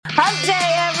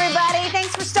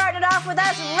off with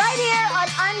us right here on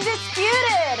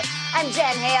Undisputed. I'm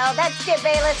Jen Hale. That's Skip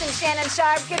Bayless and Shannon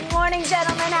Sharp. Good morning,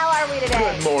 gentlemen. How are we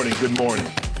today? Good morning. Good morning.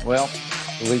 Well,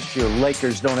 at least your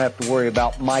Lakers don't have to worry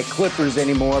about my Clippers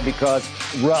anymore because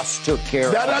Russ took care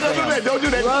of them. No, don't do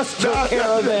that. Russ took care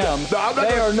of them.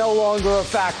 They are no longer a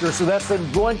factor, so that's the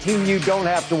one team you don't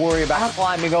have to worry about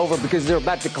climbing over because they're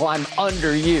about to climb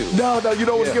under you. No, you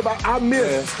know what? I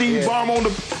miss Steve Ballmer on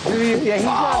the... Yeah, he's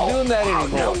not doing that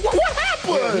anymore. What happened?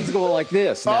 Yeah, he's going like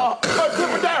this now.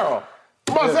 Daryl.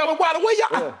 Marcelo, by the way,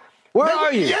 y'all... Where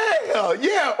are you?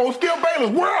 Yeah, on Skip Bayless.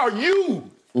 Where are you?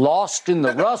 Lost in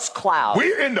the rust cloud.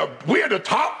 We're in the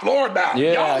top floor now.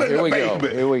 Yeah, y'all in here the we basement. go.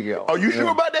 Here we go. Are you sure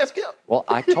about that, Skip? Well,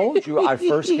 I told you. I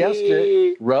first guessed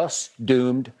it. Russ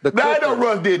doomed the Clippers. I know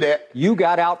Russ did that. You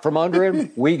got out from under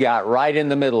him. We got right in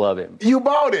the middle of him. You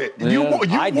bought it. Yeah,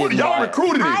 Y'all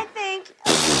recruited him. I think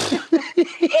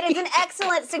it is an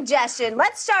excellent suggestion.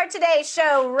 Let's start today's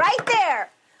show right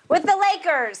there with the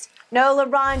Lakers. No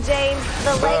LeBron James.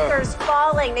 The Lakers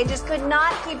falling. They just could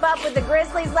not keep up with the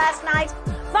Grizzlies last night.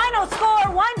 Final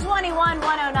score,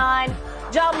 121-109.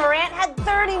 Ja Morant had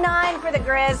 39 for the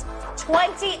Grizz,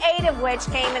 28 of which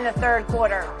came in the third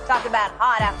quarter. Talk about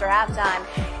hot after halftime.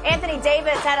 Anthony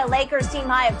Davis had a Lakers team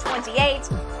high of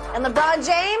 28. And LeBron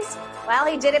James, well,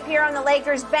 he did appear on the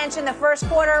Lakers bench in the first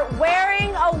quarter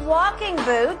wearing a walking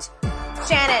boot.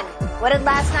 Shannon, what did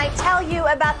last night tell you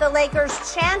about the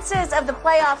Lakers' chances of the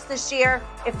playoffs this year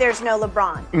if there's no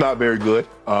LeBron? Not very good.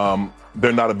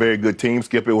 They're not a very good team.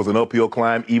 Skip, it was an uphill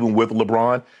climb even with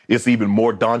LeBron. It's even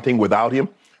more daunting without him.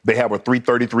 They have a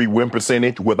 .333 win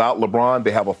percentage without LeBron.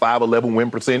 They have a .511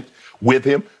 win percent with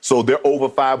him. So they're over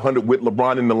 500 with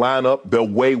LeBron in the lineup. They're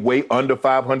way under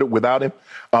 500 without him.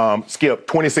 Skip,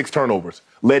 26 turnovers,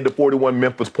 led to 41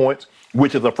 Memphis points,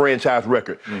 which is a franchise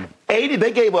record. 80.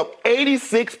 They gave up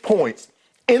 86 points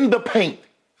in the paint.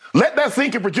 Let that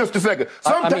sink in for just a second.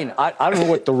 I don't know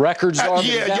what the records are. But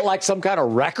is that like some kind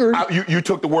of record? You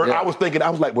took the word. Yeah. I was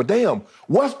like, well, damn,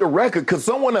 what's the record? Because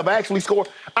someone have actually scored.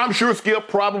 I'm sure, Skip,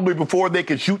 probably before they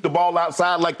could shoot the ball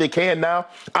outside like they can now,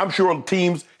 I'm sure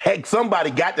teams, heck,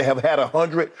 somebody got to have had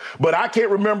 100. But I can't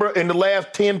remember in the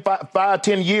last 10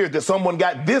 years that someone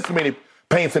got this many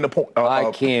points in the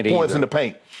points in the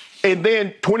paint. And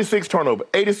then 26 turnover,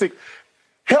 86.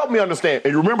 Help me understand.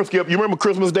 And you remember, Skip,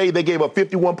 Christmas Day, they gave up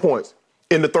 51 points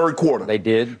in the third quarter. They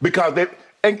did. Because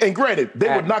and granted, they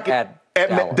were knocking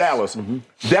at Dallas. Mm-hmm.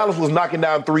 Dallas was knocking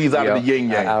down threes out of the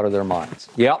yin-yang. Out of their minds.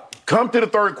 Yep. Come to the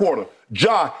third quarter.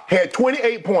 Ja had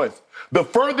 28 points. The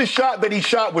furthest shot that he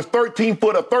shot was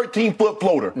 13-foot, a 13-foot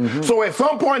floater. Mm-hmm. So at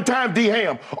some point in time,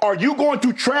 D-Ham, are you going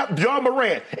to trap Ja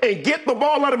Morant and get the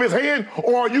ball out of his hand,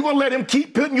 or are you going to let him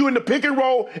keep putting you in the pick and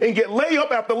roll and get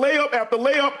layup after layup after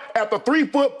layup after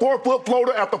 3-foot, 4-foot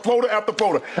floater after floater after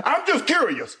floater? I'm just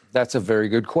curious. That's a very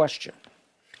good question.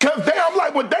 Because I'm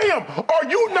like, well, damn, are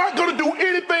you not going to do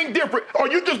anything different? Are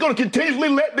you just going to continuously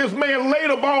let this man lay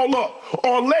the ball up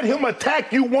or let him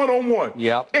attack you one-on-one?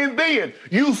 Yep. And then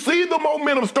you see the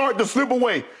momentum start to slip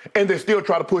away, and they still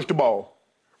try to push the ball.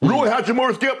 Rui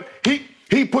Hachimura, Skip,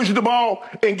 he pushes the ball,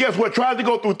 and guess what? Tries to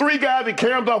go through three guys and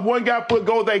carries off one guy, foot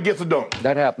goes there, gets a dunk.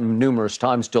 That happened numerous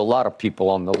times to a lot of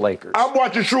people on the Lakers. I'm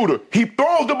watching Schroeder. He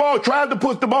throws the ball, tries to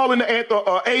push the ball in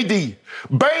the AD.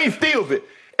 Bane steals it.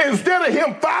 Instead of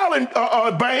him fouling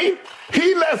Bane,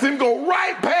 he lets him go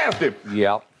right past him.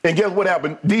 Yep. And guess what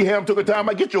happened? D-Ham took a time.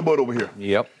 I get your butt over here.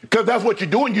 Yep. Because that's what you're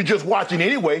doing. You're just watching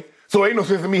anyway. So ain't no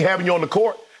sense in me having you on the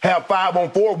court. Have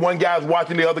 5-on-4. One guy's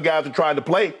watching, the other guys are trying to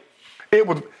play. It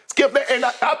was Skip that, and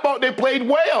I thought they played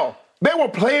well. They were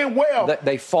playing well.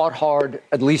 They fought hard,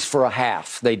 at least for a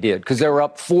half. They did, because they were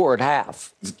up 4 at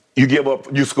half. You give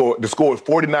up. You score. The score is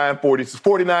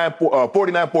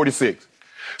 49-46.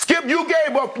 Skip, you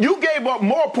gave up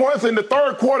more points in the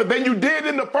third quarter than you did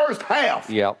in the first half.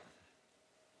 Yep.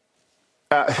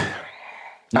 I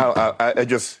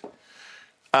just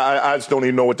don't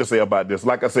even know what to say about this.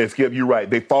 Like I said, Skip, you're right.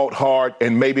 They fought hard,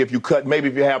 and maybe if you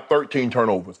have 13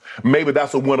 turnovers, maybe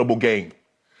that's a winnable game.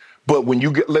 But when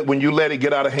you let it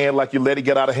get out of hand like you let it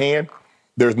get out of hand,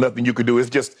 there's nothing you can do. It's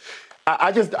just,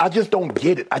 I just don't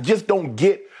get it. I just don't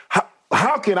get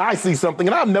how can I see something,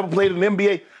 and I've never played in the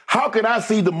NBA. How can I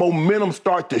see the momentum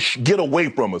start to get away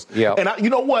from us? Yeah. And you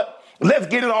know what? Let's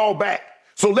get it all back.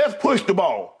 So let's push the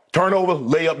ball. Turnover,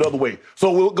 lay up the other way.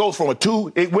 So it goes from a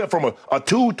 2. It went from a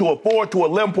 2 to a 4 to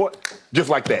 11 point, just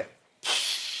like that.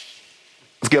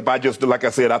 Skip, like I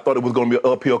said, I thought it was going to be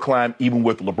an uphill climb even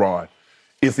with LeBron.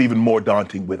 It's even more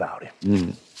daunting without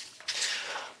him.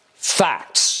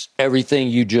 Facts. Everything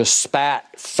you just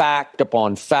spat, fact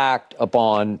upon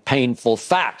painful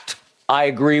fact. I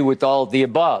agree with all of the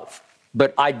above.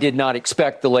 but I did not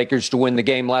expect the Lakers to win the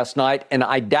game last night, and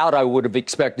I doubt I would have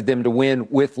expected them to win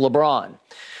with LeBron.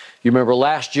 You remember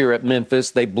last year at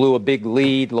Memphis, they blew a big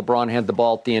lead. LeBron had the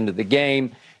ball at the end of the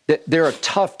game. They're a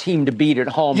tough team to beat at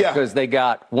home because they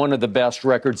got one of the best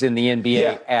records in the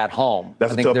NBA at home. I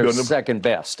think they're second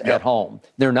best at home.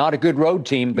 They're not a good road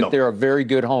team, but they're a very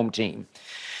good home team.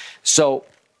 So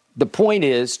the point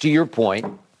is, to your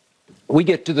point, we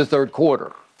get to the third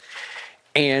quarter.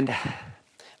 And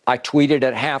I tweeted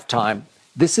at halftime,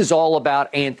 this is all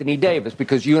about Anthony Davis,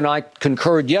 because you and I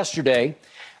concurred yesterday.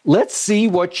 Let's see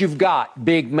what you've got,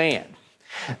 big man.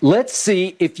 Let's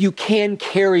see if you can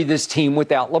carry this team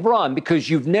without LeBron, because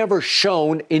you've never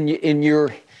shown in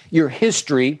your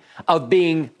history of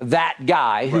being that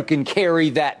guy who can carry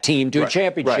that team to a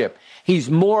championship.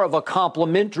 He's more of a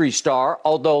complimentary star,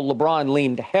 although LeBron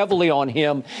leaned heavily on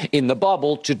him in the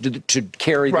bubble to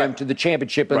carry them to the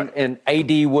championship, and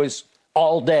AD was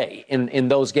all day in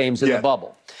those games in the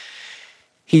bubble.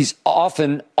 He's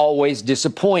often always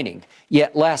disappointing.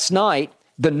 Yet last night,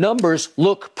 the numbers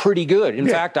look pretty good. In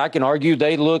fact, I can argue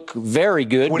they look very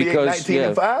good because 19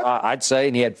 and 5? I'd say,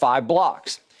 and he had 5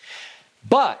 blocks.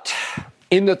 But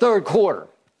in the third quarter,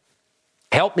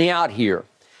 help me out here,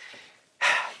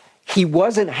 he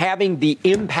wasn't having the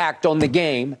impact on the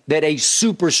game that a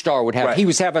superstar would have. He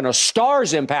was having a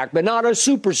star's impact, but not a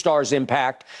superstar's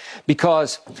impact,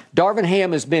 because Darvin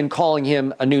Ham has been calling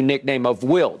him a new nickname of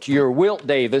Wilt. You're Wilt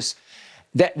Davis.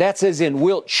 That's as in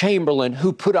Wilt Chamberlain,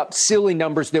 who put up silly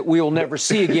numbers that we'll never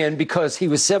see again because he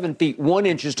was 7 feet 1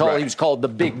 inch tall. He was called the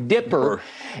Big Dipper.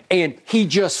 And he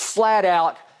just flat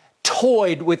out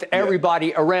toyed with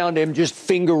everybody around him, just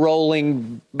finger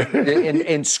rolling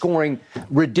and scoring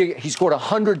ridiculous. He scored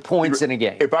 100 points in a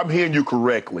game. If I'm hearing you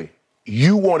correctly,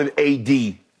 you wanted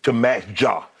AD to match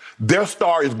Ja. Their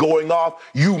star is going off.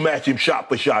 You match him shot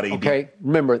for shot, AD. Okay,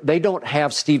 remember, they don't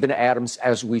have Steven Adams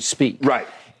as we speak. Right.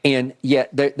 And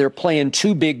yet they're playing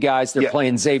 2 big guys. They're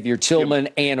playing Xavier Tillman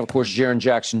and, of course, Jaren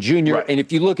Jackson Jr. And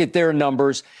if you look at their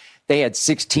numbers, they had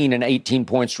 16 and 18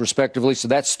 points, respectively. So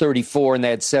that's 34, and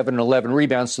they had 7 and 11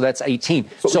 rebounds. So that's 18.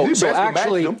 So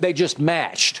actually, they just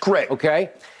matched. Correct. Okay?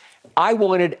 I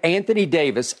wanted Anthony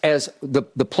Davis as the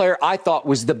player I thought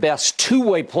was the best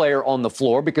two-way player on the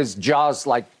floor, because Ja's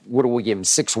like, what do we give him,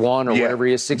 6'1" or whatever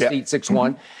he is, 6 feet,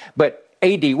 6'1". But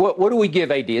AD, what do we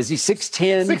give AD? Is he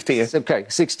 6'10"? 6'10". Okay,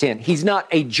 6'10". He's not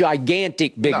a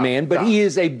gigantic big man, but he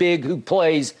is a big who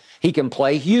plays. He can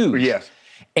play huge. Yes.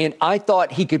 And I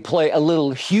thought he could play a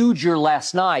little huger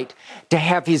last night to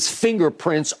have his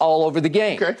fingerprints all over the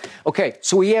game. Okay,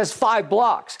 so he has 5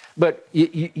 blocks. But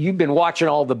you've been watching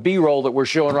all the B-roll that we're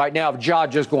showing right now of Ja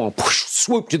just going whoosh,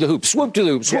 swoop to the hoop, swoop to the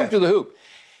hoop, swoop to the hoop.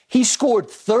 He scored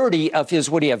 30 of his,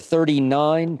 what do you have,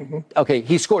 39? Okay,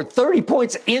 he scored 30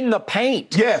 points in the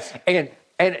paint. Yes. And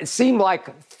it seemed like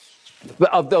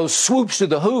of those swoops to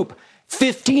the hoop,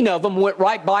 15 of them went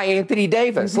right by Anthony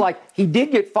Davis. Like, he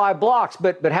did get 5 blocks,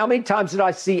 but how many times did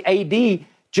I see AD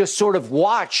just sort of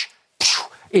watch?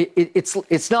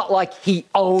 It's not like he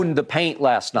owned the paint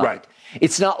last night.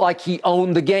 It's not like he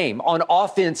owned the game. On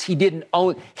offense, he didn't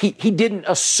own. He didn't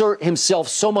assert himself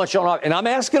so much on offense. And I'm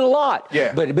asking a lot.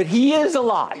 But he is a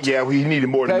lot. Yeah, he needed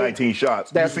more than 19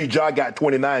 shots. You see, Ja got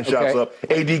 29 shots up.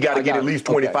 AD got to get at least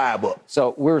 25 up.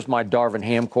 So where's my Darvin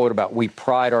Ham quote about we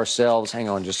pride ourselves? Hang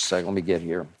on just a second. Let me get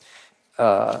here.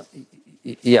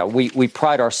 We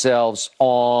pride ourselves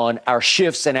on our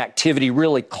shifts and activity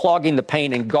really clogging the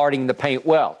paint and guarding the paint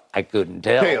well. I couldn't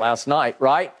tell last night,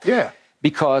 right? Yeah.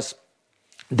 Because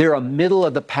they're a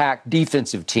middle-of-the-pack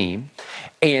defensive team,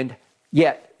 and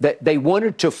yet they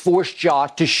wanted to force Ja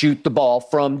to shoot the ball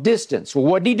from distance. Well,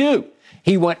 what did he do?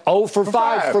 He went 0 for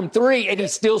 5 from 3, and he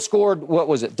still scored, what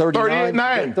was it,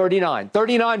 39?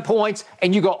 39 points,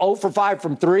 and you go 0 for 5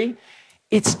 from 3?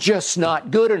 It's just not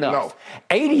good enough.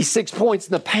 86 points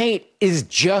in the paint is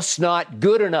just not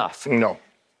good enough.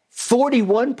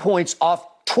 41 points off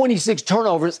 26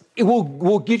 turnovers, it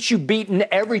will get you beaten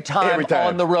every time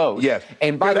on the road. Yes.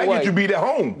 And by the way, that gets you beat at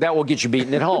home. That will get you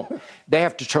beaten at home. They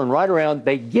have to turn right around.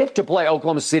 They get to play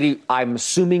Oklahoma City, I'm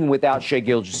assuming, without Shai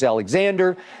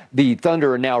Gilgeous-Alexander. The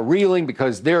Thunder are now reeling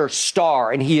because their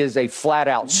star, and he is a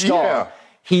flat-out star,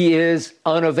 he is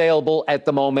unavailable at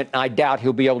the moment. I doubt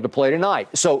he'll be able to play tonight.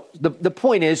 So the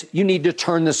point is, you need to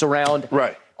turn this around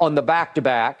on the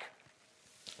back-to-back.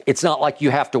 it's not like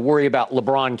you have to worry about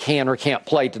LeBron can or can't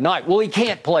play tonight. Well, he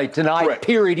can't play tonight, Correct.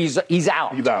 period. He's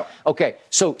out. He's out. Okay,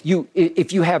 so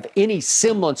if you have any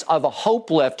semblance of a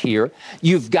hope left here,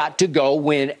 you've got to go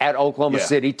win at Oklahoma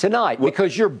City tonight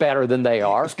because you're better than they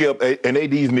are. Skip, and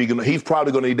he's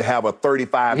probably going to need to have a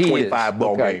 35-25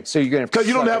 ball game. So you're going to because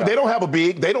they don't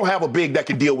have a big that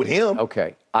can deal with him.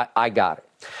 Okay, I got it.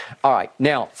 All right,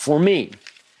 now for me,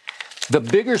 the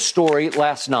bigger story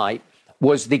last night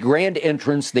was the grand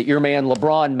entrance that your man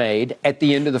LeBron made at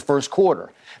the end of the first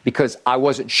quarter, because I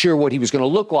wasn't sure what he was going to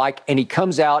look like, and he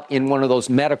comes out in one of those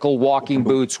medical walking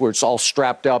boots where it's all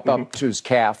strapped up to his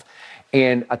calf,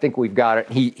 and I think we've got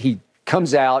it. He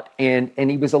comes out, and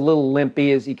he was a little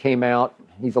limpy as he came out.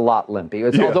 He's a lot limpy,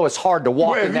 although it's hard to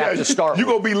walk in that to start. You're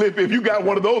going to be limpy. If you got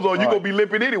one of those on, you're going to be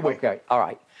limping anyway. Okay, all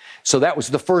right. So that was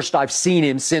the first I've seen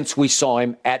him since we saw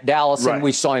him at Dallas, and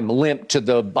we saw him limp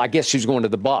to I guess he was going to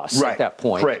the bus at that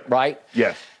point. Correct. Right?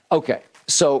 Yes. Okay,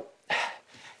 so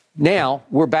now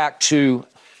we're back to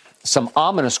some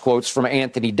ominous quotes from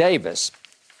Anthony Davis,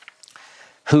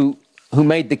 who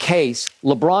made the case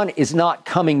LeBron is not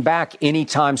coming back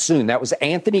anytime soon. That was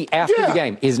Anthony after the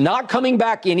game. Is not coming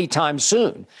back anytime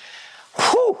soon.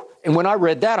 Whew. And when I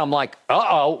read that, I'm like,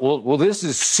 well, this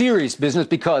is serious business,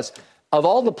 because of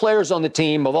all the players on the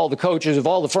team, of all the coaches, of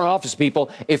all the front office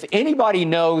people, if anybody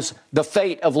knows the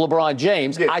fate of LeBron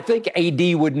James, I think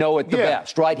AD would know it the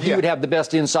best, right? He would have the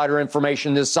best insider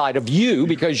information this side of you,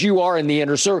 because you are in the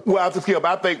inner circle. Well,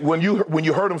 I think when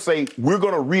you heard him say we're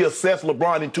going to reassess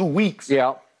LeBron in 2 weeks,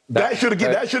 that should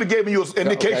have given you an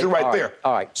indication there.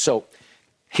 All right. So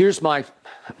here's my.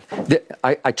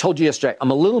 I told you yesterday,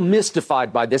 I'm a little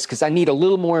mystified by this because I need a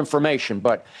little more information,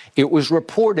 but it was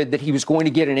reported that he was going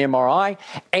to get an MRI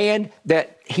and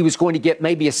that he was going to get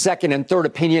maybe a second and third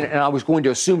opinion, and I was going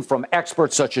to assume from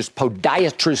experts such as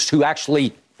podiatrists who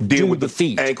actually deal with the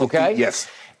feet, ankle feet, yes.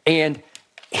 And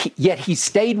yet he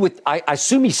stayed with, I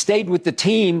assume he stayed with the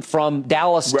team from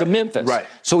Dallas to Memphis. Right.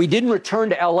 So he didn't return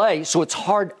to L.A., so it's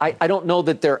hard. I don't know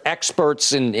that they're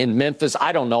experts in Memphis.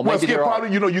 I don't know. Maybe they're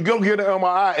probably, you go get an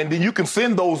MRI, and then you can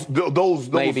send those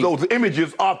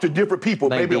images off to different people.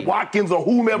 Maybe Watkins or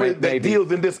whomever that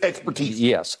deals in this expertise.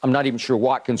 Yes. I'm not even sure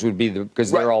Watkins would be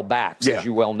because they're all backs, as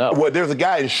you well know. Well, there's a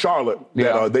guy in Charlotte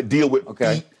that deal with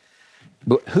feet.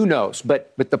 But who knows?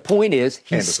 But the point is,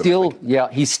 he's still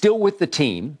with the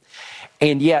team,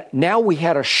 and yet now we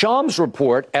had a Shams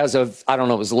report as of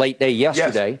it was late day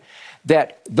yesterday,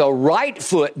 that the right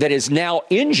foot that is now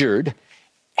injured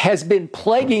has been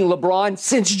plaguing LeBron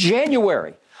since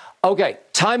January. Okay,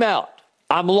 timeout.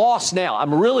 I'm lost now.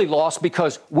 I'm really lost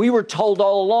because we were told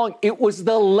all along it was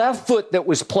the left foot that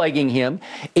was plaguing him.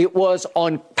 It was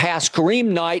on past Kareem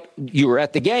night. You were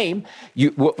at the game.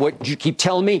 What you keep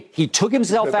telling me? He took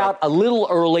himself out a little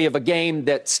early of a game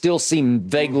that still seemed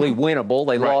vaguely winnable.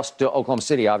 They lost to Oklahoma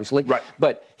City, obviously. Right.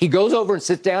 But he goes over and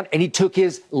sits down, and he took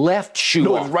his left shoe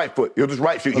off. No, his right foot. It was his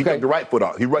right shoe. He took the right foot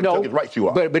off. He took his right shoe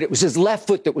off. But it was his left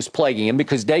foot that was plaguing him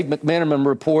because Dave McMenamin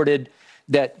reported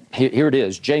that, here it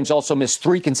is, James also missed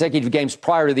 3 consecutive games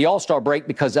prior to the All-Star break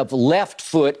because of left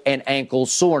foot and ankle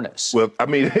soreness. Well, I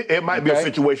mean, it might be a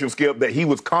situation, Skip, that he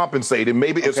was compensated.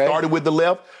 Maybe it started with the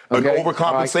left, an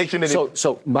overcompensation. Right.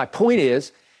 So my point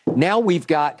is, now we've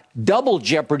got double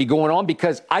jeopardy going on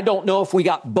because I don't know if we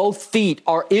got both feet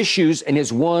are issues, and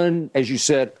is one, as you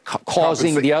said,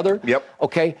 causing the other? Yep.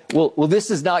 Okay. Well, this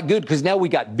is not good because now we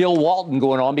got Bill Walton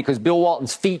going on because Bill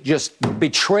Walton's feet just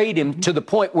betrayed him to the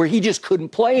point where he just couldn't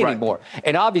play anymore.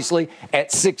 And obviously, at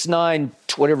 6'9",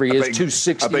 whatever he is,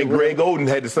 260. I think Greg Oden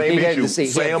had the same issue.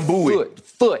 Sam Bowie.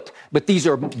 Foot. But these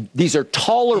are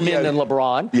taller men than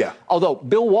LeBron. Yeah. Although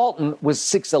Bill Walton was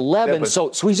 6'11",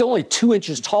 so he's only 2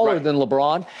 inches taller than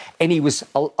LeBron, and he was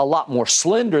a lot more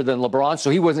slender than LeBron, so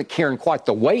he wasn't carrying quite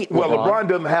the weight. Well, LeBron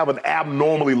doesn't have an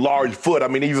abnormally large foot. I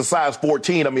mean, he's a size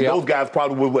 14. I mean, those guys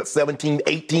probably were 17,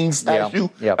 18 size shoe.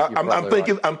 Yeah. I'm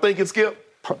thinking,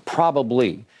 Skip.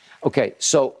 Probably. Okay.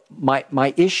 So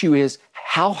my issue is,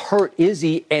 how hurt is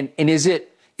he, and is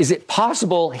it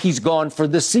possible he's gone for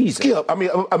the season? Skip,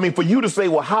 I mean, for you to say,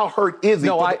 well, how hurt is he?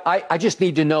 No, I just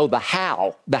need to know the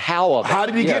how of it. How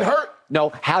did he get hurt?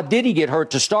 No, how did he get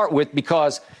hurt to start with?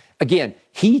 Because, again,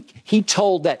 he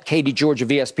told that Katie George of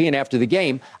ESPN after the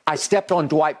game, I stepped on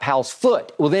Dwight Powell's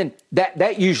foot. Well, then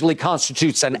that usually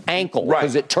constitutes an ankle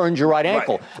because it turns your right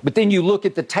ankle. Right. But then you look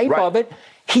at the tape of it,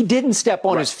 he didn't step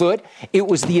on his foot. It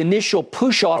was the initial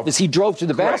push-off as he drove to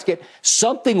the basket.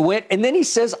 Something went, and then he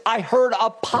says, I heard a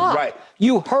pop. Right.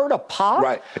 You heard a pop?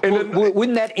 Right. And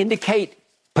wouldn't that indicate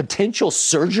potential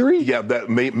surgery? Yeah, that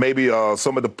maybe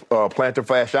some of the plantar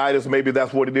fasciitis, maybe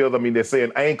that's what it is. I mean, they're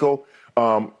saying ankle.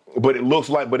 But it looks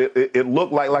like, it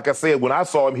looked like I said, when I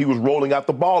saw him, he was rolling out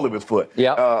the ball of his foot.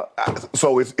 Yeah.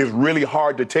 So it's really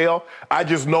hard to tell. I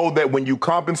just know that when you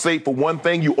compensate for one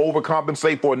thing, you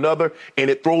overcompensate for another, and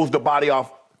it throws the body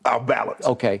off balance.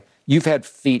 Okay. You've had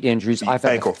feet injuries. I've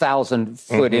had 1,000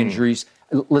 foot injuries.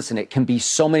 Listen, it can be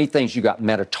so many things. You got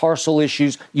metatarsal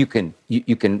issues. You can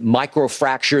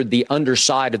microfracture the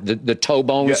underside of the toe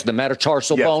bones, the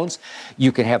metatarsal bones.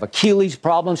 You can have Achilles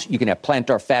problems. You can have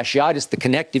plantar fasciitis, the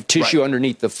connective tissue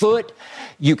underneath the foot.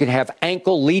 You can have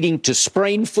ankle leading to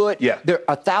sprained foot. Yeah. There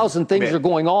are 1,000 things are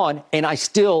going on, and I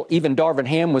still, even Darvin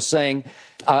Ham was saying,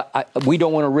 we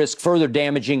don't want to risk further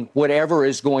damaging whatever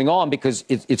is going on because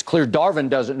it's clear Darvin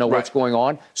doesn't know what's going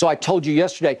on. So I told you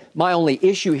yesterday, my only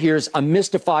issue here is I'm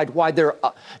mystified why they're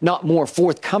not more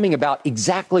forthcoming about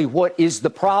exactly what is the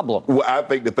problem. Well, I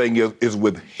think the thing is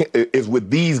with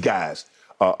these guys.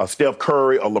 A Steph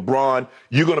Curry, a LeBron,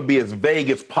 you're going to be as vague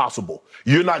as possible.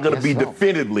 You're not going to be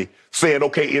definitively saying,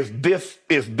 okay, is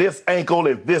this ankle,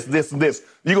 is this, and this.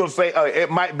 You're going to say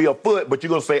it might be a foot, but you're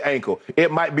going to say ankle.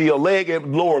 It might be a leg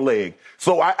and lower leg.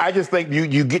 So I just think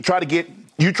you try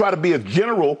to be as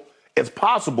general as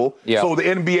possible, so the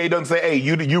NBA doesn't say, hey,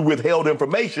 you withheld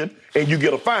information and you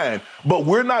get a fine. But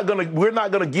we're not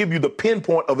gonna give you the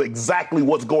pinpoint of exactly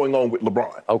what's going on with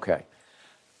LeBron. Okay.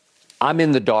 I'm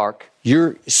in the dark.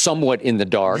 You're somewhat in the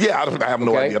dark. Yeah, I have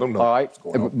no idea. I don't know. All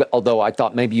right. Although I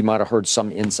thought maybe you might have heard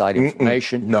some inside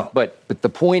information. No. But the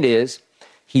point is,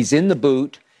 he's in the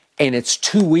boot, and it's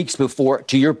 2 weeks before,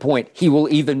 to your point, he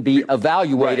will even be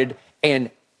evaluated.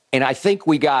 And I think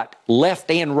we got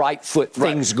left and right foot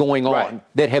things going on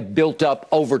that have built up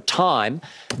over time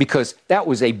because that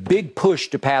was a big push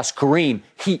to pass Kareem.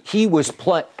 He was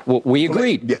playing, we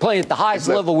agreed, playing at the highest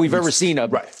level we've ever seen a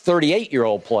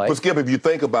 38-year-old play. But, Skip, if you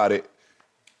think about it,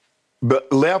 the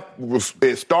left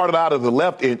it started out as a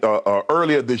left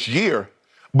earlier this year,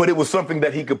 but it was something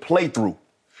that he could play through.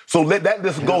 So that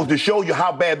just goes to show you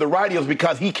how bad the right is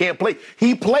because he can't play.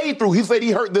 He played through. He said he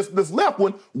hurt this left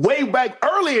one way back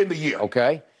early in the year.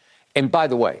 Okay. And by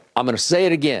the way, I'm going to say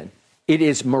it again. It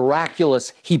is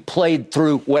miraculous he played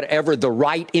through whatever the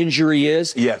right injury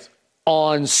is. Yes.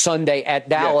 On Sunday at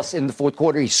Dallas in the fourth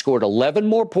quarter. He scored 11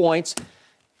 more points.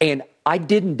 And I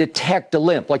didn't detect a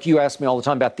limp. Like you asked me all the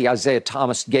time about the Isaiah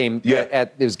Thomas game.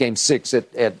 It was game 6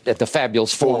 at the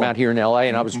Fabulous Forum out here in L.A.,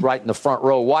 and I was right in the front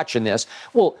row watching this.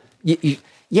 Well,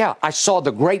 I saw the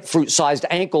grapefruit-sized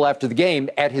ankle after the game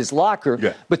at his locker.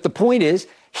 Yeah. But the point is,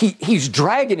 he's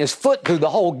dragging his foot through the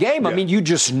whole game. I mean, you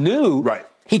just knew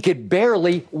he could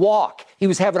barely walk. He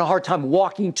was having a hard time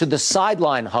walking to the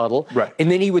sideline huddle,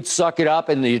 and then he would suck it up,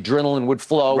 and the adrenaline would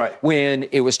flow when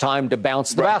it was time to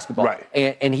bounce the basketball.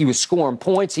 And he was scoring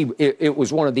points. It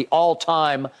was one of the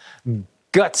all-time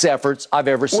guts efforts I've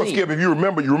ever seen. Well, Skip, if you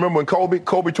remember when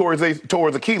Kobe tore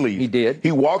his Achilles. He did.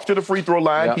 He walks to the free throw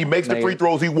line. He makes the free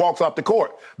throws. He walks off the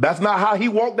court. That's not how he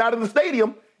walked out of the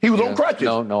stadium. He was on crutches.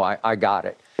 No, I got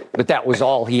it. But that was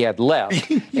all he had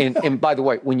left. and by the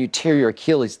way, when you tear your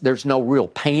Achilles, there's no real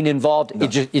pain involved. No. It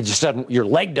just doesn't. Your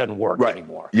leg doesn't work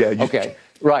anymore. Yeah. Okay.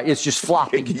 Right. It's just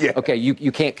floppy. Okay.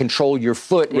 You can't control your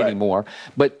foot anymore.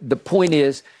 But the point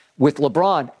is, with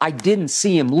LeBron, I didn't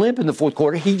see him limp in the fourth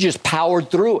quarter. He just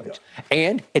powered through it.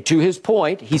 And to his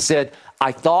point, he said,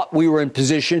 I thought we were in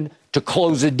position to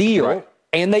close a deal.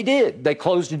 And they did. They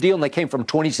closed a deal, and they came from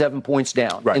 27 points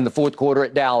down in the fourth quarter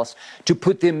at Dallas to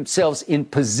put themselves in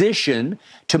position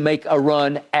to make a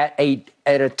run at a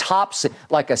top,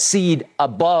 like a seed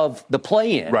above the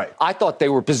play-in. I thought they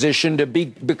were positioned to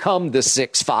become the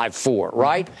 6-5-4,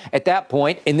 right? At that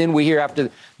point, and then we hear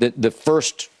after the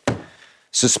first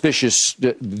suspicious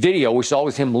video we saw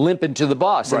was him limping to the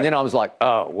bus, and then I was like,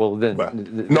 oh, well then.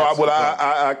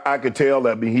 I could tell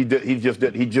that. I mean, he just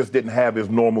didn't have his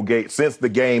normal gait since the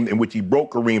game in which he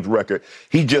broke Kareem's record.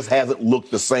 He just hasn't looked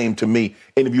the same to me.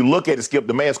 And if you look at it, Skip,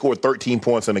 the man scored 13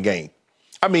 points in a game.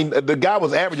 I mean, the guy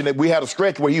was averaging. We had a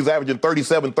stretch where he was averaging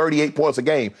 37, 38 points a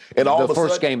game, and all the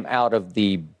first game out of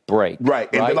the break. And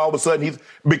then all of a sudden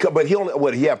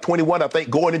but he had 21, I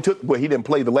think, going into. Well, he didn't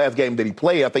play the last game that he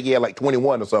played. I think he had like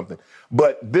 21 or something.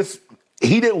 But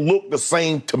he didn't look the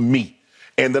same to me.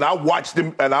 And then I watched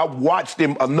him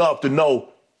enough to know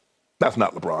that's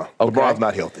not LeBron. LeBron's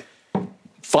not healthy.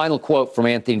 Final quote from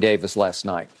Anthony Davis last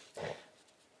night.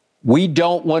 We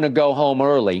don't want to go home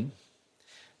early.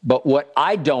 But what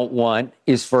I don't want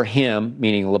is for him,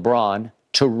 meaning LeBron,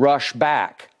 to rush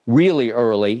back really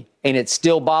early, and it's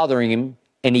still bothering him,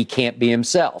 and he can't be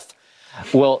himself.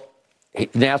 Well,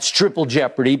 now it's triple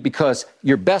jeopardy because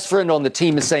your best friend on the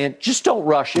team is saying, just don't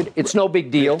rush it. It's no big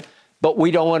deal. but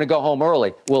we don't want to go home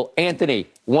early. Well, Anthony,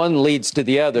 one leads to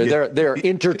the other. Yeah. They're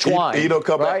intertwined. He don't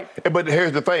come right? back. But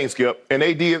here's the thing, Skip, and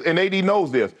AD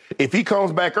knows this. If he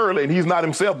comes back early and he's not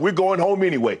himself, we're going home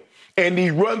anyway. And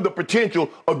he runs the potential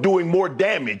of doing more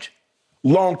damage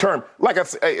long term. Like I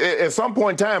said, at some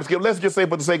point in time, Skip, let's just say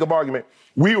for the sake of argument,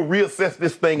 we'll reassess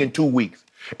this thing in 2 weeks.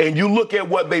 And you look at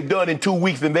what they've done in 2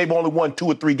 weeks and they've only won 2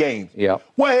 or 3 games. Yeah.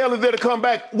 What the hell is there to come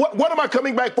back? What am I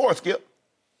coming back for, Skip?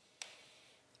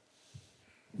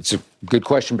 It's a good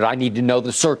question, but I need to know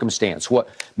the circumstance.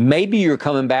 Maybe you're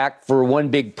coming back for one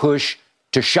big push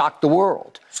to shock the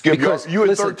world. Skip, you're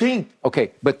in 13th.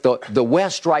 Okay, but the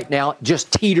West right now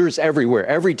just teeters everywhere.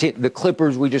 Every the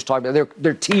Clippers we just talked about,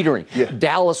 they're teetering. Yeah.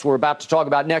 Dallas we're about to talk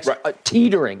about next, Right.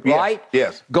 Teetering, Yes, right?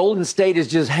 yes. Golden State is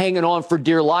just hanging on for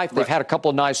dear life. They've Right. had a couple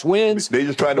of nice wins. They're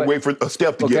just trying to wait for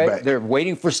Steph to get back. They're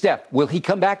waiting for Steph. Will he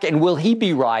come back and will he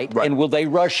be right? Right. And will they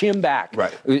rush him back?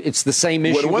 Right. It's the same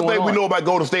issue. Well, the one going thing we on. know about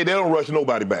Golden State, they don't rush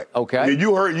nobody back. Okay. Yeah,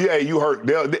 you hurt. Yeah, you hurt.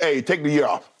 Hey, take the year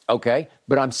off. Okay,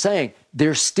 but I'm saying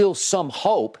there's still some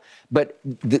hope. But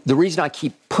the reason I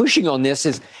keep pushing on this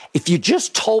is if you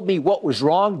just told me what was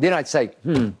wrong, then I'd say,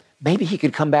 maybe he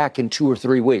could come back in 2 or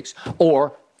 3 weeks.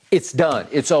 Or it's done.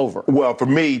 It's over. Well, for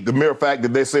me, the mere fact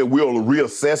that they said we'll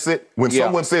reassess it, when Yeah.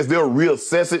 someone says they'll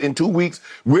reassess it in 2 weeks,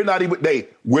 we're not going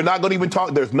to even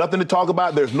talk. There's nothing to talk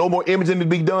about. There's no more imaging to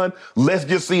be done. Let's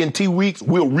just see in 2 weeks,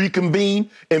 we'll reconvene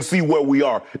and see where we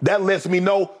are. That lets me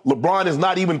know LeBron is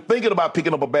not even thinking about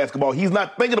picking up a basketball. He's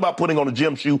not thinking about putting on a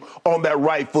gym shoe on that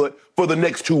right foot for the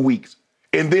next 2 weeks.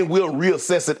 And then we'll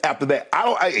reassess it after that.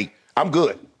 I'm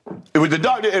good. If the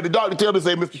doctor tells me,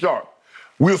 say, Mr. Sharp,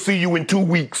 we'll see you in 2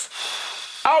 weeks.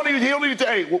 He don't need to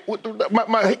say,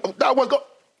 hey,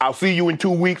 I'll see you in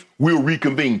 2 weeks. We'll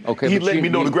reconvene. Okay, He let me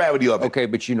know the gravity of it. Okay,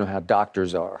 but you know how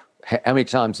doctors are. How many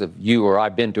times have you or I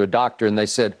been to a doctor and they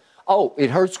said, oh, it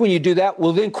hurts when you do that?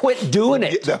 Well, then quit doing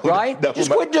it, right? Just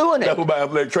quit doing it. That was my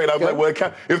athletic trait. I was like, well, it's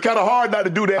kind of hard not to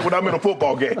do that when I'm in a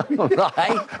football game.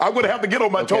 Right. I'm going to have to get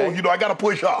on my toes. I got to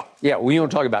push off. Yeah, well, you don't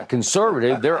talk about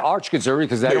conservative. They're arch-conservative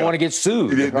because they don't want to get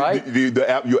sued, right?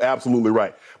 You're absolutely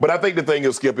right. But I think the thing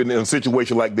is, Skip, in a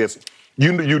situation like this,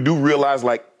 you do realize,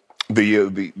 like,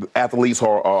 the athletes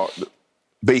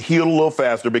they heal a little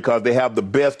faster because they have the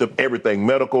best of everything.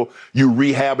 Medical, you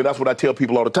rehab, and that's what I tell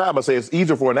people all the time. I say it's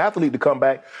easier for an athlete to come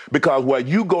back because while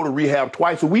you go to rehab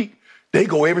twice a week, they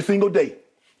go every single day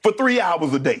for 3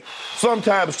 hours a day,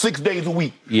 sometimes 6 days a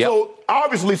week. Yep. So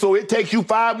obviously, it takes you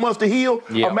 5 months to heal.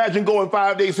 Yep. Imagine going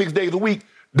 5 days, 6 days a week.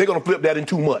 They're going to flip that in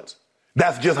 2 months.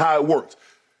 That's just how it works.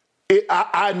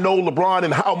 I know LeBron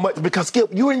and how much, because, Skip,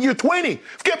 you're in year 20.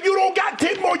 Skip, you don't got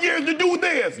 10 more years to do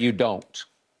this. You don't.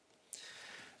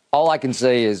 All I can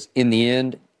say is, in the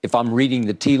end, if I'm reading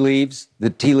the tea leaves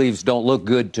don't look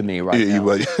good to me right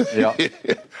now.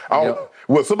 Yeah.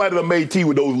 Well, somebody done made tea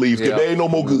with those leaves, because they ain't no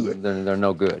more good. They're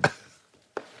no good.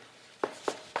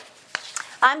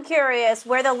 I'm curious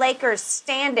where the Lakers'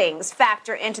 standings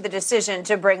factor into the decision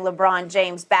to bring LeBron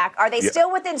James back. Are they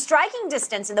still within striking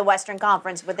distance in the Western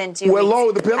Conference within 2 weeks? Well, long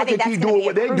as the Pelicans keep doing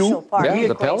what they do. Yeah,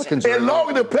 the Pelicans. As long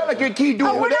as the Pelicans keep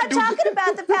doing what they do. We're not talking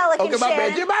about the Pelicans,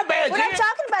 Okay, my bad, We're not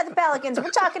talking about the Pelicans. We're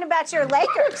talking about your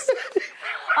Lakers.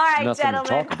 All right, Nothing gentlemen.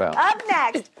 to talk about. Up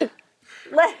next. And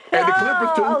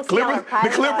the Clippers, too. The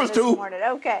Clippers, too.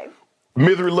 Okay.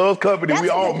 Misery loves company. That's we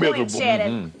all a good miserable. point,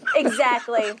 Shannon.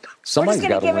 Exactly. Somebody's We're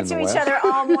just going to give it to each other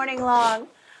all morning long.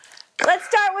 Let's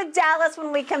start with Dallas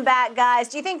when we come back, guys.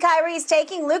 Do you think Kyrie's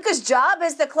taking Luka's job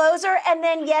as the closer? And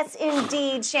then, yes,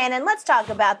 indeed, Shannon, let's talk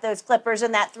about those Clippers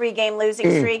and that 3-game losing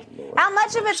streak. How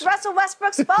much of it's Russell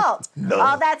Westbrook's fault?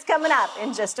 All that's coming up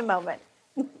in just a moment.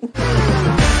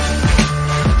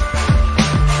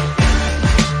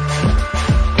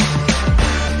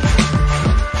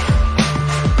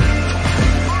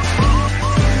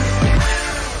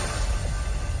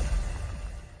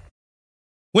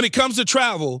 When it comes to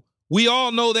travel, we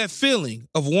all know that feeling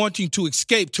of wanting to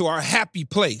escape to our happy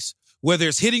place, whether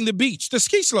it's hitting the beach, the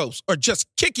ski slopes, or just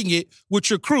kicking it with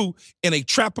your crew in a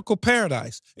tropical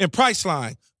paradise. And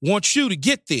Priceline wants you to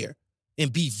get there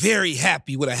and be very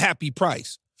happy with a happy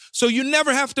price, so you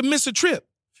never have to miss a trip.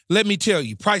 Let me tell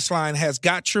you, Priceline has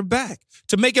got your back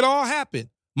to make it all happen.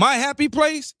 My happy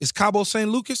place is Cabo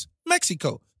San Lucas,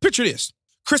 Mexico. Picture this: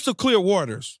 crystal clear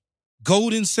waters,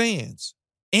 golden sands,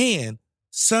 and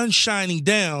sun shining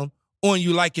down on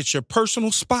you like it's your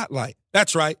personal spotlight.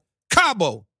 That's right.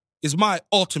 Cabo is my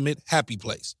ultimate happy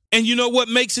place. And you know what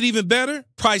makes it even better?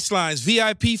 Priceline's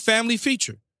VIP family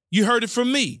feature. You heard it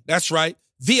from me. That's right.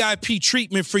 VIP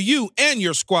treatment for you and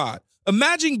your squad.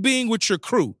 Imagine being with your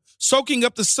crew, soaking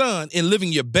up the sun and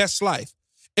living your best life.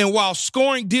 And while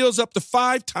scoring deals up to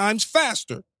 5 times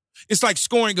faster, it's like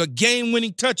scoring a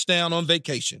game-winning touchdown on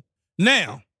vacation.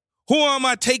 Now, who am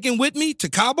I taking with me to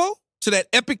Cabo? To that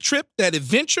epic trip, that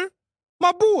adventure?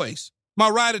 My boys, my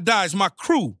ride or dies, my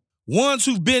crew, ones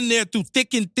who've been there through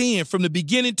thick and thin from the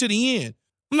beginning to the end.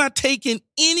 I'm not taking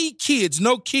any kids,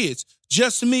 no kids,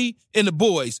 just me and the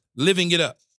boys living it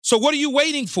up. So what are you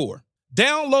waiting for?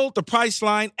 Download the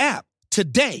Priceline app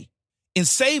today and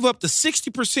save up to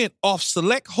 60% off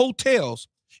select hotels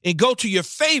and go to your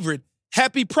favorite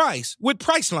happy price with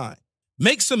Priceline.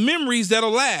 Make some memories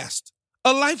that'll last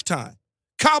a lifetime.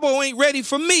 Cabo ain't ready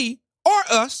for me or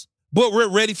us, but we're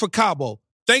ready for Cabo.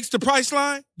 Thanks to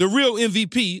Priceline, the real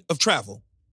MVP of travel.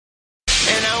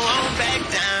 And I won't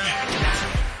back down.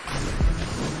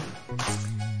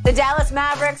 The Dallas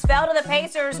Mavericks fell to the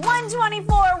Pacers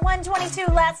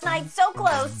 124-122 last night. So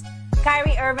close.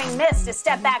 Kyrie Irving missed a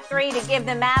step-back three to give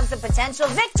the Mavs a potential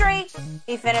victory.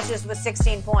 He finishes with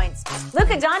 16 points.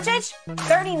 Luka Doncic,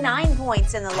 39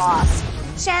 points in the loss.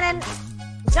 Shannon,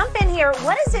 jump in here.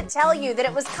 What does it tell you that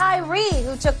it was Kyrie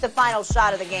who took the final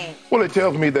shot of the game? Well, it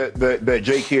tells me that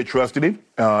J. Kidd trusted him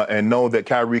and know that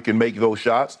Kyrie can make those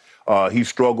shots. He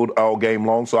struggled all game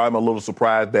long, so I'm a little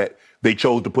surprised that they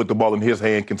chose to put the ball in his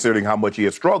hand considering how much he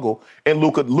had struggled, and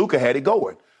Luka had it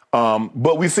going.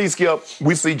 But we see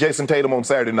Jason Tatum on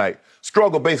Saturday night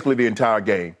struggle basically the entire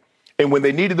game. And when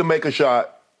they needed to make a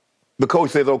shot, the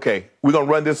coach says, okay, we're going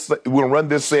to run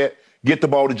this set, get the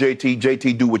ball to JT.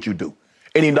 JT, do what you do.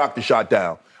 And he knocked the shot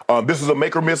down. This is a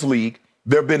make-or-miss league.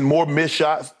 There have been more missed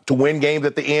shots to win games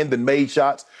at the end than made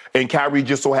shots, and Kyrie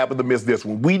just so happened to miss this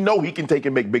one. We know he can take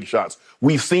and make big shots.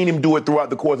 We've seen him do it throughout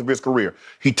the course of his career.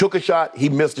 He took a shot, he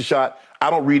missed a shot.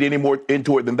 I don't read any more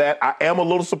into it than that. I am a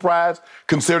little surprised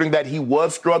considering that he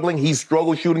was struggling. He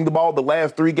struggled shooting the ball the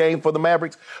last 3 games for the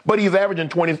Mavericks, but he's averaging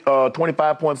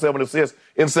 25.7 assists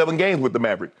in 7 games with the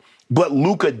Mavericks. But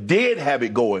Luka did have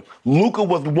it going. Luka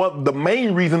was the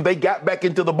main reason they got back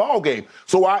into the ball game.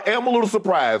 So I am a little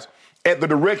surprised at the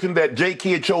direction that J.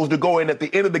 Kidd chose to go in at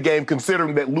the end of the game,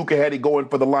 considering that Luka had it going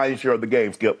for the lion's share of the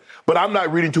game, Skip. But I'm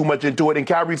not reading too much into it. And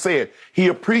Kyrie said he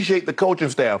appreciates the coaching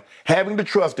staff having the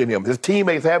trust in him, his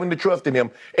teammates having the trust in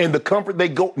him, and the comfort they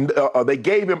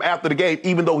gave him after the game,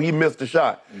 even though he missed the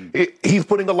shot. He's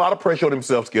putting a lot of pressure on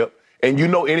himself, Skip. And you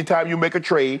know, anytime you make a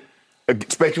trade,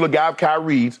 especially a guy of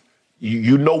Kyrie's,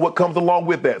 you know what comes along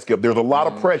with that, Skip. There's a lot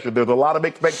of pressure. There's a lot of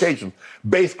expectations.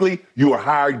 Basically, you're a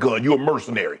hired gun. You're a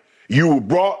mercenary. You were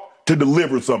brought to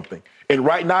deliver something. And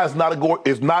right now, it's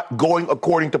not going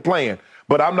according to plan.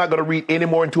 But I'm not going to read any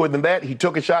more into it than that. He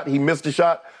took a shot. He missed a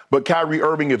shot. But Kyrie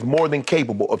Irving is more than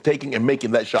capable of taking and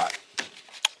making that shot.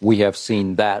 We have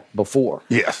seen that before.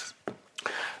 Yes.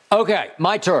 Okay,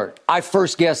 my turn. I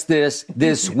first guessed this.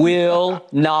 This will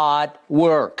not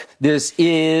work. This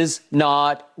is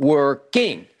not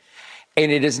working.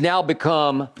 And it has now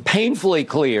become painfully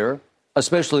clear,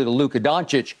 especially to Luka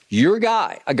Doncic, your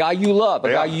guy, a guy you love,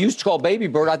 a guy you used to call Baby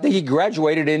Bird. I think he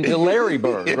graduated into Larry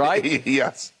Bird, right?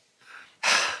 Yes.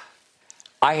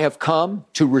 I have come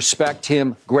to respect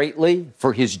him greatly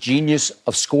for his genius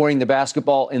of scoring the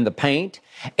basketball in the paint.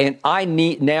 And I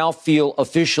now feel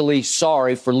officially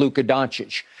sorry for Luka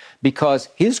Doncic because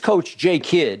his coach, J.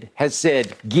 Kidd, has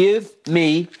said, give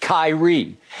me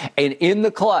Kyrie. And in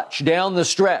the clutch, down the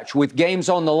stretch, with games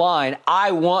on the line, I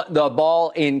want the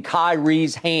ball in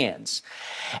Kyrie's hands.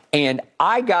 And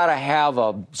I got to have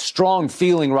a strong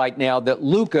feeling right now that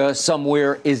Luka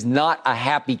somewhere is not a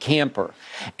happy camper.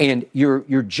 And your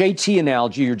JT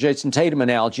analogy, your Jason Tatum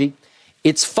analogy,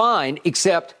 it's fine,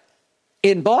 except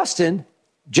in Boston,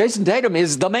 Jason Tatum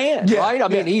is the man, right? I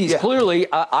mean, he's clearly,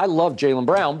 I love Jaylen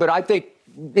Brown, but I think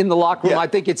in the locker room, I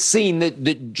think it's seen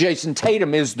that Jason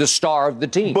Tatum is the star of the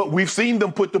team. But we've seen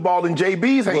them put the ball in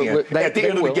JB's hand at the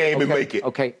end of the game and make it.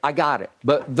 Okay, I got it.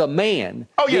 But the man,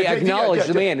 they acknowledge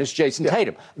the man is Jason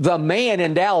Tatum. The man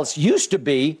in Dallas used to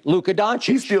be Luka Doncic.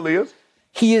 He still is.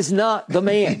 He is not the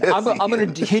man. Yes, I'm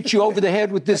going to hit you over the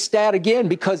head with this stat again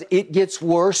because it gets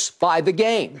worse by the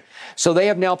game. So they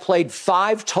have now played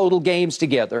 5 total games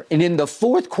together. And in the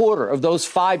fourth quarter of those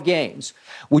 5 games,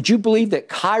 would you believe that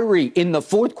Kyrie, in the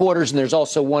fourth quarters, and there's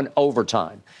also one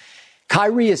overtime,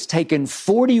 Kyrie has taken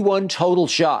 41 total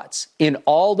shots in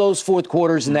all those fourth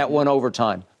quarters and that one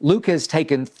overtime. Luka has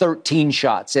taken 13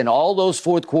 shots in all those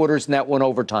fourth quarters in that one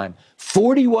overtime.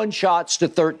 41 shots to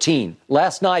 13.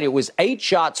 Last night, it was 8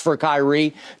 shots for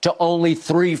Kyrie to only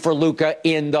 3 for Luka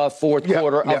in the fourth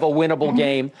quarter of a winnable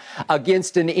game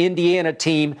against an Indiana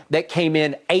team that came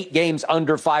in 8 games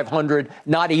under 500,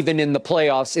 not even in the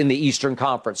playoffs in the Eastern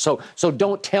Conference. So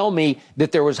don't tell me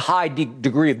that there was high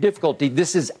degree of difficulty.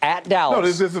 This is at Dallas. No,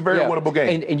 this is a very winnable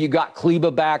game. And you got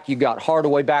Kleba back. You got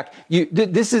Hardaway back.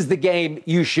 This is the game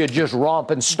you should just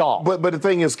romp and stomp. But the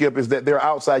thing is, Skip, is that they're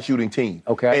outside shooting team.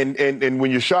 Okay. And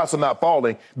when your shots are not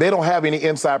falling, they don't have any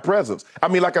inside presence. I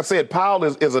mean, like I said, Powell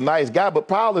is a nice guy, but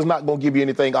Powell is not going to give you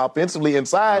anything offensively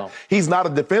inside. No. He's not a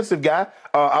defensive guy.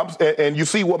 And you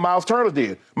see what Miles Turner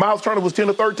did. Miles Turner was 10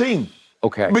 to 13.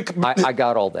 Okay. I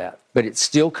got all that. But it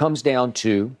still comes down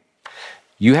to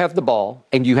you have the ball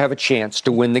and you have a chance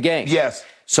to win the game. Yes.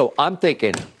 So I'm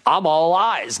thinking, I'm all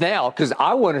eyes now because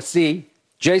I want to see,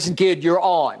 Jason Kidd, you're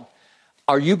on.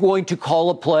 Are you going to call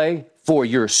a play for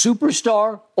your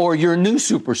superstar or your new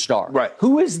superstar? Right.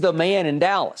 Who is the man in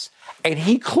Dallas? And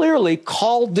he clearly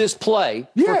called this play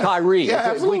for Kyrie. Yeah,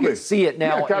 absolutely. We can see it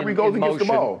now. Yeah, Kyrie goes and gets the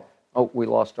ball. Oh, we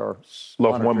lost our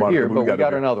one monitor here, but we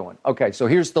got another one. Okay, so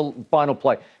here's the final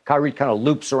play. Kyrie kind of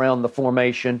loops around the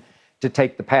formation to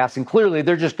take the pass, and clearly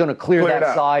they're just going to clear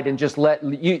that side and just let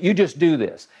you just do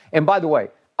this. And by the way,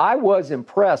 I was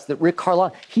impressed that Rick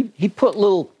Carlisle, he put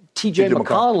little T.J.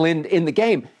 McConnell in the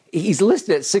game. He's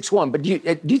listed at 6'1", but do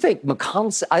you think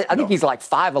McConnell? I think he's like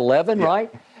 5'11",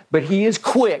 right? But he is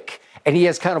quick, and he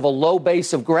has kind of a low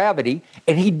base of gravity,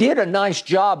 and he did a nice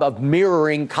job of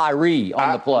mirroring Kyrie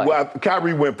on the play. Well,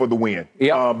 Kyrie went for the win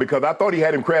because I thought he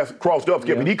had him crossed up,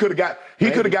 Skip, and he could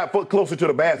have got foot closer to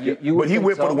the basket, but he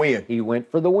went for the win. He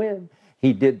went for the win.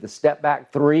 He did the step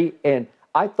back 3, and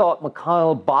I thought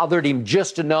McConnell bothered him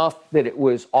just enough that it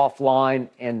was offline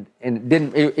and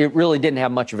it really didn't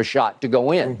have much of a shot to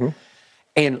go in. Mm-hmm.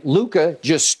 And Luka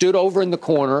just stood over in the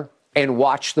corner and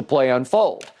watched the play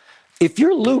unfold. If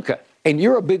you're Luka and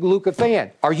you're a big Luka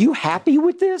fan, are you happy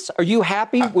with this? Are you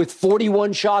happy with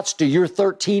 41 shots to your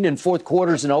 13 in fourth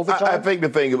quarters and overtime? I think the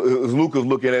thing is Luka's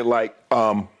looking at like,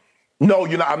 no,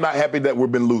 I'm not happy that we've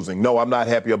been losing. No, I'm not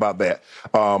happy about that.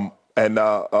 And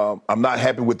I'm not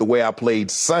happy with the way I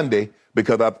played Sunday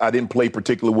because I didn't play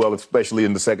particularly well, especially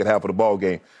in the second half of the ball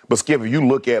game. But Skip, if you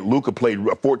look at Luka played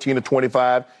 14 to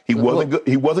 25. He wasn't good.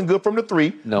 He wasn't good from the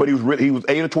three, but he was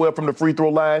 8 or 12 from the free throw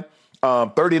line,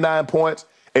 39 points,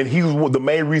 and he was the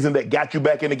main reason that got you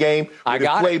back in the game. I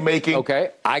got playmaking.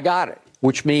 Okay, I got it.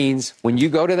 Which means when you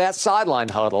go to that sideline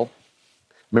huddle.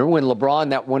 Remember when LeBron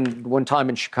that one time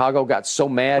in Chicago got so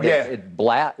mad at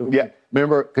Blatt? Yeah.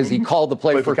 Remember, because he called the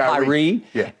play for Kyrie,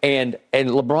 yeah. and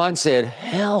LeBron said,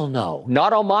 hell no,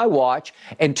 not on my watch.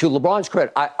 And to LeBron's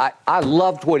credit, I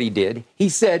loved what he did. He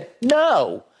said,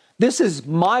 no, this is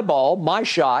my ball, my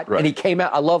shot. Right. And he came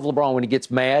out. I love LeBron when he gets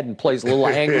mad and plays a little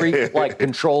angry, like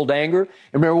controlled anger.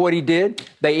 And remember what he did?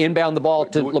 They inbound the ball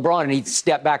to LeBron, and he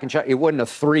stepped back and shot. It wasn't a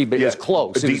 3, but it was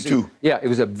close. A deep 2. Yeah, it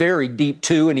was a very deep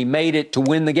 2, and he made it to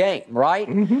win the game, right?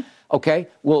 Mm-hmm. Okay,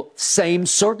 well, same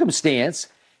circumstance.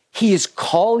 He is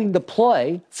calling the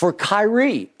play for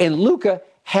Kyrie, and Luka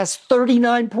has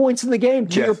 39 points in the game,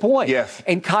 to your point. Yes.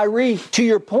 And Kyrie, to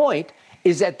your point,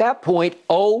 is at that point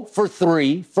 0 for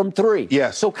 3 from 3.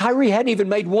 Yes. So Kyrie hadn't even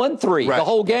made 1 3 the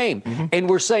whole game. Mm-hmm. And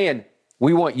we're saying,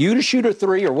 we want you to shoot a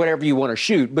 3 or whatever you want to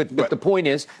shoot. But the point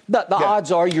is, the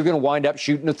odds are you're going to wind up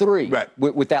shooting a 3. Right.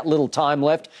 With that little time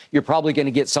left, you're probably going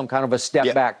to get some kind of a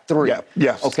step back 3. Yeah.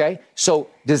 Yes. Okay? So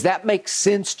does that make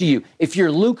sense to you? If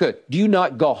you're Luka, do you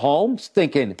not go home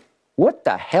thinking, what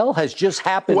the hell has just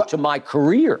happened to my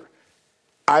career?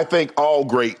 I think all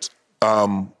greats,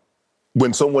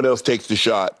 when someone else takes the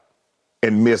shot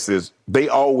and misses, they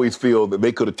always feel that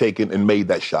they could have taken and made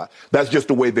that shot. That's just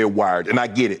the way they're wired, and I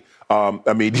get it.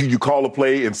 I mean, you call a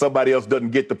play and somebody else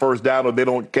doesn't get the first down or they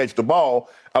don't catch the ball.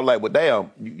 I'm like, well,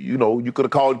 damn, you could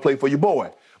have called and played for your boy.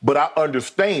 But I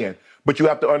understand. But you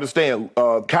have to understand,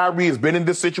 Kyrie has been in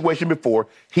this situation before.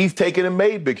 He's taken and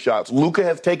made big shots. Luka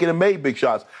has taken and made big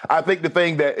shots. I think the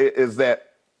thing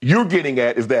that you're getting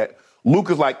at is that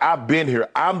Luka's like, I've been here.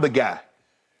 I'm the guy.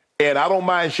 And I don't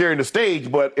mind sharing the stage,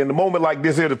 but in the moment like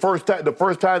this here, the first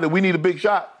time that we need a big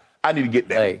shot, I need to get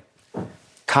that. Hey.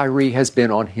 Kyrie has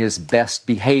been on his best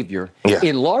behavior,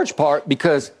 in large part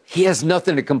because he has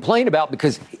nothing to complain about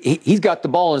because he's got the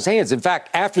ball in his hands. In fact,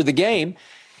 after the game,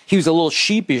 he was a little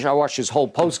sheepish. I watched his whole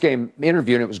post-game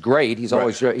interview, and it was great. He's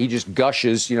always he just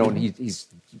gushes, and he's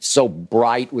so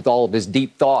bright with all of his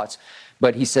deep thoughts.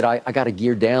 But he said, I got to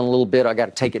gear down a little bit. I got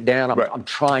to take it down. I'm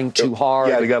trying too hard.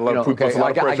 Yeah, he got a lot of pressure.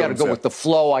 I got to go with the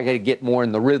flow. I got to get more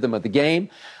in the rhythm of the game.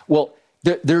 Well,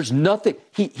 There's nothing.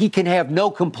 He can have no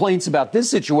complaints about this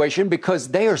situation because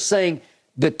they are saying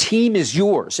the team is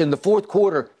yours. In the fourth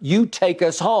quarter, you take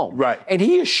us home. Right. And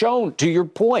he has shown, to your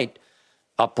point,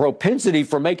 a propensity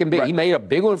for making big. Right. He made a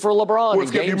big one for LeBron in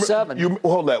Skip, Game 7.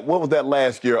 Hold that. What was that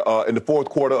last year in the fourth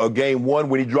quarter of Game 1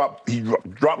 when he dropped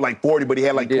like 40, but he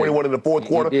had like 21 in the fourth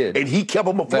quarter, and he kept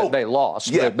them afloat. They lost,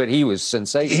 yeah. but he was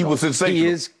sensational. He was sensational. He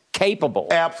is capable.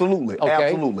 Absolutely, okay?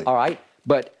 absolutely. All right,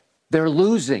 but they're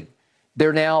losing.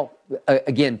 They're now,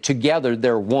 again, together,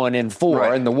 they're 1-4,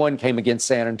 Right. and the one came against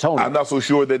San Antonio. I'm not so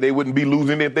sure that they wouldn't be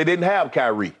losing if they didn't have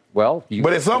Kyrie. Well,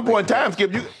 but at some point in time,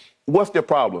 Skip, what's their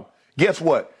problem? Guess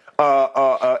what?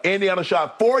 Indiana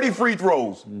shot 40 free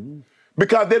throws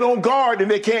because they don't guard and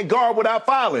they can't guard without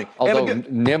fouling. Although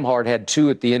Nembhard had 2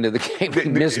 at the end of the game. He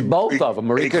missed both of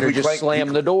them, or he could have just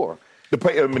slammed the door. The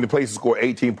Pacers scored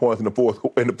 18 points in the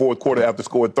fourth quarter after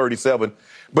scoring 37.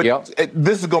 But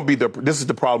this is going to be this is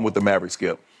the problem with the Mavericks,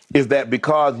 Skip, is that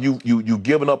because you've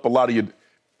given up a lot of your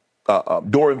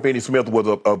Dorian Finney-Smith was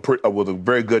a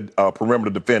very good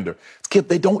perimeter defender. Skip,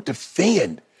 they don't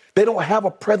defend. They don't have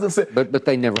a presence. But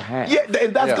they never have. Yeah,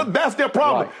 that's their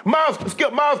problem.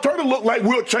 Right. Miles Turner looked like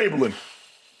Wilt Chamberlain.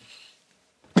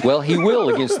 Well, he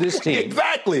will against this team.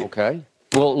 Exactly. Okay.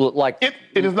 Well, like it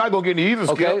is not going to get any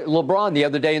easier. Okay, Skip. LeBron the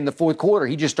other day in the fourth quarter,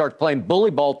 he just started playing bully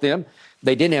ball with them.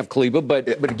 They didn't have Kleba, but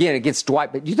again against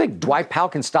Dwight. But do you think Dwight Powell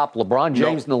can stop LeBron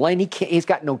James in the lane? He can't. He's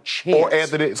got no chance. Or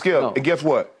Anthony Skip. No. And guess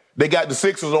what? They got the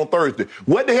Sixers on Thursday.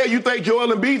 What the hell you think Joel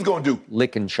Embiid's going to do?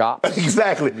 Lick and chop.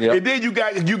 Exactly. Yep. And then you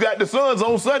got the Suns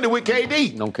on Sunday with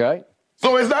KD. Okay.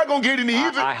 So it's not going to get any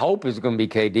easier. I hope it's going to be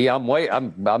KD.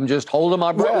 I'm just holding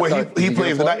my breath. Well, he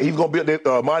plays tonight. He's going to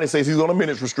be. Monty says he's on a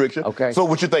minutes restriction. Okay. So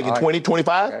what you thinking? 20,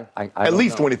 25? Okay. At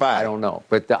least 25. I don't know,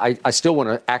 but I still want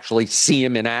to actually see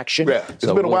him in action. Yeah. It's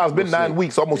been a while. It's been 9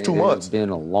 weeks, almost 2 months. It's been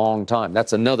a long time.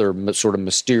 That's another sort of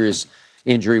mysterious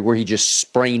injury where he just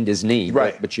sprained his knee.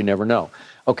 Right. But you never know.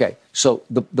 Okay. So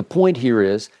the point here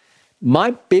is,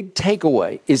 my big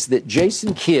takeaway is that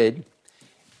Jason Kidd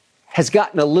has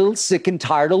gotten a little sick and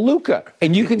tired of Luka.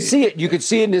 And you can see it. You could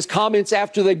see it in his comments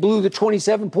after they blew the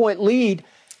 27-point lead.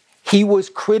 He was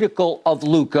critical of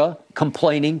Luka,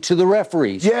 complaining to the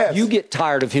referees. Yes. You get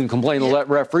tired of him complaining to the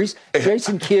referees.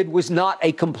 Jason Kidd was not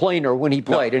a complainer when he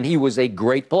played, and he was a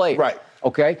great player. Right.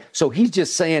 Okay? So he's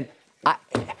just saying,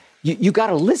 you got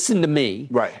to listen to me.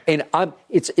 Right. And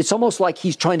it's almost like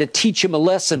he's trying to teach him a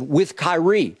lesson with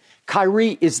Kyrie.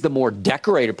 Kyrie is the more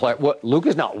decorated player.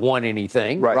 Luka's not won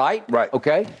anything, right? Right.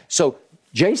 Okay. So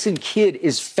Jason Kidd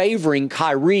is favoring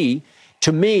Kyrie,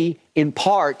 to me, in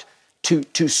part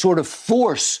to sort of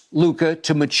force Luka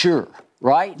to mature,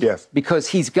 right? Yes. Because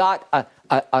he's got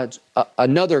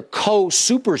another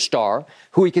co-superstar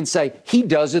who he can say he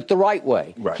does it the right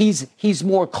way. Right. He's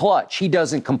more clutch. He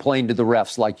doesn't complain to the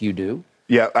refs like you do.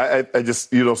 Yeah, I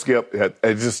just, Skip,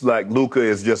 I just like Luka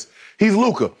is just, he's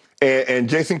Luka. And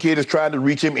Jason Kidd is trying to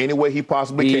reach him any way he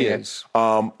possibly can. Is.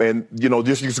 And,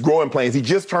 just growing pains. He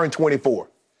just turned 24.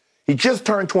 He just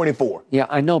turned 24. Yeah,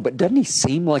 I know, but doesn't he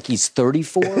seem like he's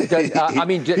 34? He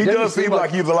does seem like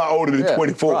he's a lot older than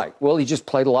 24. Right. Well, he just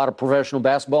played a lot of professional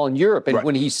basketball in Europe, and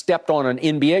when he stepped on an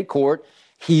NBA court,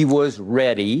 he was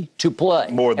ready to play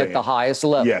at the highest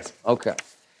level. Yes. Okay.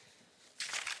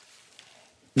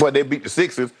 But they beat the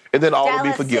Sixers, and then all will be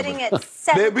Dallas forgiven. sitting at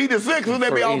 7. They beat the Sixers, and they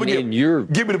be all forgiven.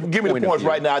 Give me the points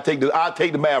right now. I'll take the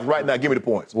Mavs right now. Give me the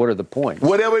points. What are the points?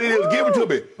 Whatever it is, give it to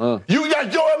me. You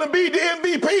got Joel Embiid, the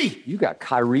MVP. You got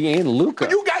Kyrie and Luka.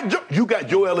 You got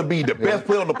Joel Embiid, the best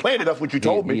player on the planet. That's what you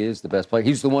told me. He is the best player.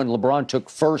 He's the one LeBron took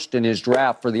first in his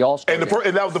draft for the All-Star. And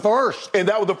that was the first. And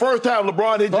that was the first time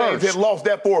LeBron and James had lost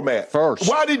that format. First.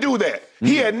 Why did he do that?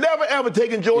 He had never, ever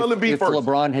taken Joel Embiid first. If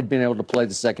LeBron had been able to play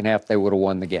the second half, they would have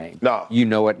won the game. No. You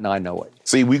know it, and I know it.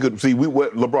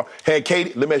 What LeBron had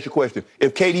KD. Let me ask you a question.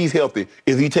 If KD's healthy,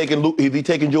 is he taking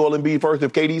Joel Embiid first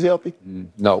if KD's healthy?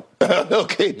 No.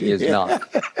 Okay. He is not.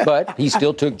 But he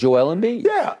still took Joel Embiid.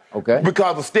 Yeah. Okay.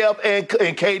 Because of Steph and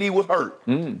KD was hurt.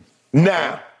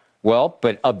 Now. Well,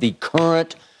 but of the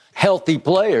current healthy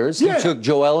players, he took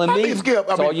Joel Embiid.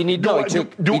 That's all you need to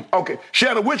know. Okay.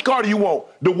 Shannon, which car do you want?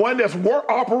 The one that's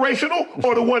operational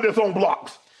or the one that's on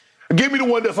blocks? Give me the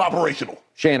one that's operational.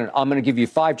 Shannon, I'm going to give you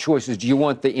 5 choices. Do you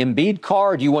want the Embiid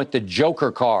car or do you want the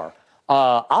Joker car?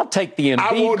 I'll take the Embiid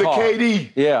car. I want the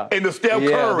KD and the Steph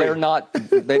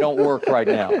Curry. They don't work right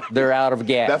now. They're out of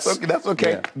gas. That's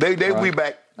okay. Yeah. They'll be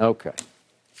back. Okay.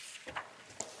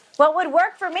 What would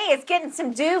work for me is getting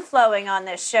some dew flowing on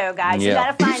this show, guys. You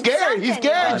got to find something. He's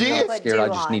scared, Jen. I'm scared. I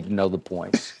just need to know the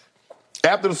points.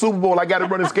 After the Super Bowl, I got to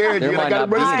run it scared. I got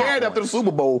to run it scared after the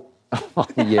Super Bowl. Oh,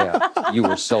 yeah, you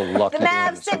were so lucky. The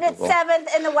Mavs sitting at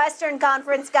 7th in the Western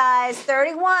Conference, guys.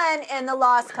 31 in the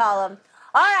loss column.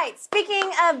 All right, speaking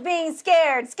of being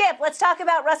scared, Skip, let's talk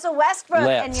about Russell Westbrook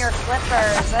and your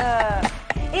Clippers.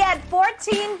 He had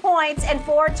 14 points and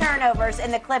 4 turnovers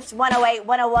in the Clips'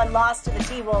 108-101 loss to the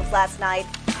T-Wolves last night.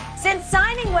 Since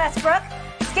signing Westbrook,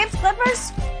 Skip's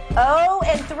Clippers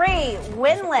 0-3,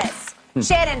 winless.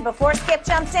 Shannon, before Skip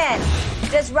jumps in,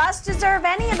 does Russ deserve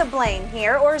any of the blame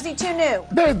here, or is he too new?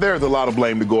 There's a lot of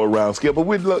blame to go around, Skip.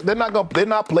 But they're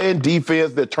not playing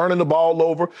defense. They're turning the ball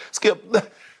over. Skip,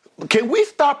 can we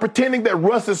stop pretending that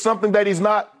Russ is something that he's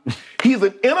not? He's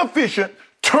an inefficient,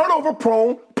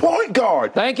 turnover-prone point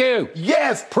guard. Thank you.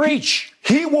 Yes. Preach.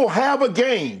 He will have a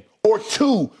game or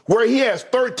two where he has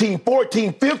 13,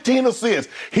 14, 15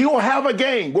 assists. He will have a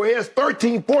game where he has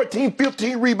 13, 14,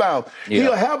 15 rebounds. Yeah.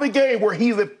 He'll have a game where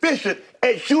he's efficient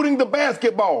at shooting the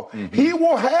basketball. Mm-hmm. He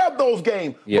will have those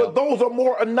games, but those are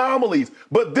more anomalies.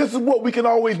 But this is what we can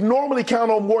always normally count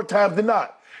on more times than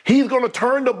not. He's going to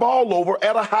turn the ball over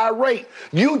at a high rate.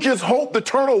 You just hope the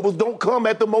turnovers don't come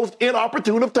at the most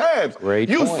inopportune of times.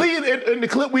 You see it in the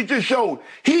clip we just showed.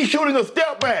 He's shooting a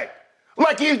step back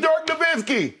like he's Dirk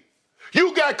Nowitzki.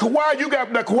 You got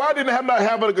Kawhi. Now Kawhi didn't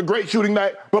have a great shooting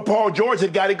night, but Paul George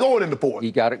had got it going in the fourth.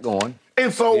 He got it going.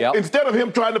 And so instead of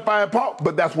him trying to find Paul,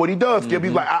 but that's what he does, Skip.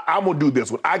 He's like, I'm going to do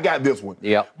this one. I got this one.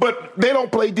 But they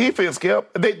don't play defense,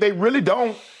 Skip. They really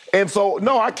don't. And so,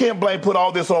 no, I can't put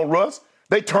all this on Russ.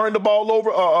 They turned the ball over,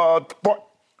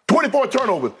 24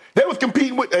 turnovers. They was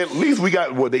competing with, at least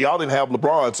y'all didn't have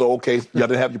LeBron, so okay, y'all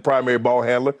didn't have your primary ball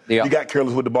handler. You got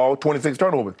careless with the ball, 26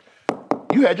 turnovers.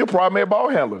 You had your primary ball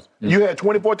handlers. You had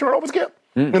 24 turnovers, Skip.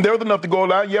 And there was enough to go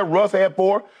around. Yeah, Russ had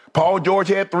 4, Paul George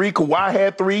had 3, Kawhi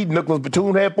had 3, Nicholas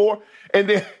Batum had 4, and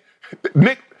then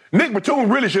Nick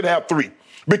Batum really should have 3.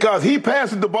 Because he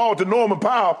passes the ball to Norman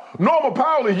Powell. Norman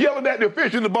Powell is yelling at the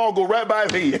official, and the ball go right by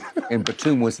his head. And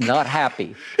Batum was not happy.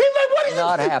 He's like, what are you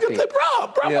not happy?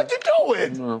 Bro, what you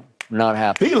doing? No, not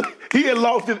happy. He had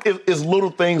lost his little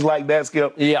things like that,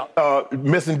 Skip.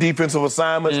 Missing defensive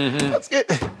assignments.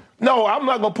 No, I'm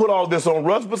not going to put all this on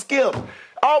Russ, but Skip,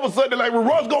 all of a sudden, like,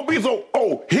 Russ going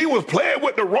to be he was playing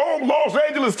with the wrong Los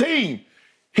Angeles team.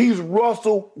 He's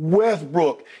Russell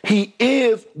Westbrook. He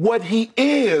is what he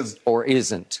is. Or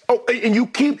isn't. Oh, and you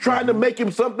keep trying to make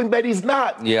him something that he's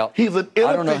not. He's an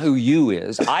I don't know who you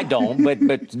is. I don't,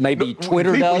 but maybe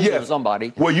Twitter does or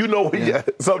somebody. Well,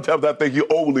 sometimes I think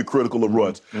you're overly critical of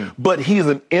Russ. But he's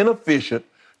an inefficient,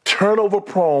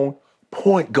 turnover-prone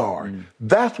point guard.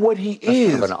 That's what he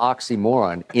is. Kind of an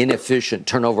oxymoron. Inefficient,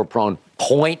 turnover-prone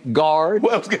point guard.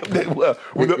 Well, that's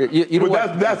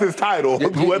his title.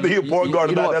 Whether he's a point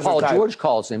guard or not, that's his title. Paul George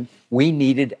calls him, we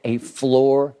needed a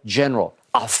floor general.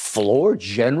 A floor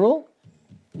general?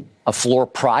 A floor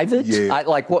private? Yeah.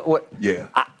 What? Yeah.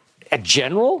 A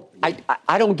general?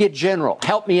 I don't get general.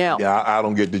 Help me out. Yeah, I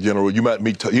don't get the general. You might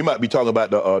be talking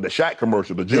about the Shaq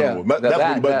commercial, the general. That's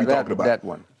what you might be talking about. That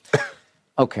one.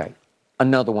 Okay.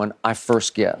 Another one I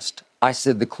first guessed. I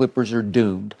said the Clippers are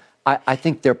doomed. I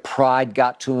think their pride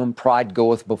got to them. Pride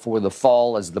goeth before the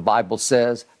fall, as the Bible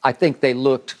says. I think they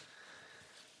looked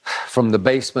from the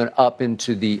basement up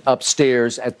into the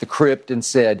upstairs at the crypt and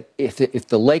said, if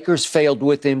the Lakers failed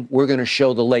with him, we're going to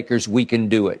show the Lakers we can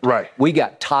do it. Right. We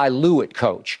got Ty Lue at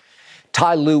coach.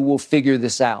 Ty Lue will figure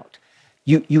this out.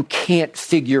 You can't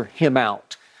figure him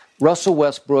out. Russell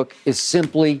Westbrook is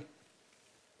simply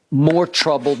more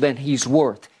trouble than he's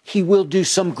worth. He will do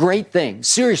some great things,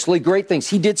 seriously great things.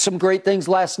 He did some great things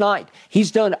last night. He's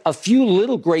done a few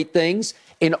little great things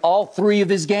in all 3 of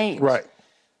his games. Right.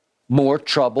 More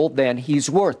trouble than he's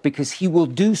worth, because he will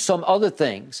do some other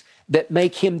things that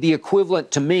make him the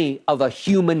equivalent to me of a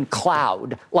human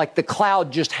cloud. Like the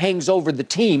cloud just hangs over the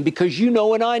team, because you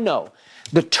know and I know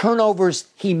the turnovers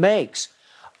he makes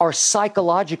are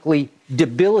psychologically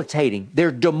debilitating.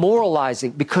 They're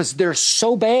demoralizing because they're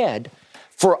so bad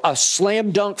for a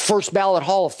slam dunk first ballot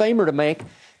Hall of Famer to make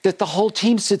that the whole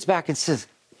team sits back and says,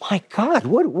 my God,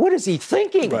 what is he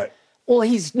thinking? Right. Well,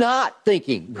 he's not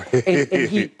thinking.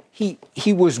 And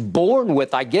he was born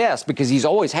with, I guess, because he's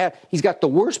got the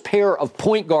worst pair of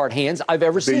point guard hands I've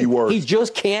ever seen. He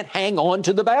just can't hang on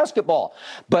to the basketball.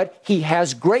 But he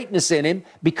has greatness in him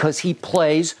because he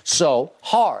plays so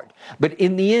hard. But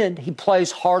in the end, he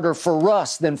plays harder for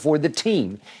Russ than for the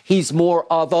team. He's more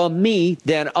of a me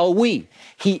than a we.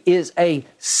 He is a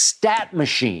stat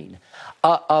machine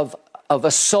of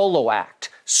a solo act.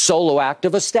 solo act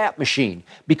of a stat machine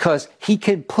because he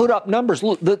can put up numbers.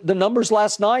 Look, the numbers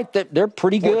last night, they're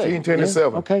pretty good. 14, 10, and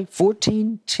 7. Okay,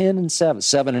 14, 10, and 7.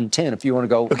 7 and 10 if you want to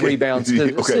go rebounds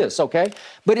to assists, okay?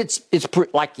 But it's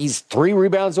like he's 3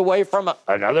 rebounds away from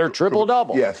another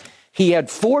triple-double. Yes. He had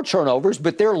 4 turnovers,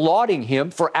 but they're lauding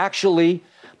him for actually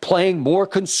playing more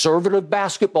conservative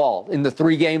basketball in the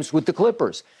 3 games with the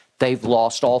Clippers. They've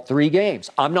lost all 3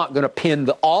 games. I'm not going to pin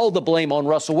all the blame on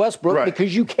Russell Westbrook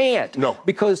because you can't. No.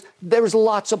 Because there's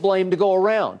lots of blame to go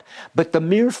around. But the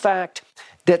mere fact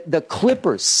that the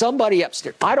Clippers, somebody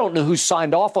upstairs, I don't know who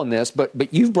signed off on this, but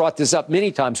you've brought this up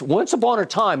many times. Once upon a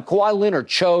time, Kawhi Leonard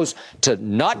chose to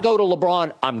not go to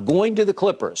LeBron. I'm going to the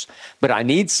Clippers. But I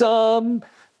need some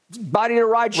body to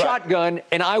ride shotgun,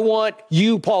 and I want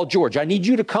you, Paul George. I need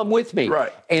you to come with me.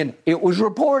 Right. And it was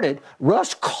reported,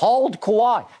 Russ called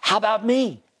Kawhi. How about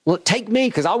me? Well, take me,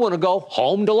 because I want to go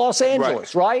home to Los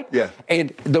Angeles, right? Yeah.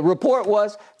 And the report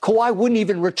was Kawhi wouldn't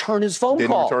even return his phone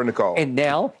call. Didn't return the call. And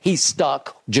now he's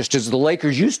stuck, just as the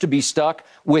Lakers used to be stuck,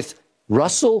 with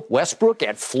Russell Westbrook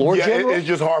at floor general. It's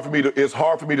just hard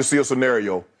for me to see a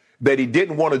scenario that he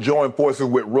didn't want to join forces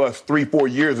with Russ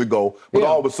 3-4 years ago, but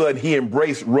all of a sudden he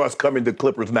embraced Russ coming to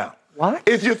Clippers now. What?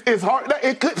 It's hard.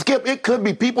 It could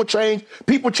be people change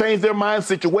their minds,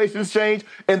 situations change,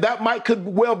 and that could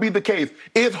well be the case.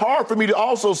 It's hard for me to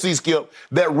also see, Skip,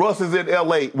 that Russ is in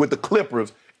L.A. with the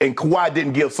Clippers and Kawhi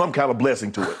didn't give some kind of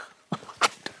blessing to it.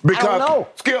 Because, I don't know.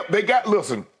 Skip,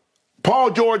 listen,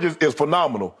 Paul George is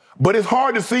phenomenal, but it's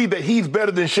hard to see that he's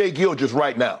better than Shai Gilgeous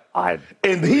right now.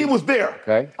 And he was there.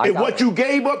 Okay. And what you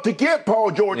gave up to get Paul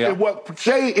George and what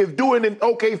Shai is doing in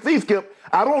OKC, Skip,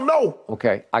 I don't know.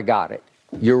 Okay, I got it.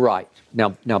 You're right. Now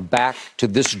back to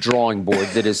this drawing board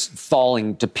that is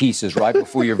falling to pieces right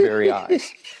before your very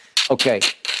eyes. Okay,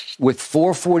 with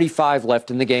 4:45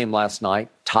 left in the game last night,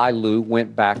 Ty Lue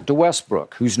went back to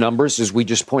Westbrook, whose numbers, as we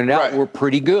just pointed out, were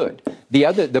pretty good.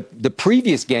 The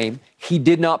previous game, he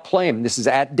did not play him. This is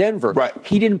at Denver. Right.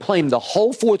 He didn't play him the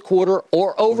whole fourth quarter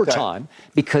or overtime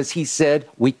because he said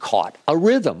we caught a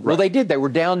rhythm. Right. Well, they did. They were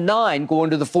down 9 going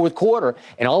to the fourth quarter,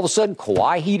 and all of a sudden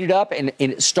Kawhi heated up and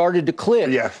it started to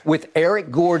click with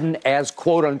Eric Gordon as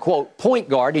quote-unquote point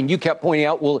guard, and you kept pointing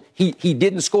out, well, he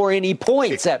didn't score any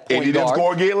points at point guard. And he didn't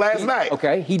score again last night.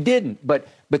 Okay, he didn't, but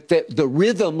the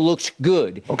rhythm looks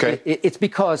good. Okay. It's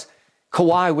because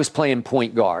Kawhi was playing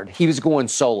point guard. He was going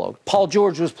solo. Paul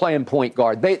George was playing point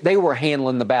guard. They were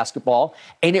handling the basketball,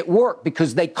 and it worked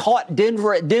because they caught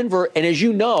Denver at Denver, and as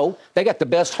you know, they got the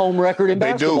best home record in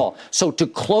basketball. So to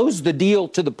close the deal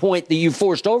to the point that you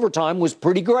forced overtime was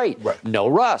pretty great. Right. No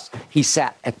Russ. He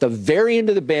sat at the very end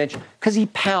of the bench because he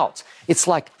pouts. It's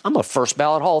like, I'm a first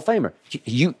ballot Hall of Famer.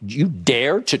 You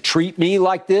dare to treat me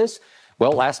like this?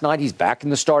 Well, last night he's back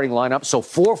in the starting lineup. So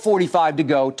 4:45 to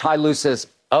go. Ty Lue says,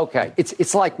 okay,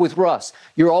 it's like with Russ.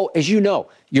 As you know,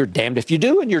 you're damned if you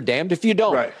do and you're damned if you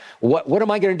don't. Right. What am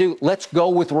I going to do? Let's go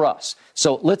with Russ.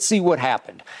 So let's see what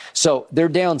happened. So they're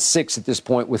down 6 at this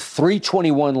point with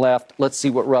 3:21 left. Let's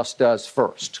see what Russ does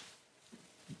first.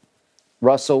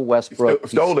 Russell Westbrook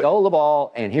stole the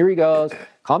ball, and here he goes.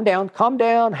 Calm down,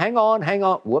 hang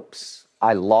on. Whoops.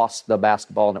 I lost the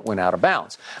basketball and it went out of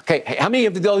bounds. Okay, how many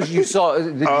of those did you see for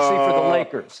the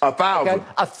Lakers? 1,000. Okay?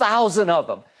 1,000 of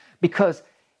them. Because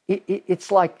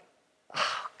it's like,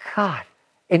 oh, God.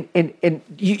 And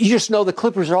you just know the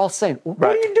Clippers are all saying, what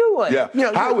are you doing? Yeah.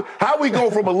 You know, how we go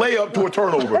from a layup to a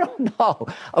turnover? I don't know.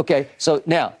 Okay, so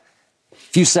now, a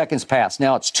few seconds pass.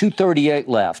 Now it's 2:38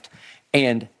 left.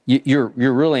 And you're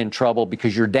really in trouble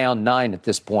because you're down 9 at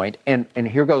this point. And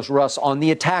here goes Russ on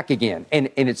the attack again. And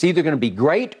it's either going to be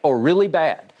great or really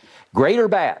bad. Great or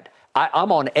bad.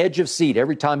 I'm on edge of seat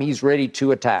every time he's ready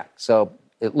to attack. So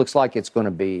it looks like it's going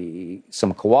to be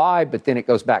some Kawhi, but then it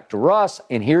goes back to Russ.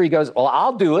 And here he goes, well,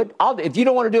 I'll do it. If you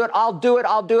don't want to do it, I'll do it.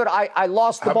 I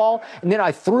lost the ball, and then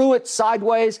I threw it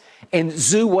sideways, and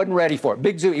Zoo wasn't ready for it.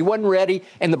 Big Zoo, he wasn't ready,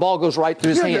 and the ball goes right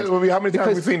through his hands. How many times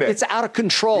have we seen that? It's out of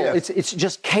control. Yeah. It's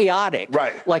just chaotic.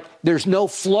 Right. Like, there's no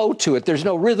flow to it. There's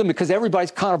no rhythm because everybody's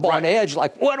kind of on edge.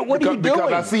 Like, what are you doing?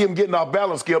 Because I see him getting off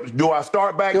balance, Skip. Do I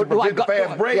start back to prevent the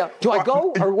fast break? Yeah. Do I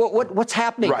go? Or what's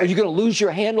happening? Right. Are you going to lose your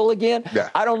handle again? Yeah.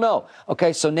 I don't know.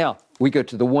 Okay, so now we go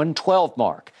to the 112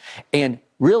 mark. And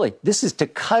really, this is to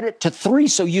cut it to 3,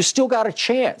 so you still got a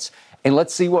chance. And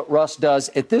let's see what Russ does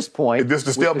at this point. Is this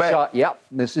the step back? Shot. Yep,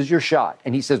 this is your shot.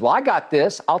 And he says, well, I got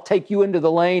this. I'll take you into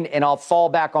the lane, and I'll fall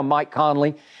back on Mike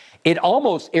Conley. It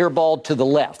almost airballed to the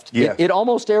left. Yes. It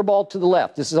almost airballed to the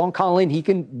left. This is on Conley, and he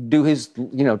can do his,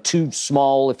 too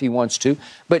small if he wants to.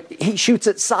 But he shoots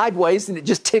it sideways, and it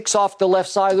just ticks off the left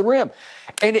side of the rim.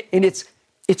 And it's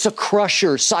it's a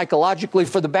crusher psychologically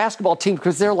for the basketball team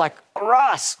because they're like,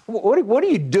 Russ, what are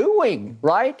you doing,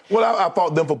 right? Well, I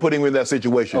fault them for putting him in that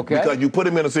situation because you put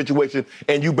him in a situation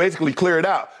and you basically clear it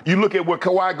out. You look at where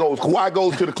Kawhi goes. Kawhi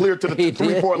goes to the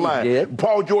 3-point line.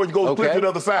 Paul George goes clear to the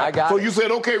other side. So you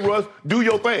said, okay, Russ, do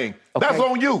your thing. Okay. That's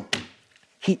on you.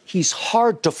 He's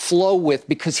hard to flow with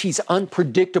because he's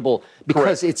unpredictable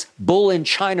because it's bull in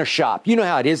China shop. You know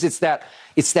how it is. It's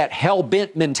that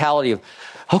hell-bent mentality of,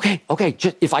 okay,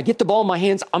 just, if I get the ball in my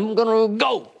hands, I'm going to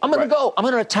go. I'm going to go. I'm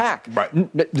going to attack. Right.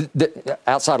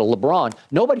 Outside of LeBron,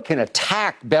 nobody can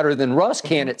attack better than Russ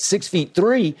can at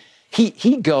 6'3".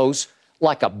 He goes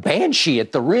like a banshee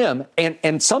at the rim,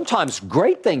 and sometimes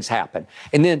great things happen.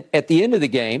 And then at the end of the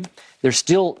game, there's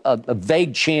still a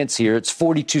vague chance here. It's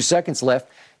 42 seconds left.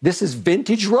 This is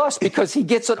vintage Russ because he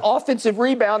gets an offensive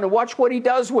rebound, and watch what he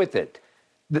does with it.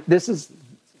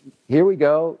 Here we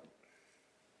go.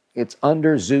 It's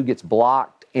under. Zoo gets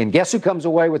blocked. And guess who comes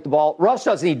away with the ball? Russ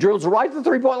does, and he drills right to the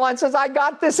three-point line, says, I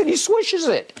got this, and he swishes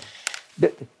it.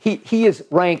 He is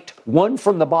ranked one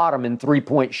from the bottom in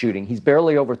three-point shooting. He's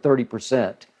barely over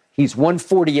 30%. He's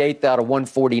 148th out of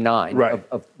 149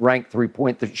 of ranked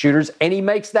three-point shooters, and he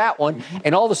makes that one.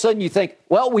 And all of a sudden you think,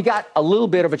 well, we got a little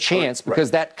bit of a chance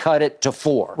because that cut it to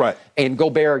 4. Right. And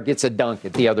Gobert gets a dunk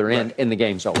at the other end, and the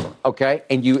game's over. Okay?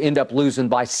 And you end up losing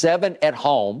by 7 at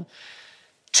home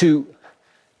to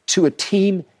a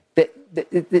team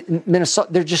that Minnesota,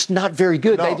 they're just not very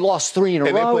good. No. They've lost 3 in a row.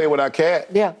 And they play without Cat.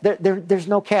 Yeah, there's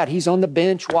no Cat. He's on the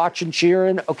bench watching,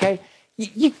 cheering, okay?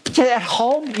 You at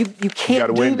home, you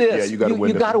can't do this. Yeah, you got to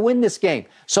win. You got to win this game.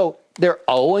 So they're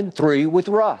 0-3 with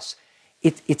Russ.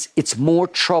 It's more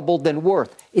trouble than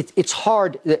worth. It's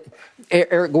hard.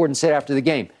 Eric Gordon said after the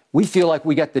game, we feel like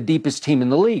we got the deepest team in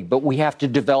the league, but we have to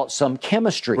develop some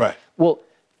chemistry. Right. Well,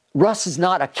 Russ is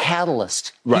not a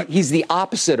catalyst. Right. He's the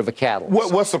opposite of a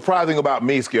catalyst. What's surprising about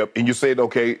me, Skip, and you said,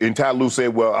 okay, and Ty Lue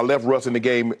said, well, I left Russ in the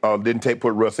game, didn't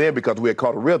put Russ in because we had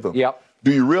caught a rhythm. Yep.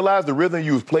 Do you realize the rhythm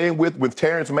you was playing with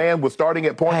Terrence Mann was starting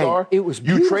at point guard? It was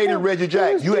beautiful. You traded Reggie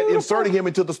Jack. You had inserted him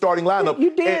into the starting lineup.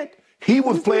 You did. And he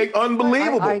was playing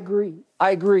unbelievable. I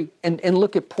agree. And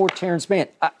look at poor Terrence Mann.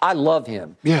 I love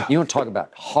him. Yeah. You want to talk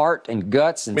about heart and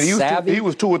guts and savvy. He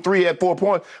was 2 or 3 at 4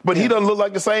 points, but he doesn't look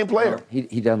like the same player. No,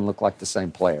 he doesn't look like the same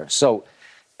player. So,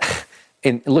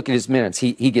 and look at his minutes.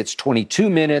 He gets 22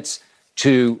 minutes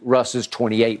to Russ's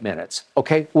 28 minutes.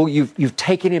 Okay? Well, you've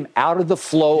taken him out of the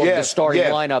flow of the starting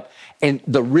lineup, and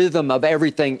the rhythm of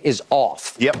everything is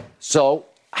off. Yep. So,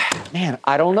 man,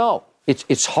 I don't know.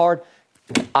 It's hard.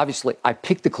 Obviously, I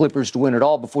picked the Clippers to win it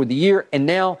all before the year, and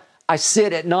now I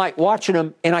sit at night watching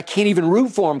them, and I can't even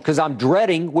root for them because I'm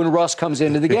dreading when Russ comes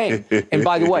into the game. And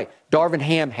by the way, Darvin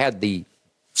Ham had the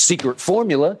secret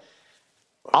formula.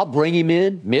 I'll bring him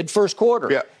in mid-first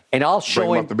quarter, and I'll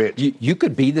show him you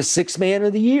could be the sixth man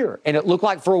of the year. And it looked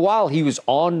like for a while he was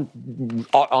on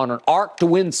an arc to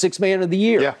win sixth man of the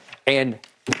year. Yeah. And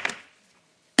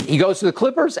he goes to the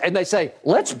Clippers, and they say,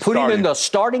 let's put him in the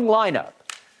starting lineup.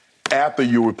 After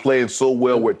you were playing so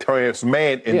well with Terrence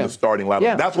Mann in the starting lineup.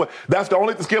 Yeah. That's the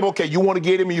only Skip. Okay, you want to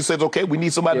get him, and you said, okay, we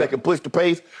need somebody that can push the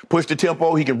pace, push the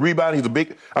tempo. He can rebound.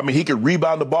 He can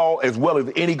rebound the ball as well as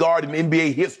any guard in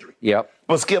NBA history. Yep.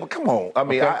 But Skip, come on. I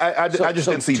mean, I just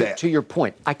didn't see that. To your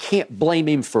point, I can't blame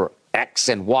him for X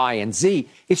and Y and Z.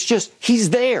 It's just he's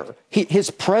there. His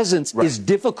presence is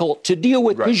difficult to deal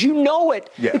with because you know it,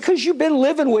 because you've been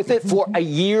living with it for a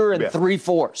year and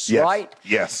 3/4, right?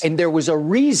 Yes. And there was a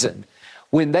reason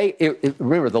when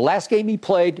remember, the last game he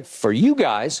played for you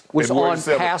guys was February on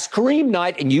 7th. past Kareem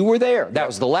night, and you were there. That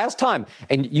was the last time.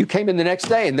 And you came in the next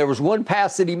day, and there was one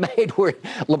pass that he made where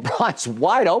LeBron's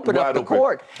wide open up the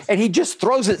court, and he just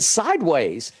throws it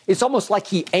sideways. It's almost like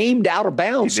he aimed out of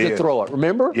bounds to throw it,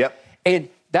 remember? Yep. And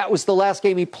that was the last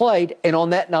game he played, and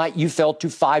on that night, you fell to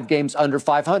 5 games under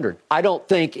 500. I don't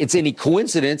think it's any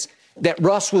coincidence that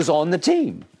Russ was on the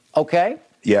team, okay?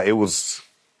 Yeah, it was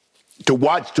to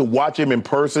watch him in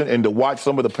person and to watch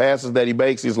some of the passes that he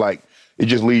makes. It's like it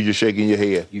just leaves you shaking your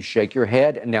head. You shake your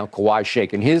head, and now Kawhi's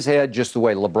shaking his head just the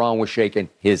way LeBron was shaking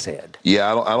his head.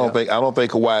 Yeah, I don't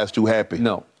think Kawhi is too happy.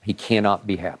 No, he cannot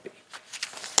be happy.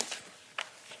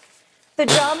 The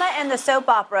drama and the soap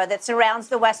opera that surrounds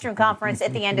the Western Conference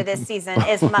at the end of this season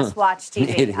is must-watch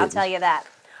TV. I'll tell you that.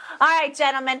 All right,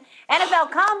 gentlemen, NFL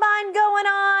Combine going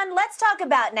on. Let's talk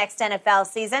about next NFL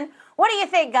season. What do you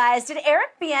think, guys? Did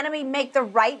Eric Bieniemy make the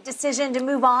right decision to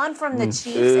move on from the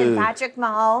Chiefs and Patrick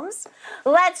Mahomes?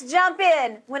 Let's jump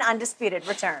in when Undisputed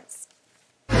returns.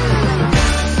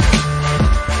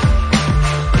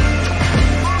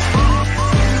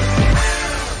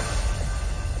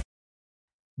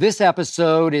 This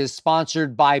episode is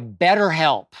sponsored by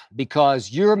BetterHelp because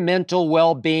your mental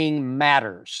well-being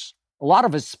matters. A lot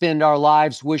of us spend our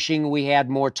lives wishing we had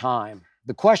more time.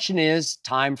 The question is,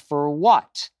 time for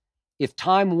what? If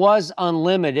time was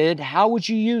unlimited, how would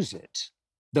you use it?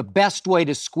 The best way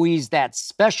to squeeze that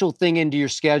special thing into your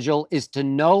schedule is to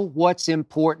know what's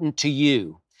important to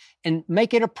you and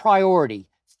make it a priority.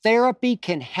 Therapy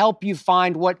can help you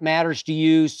find what matters to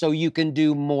you so you can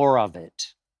do more of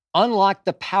it. Unlock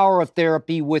the power of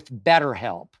therapy with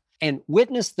BetterHelp and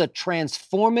witness the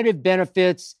transformative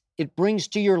benefits it brings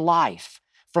to your life,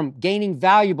 from gaining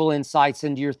valuable insights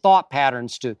into your thought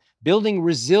patterns to building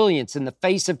resilience in the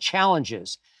face of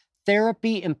challenges.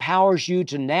 Therapy empowers you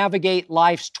to navigate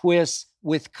life's twists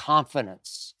with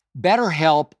confidence.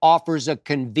 BetterHelp offers a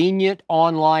convenient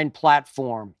online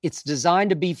platform. It's designed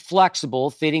to be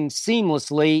flexible, fitting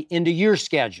seamlessly into your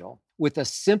schedule. With a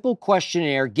simple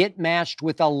questionnaire, get matched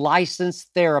with a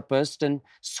licensed therapist and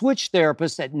switch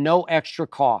therapists at no extra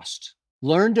cost.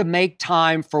 Learn to make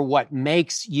time for what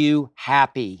makes you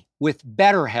happy with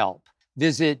BetterHelp.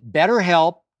 Visit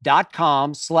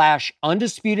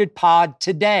BetterHelp.com/UndisputedPod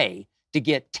today to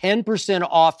get 10%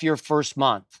 off your first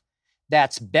month.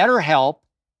 That's BetterHelp,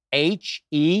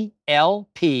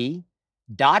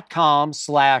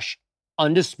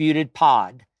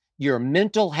 HELP.com/UndisputedPod. Your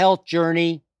mental health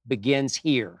journey begins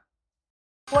here.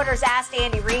 Reporters asked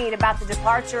Andy Reid about the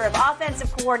departure of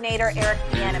offensive coordinator Eric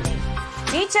Bieniemy.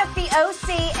 He took the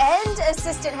OC and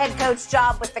assistant head coach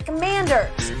job with the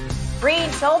Commanders.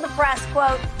 Reid told the press,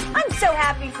 quote, "I'm so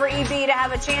happy for EB to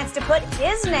have a chance to put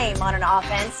his name on an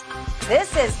offense.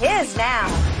 This is his now."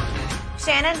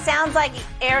 Shannon, sounds like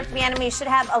Eric Bieniemy should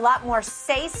have a lot more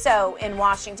say-so in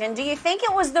Washington. Do you think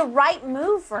it was the right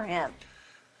move for him?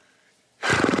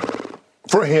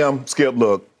 For him, Skip,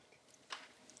 look,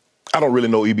 I don't really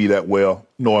know EB that well.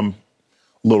 Know him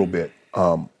a little bit.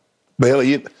 But hell,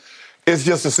 it's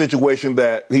just a situation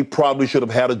that he probably should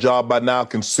have had a job by now,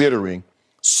 considering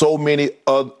so many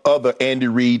other Andy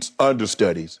Reid's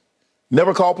understudies.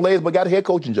 Never called plays, but got a head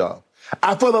coaching job.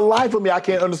 For the life of me, I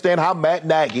can't understand how Matt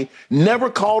Nagy never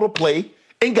called a play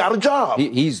and got a job.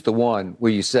 He's the one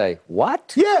where you say,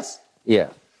 what? Yes. Yeah.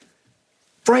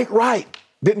 Frank Wright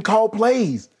didn't call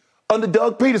plays under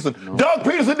Doug Peterson. No. Doug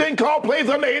Peterson didn't call plays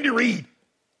under Andy Reid.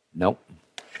 Nope.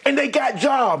 And they got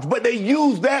jobs, but they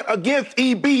used that against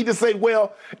EB to say,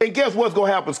 well, and guess what's going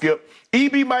to happen, Skip?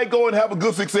 EB might go and have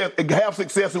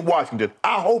success in Washington.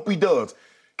 I hope he does.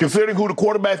 Considering who the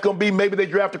quarterback's going to be, maybe they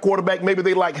draft a quarterback, maybe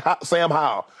they like Sam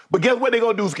Howell. But guess what they're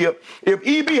going to do, Skip? If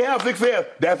EB has success,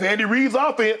 that's Andy Reid's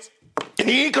offense. And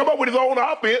he ain't come up with his own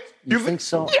offense. You think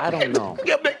so? I don't know.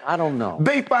 I don't know.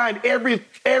 They find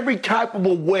every type of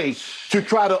a way to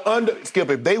try to Skip,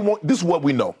 if they want, this is what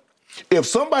we know. If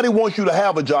somebody wants you to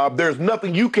have a job, there's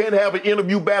nothing you can't have an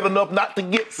interview bad enough not to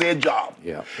get said job.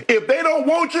 Yeah. If they don't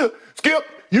want you, Skip,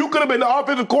 you could have been the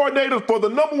offensive coordinator for the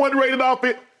number one rated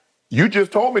offense. You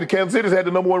just told me the Kansas City's had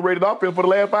the number one rated offense for the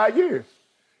last 5 years.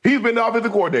 He's been the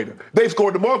offensive coordinator. They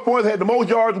scored the most points, had the most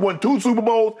yards, won 2 Super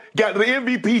Bowls, got the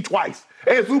MVP twice,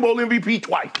 and Super Bowl MVP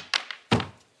twice.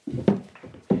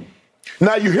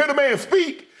 Now you hear the man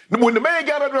speak. When the man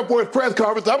got up there for his press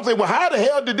conference, I'm saying, well, how the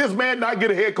hell did this man not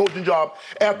get a head coaching job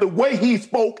after the way he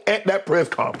spoke at that press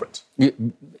conference?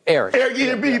 Eric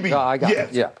BB. Yeah, I got yes.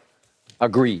 It. Yeah.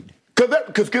 Agreed.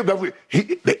 Because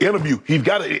the interview, he's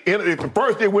got to.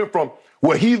 First, they went from,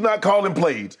 well, he's not calling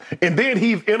plays, and then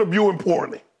he's interviewing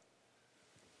poorly.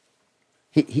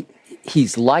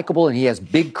 He's likable and he has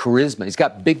big charisma. He's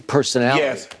got big personality.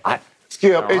 Yes.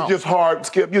 Skip, it's just hard.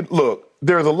 Skip, look,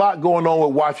 there's a lot going on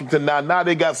with Washington now. Now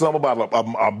they got something about a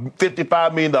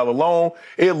 $55 million loan.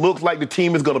 It looks like the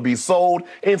team is going to be sold.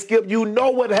 And, Skip, you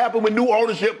know what happened when new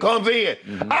ownership comes in.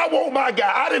 Mm-hmm. I want my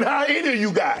guy. I didn't hire any of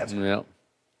you guys. Yeah.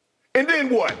 And then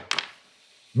what?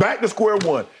 Back to square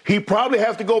one. He probably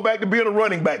has to go back to being a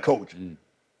running back coach.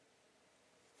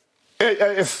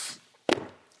 Is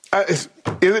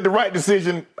it the right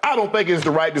decision? I don't think it's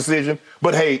the right decision.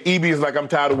 But, hey, EB is like, I'm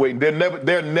tired of waiting.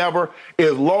 They're never,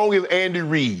 as long as Andy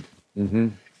Reid,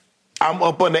 I'm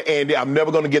up under Andy, I'm never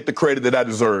going to get the credit that I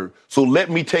deserve. So let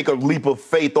me take a leap of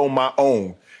faith on my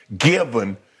own,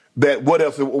 given that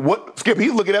Skip,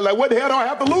 he's looking at like, what the hell do I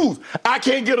have to lose? I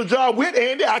can't get a job with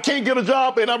Andy. I can't get a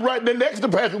job, and I'm right there next to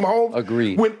Patrick Mahomes.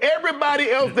 Agreed. When everybody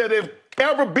else that has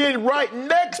ever been right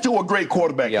next to a great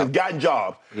quarterback has gotten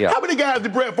jobs. Yep. How many guys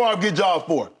did Brett Favre get jobs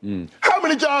for? How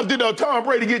many jobs did Tom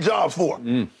Brady get jobs for?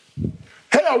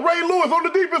 Hell, Ray Lewis on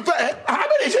the defense side. How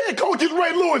many head coaches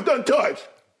Ray Lewis done touched?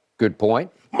 Good point.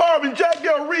 Marvin Jack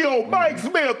Del Rio, Mike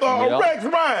Smith, Rex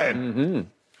Ryan,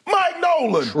 Mike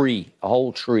Nolan. A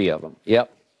whole tree of them.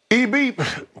 Yep. EB,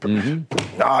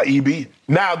 EB.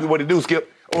 Now what it do,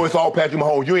 Skip? Oh, it's all Patrick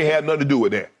Mahomes. You ain't had nothing to do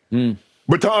with that.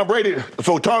 But Tom Brady,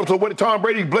 so what Tom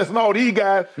Brady blessing all these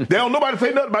guys, they don't nobody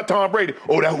say nothing about Tom Brady.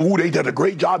 Oh, they did a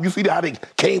great job. You see how they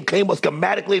came up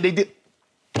schematically, they did.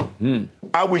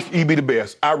 I wish EB the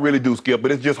best. I really do, Skip,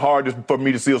 but it's just hard for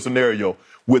me to see a scenario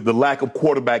with the lack of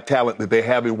quarterback talent that they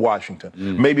have in Washington.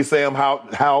 Maybe Sam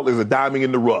Howell is a diamond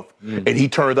in the rough, and he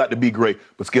turns out to be great.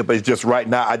 But, Skip, it's just right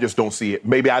now, I just don't see it.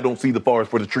 Maybe I don't see the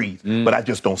forest for the trees, but I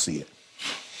just don't see it.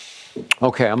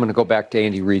 Okay, I'm going to go back to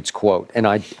Andy Reid's quote, and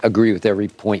I agree with every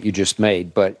point you just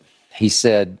made, but he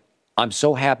said, I'm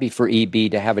so happy for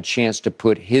EB to have a chance to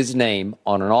put his name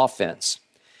on an offense.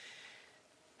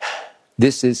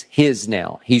 This is his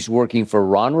now. He's working for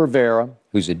Ron Rivera,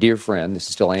 who's a dear friend. This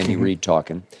is still Andy Reid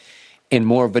talking. And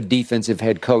more of a defensive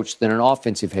head coach than an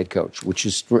offensive head coach, which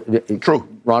is true.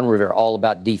 Ron Rivera, all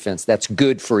about defense. That's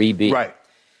good for EB. Right.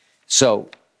 So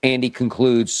Andy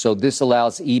concludes, so this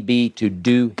allows EB to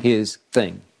do his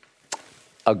thing.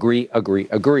 Agree.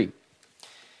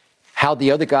 How the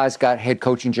other guys got head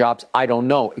coaching jobs, I don't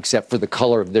know, except for the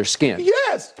color of their skin.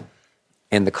 Yes.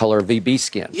 And the color of EB's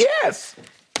skin. Yes.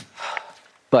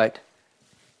 But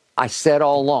I said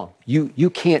all along, you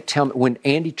can't tell me, when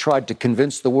Andy tried to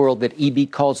convince the world that EB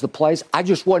calls the plays, I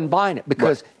just wasn't buying it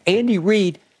because Andy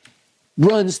Reid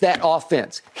runs that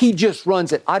offense. He just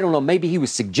runs it. I don't know, maybe he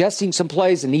was suggesting some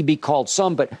plays and EB called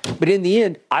some, but in the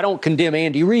end, I don't condemn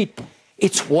Andy Reid.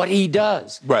 It's what he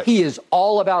does. Right. He is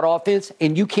all about offense,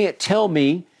 and you can't tell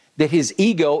me that his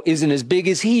ego isn't as big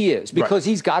as he is because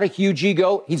he's got a huge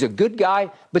ego. He's a good guy,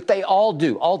 but they all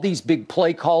do. All these big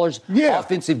play callers,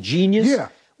 offensive genius. Yeah.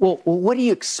 Well, what do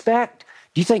you expect?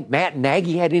 Do you think Matt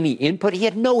Nagy had any input? He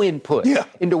had no input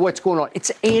into what's going on.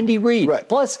 It's Andy Reid. Right.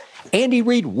 Plus, Andy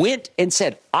Reid went and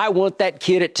said, I want that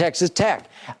kid at Texas Tech.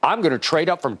 I'm going to trade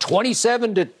up from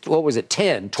 27 to,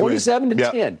 10? 27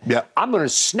 to 10. Yeah. I'm going to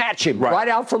snatch him right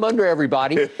out from under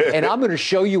everybody, and I'm going to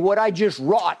show you what I just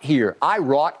wrought here. I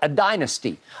wrought a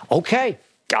dynasty. Okay,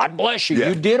 God bless you. Yeah.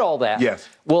 You did all that. Yes.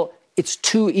 Well, it's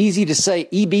too easy to say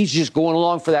EB's just going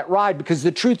along for that ride because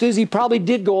the truth is he probably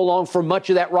did go along for much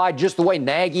of that ride just the way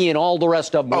Nagy and all the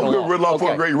rest of them went along. We're along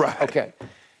for a great ride. Okay.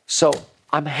 So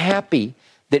I'm happy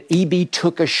that EB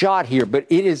took a shot here, but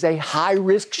it is a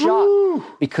high-risk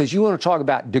shot because you want to talk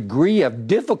about degree of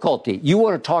difficulty. You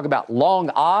want to talk about long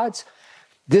odds.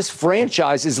 This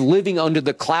franchise is living under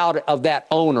the cloud of that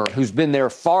owner who's been there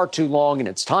far too long, and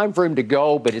it's time for him to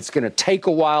go, but it's going to take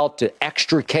a while to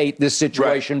extricate this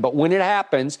situation. Right. But when it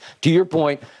happens, to your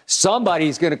point,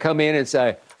 somebody's going to come in and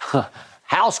say,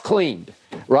 house cleaned,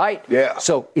 right? Yeah.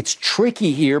 So it's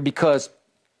tricky here because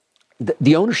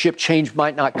the ownership change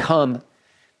might not come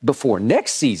before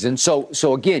next season. So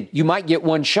again, you might get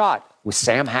one shot with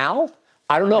Sam Howell.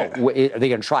 I don't know. Are they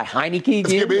going to try Heineke again?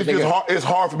 Skip, it's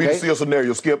hard for me to see a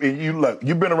scenario, Skip. And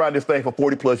you've been around this thing for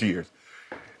 40-plus years.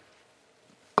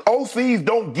 OCs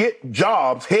don't get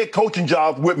jobs, head coaching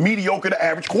jobs, with mediocre to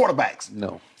average quarterbacks.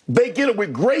 No. They get it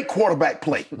with great quarterback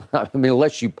play. I mean,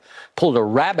 unless you pulled a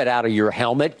rabbit out of your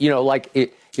helmet, like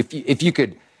if you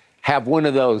could have one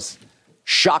of those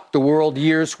shock the world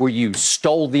years where you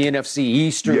stole the NFC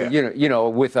East, or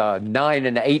with a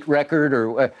 9-8 record,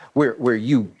 or where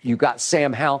you got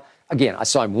Sam Howell. Again, I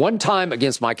saw him one time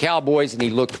against my Cowboys, and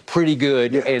he looked pretty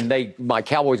good. Yeah. And my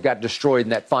Cowboys got destroyed in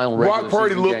that final regular Brock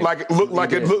Purdy looked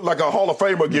like a Hall of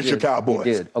Famer against your Cowboys.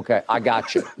 He did. Okay, I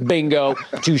got you. Bingo,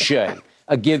 touche.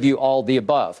 I give you all the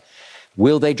above.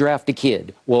 Will they draft a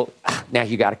kid? Well, now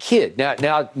you got a kid.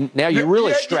 Now you're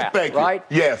really strapped, right?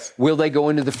 Yes. Will they go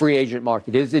into the free agent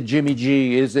market? Is it Jimmy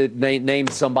G? Is it name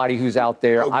somebody who's out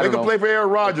there? I don't know. They can play for Aaron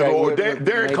Rodgers or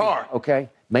Derek Carr. Okay,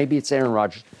 maybe it's Aaron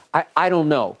Rodgers. I don't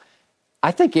know.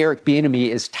 I think Eric Bieniemy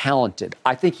is talented.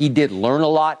 I think he did learn a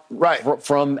lot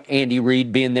from Andy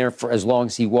Reid being there for as long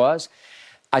as he was.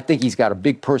 I think he's got a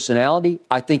big personality.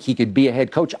 I think he could be a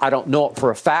head coach. I don't know it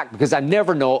for a fact because I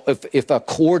never know if a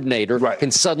coordinator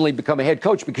can suddenly become a head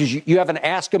coach because you haven't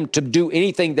asked him to do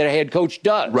anything that a head coach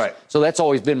does. Right. So that's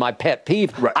always been my pet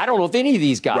peeve. Right. I don't know if any of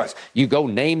these guys, you go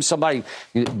name somebody,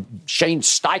 Shane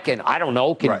Steichen, I don't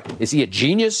know. Is he a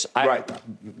genius? I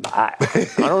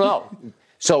don't know.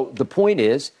 So the point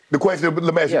is. The question,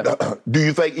 let me ask you, do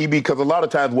you think, EB, because a lot of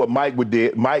times what Mike would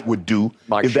do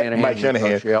Mike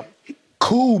Shanahan.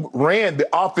 Coob ran the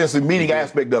offensive meeting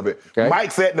aspect of it. Okay.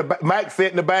 Mike sat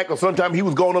in the back, or sometimes he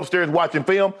was going upstairs watching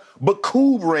film. But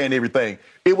Coob ran everything.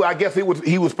 I guess he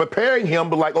was preparing him,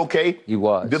 but like, okay, he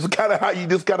was. This is kind of how you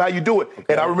do it. Okay.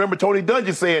 And I remember Tony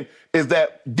Dungy saying is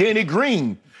that Denny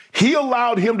Green, he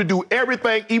allowed him to do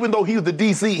everything, even though he was the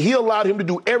DC. He allowed him to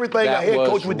do everything a head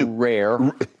coach would do.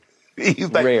 Rare.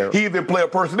 He's like, Rare. he's in player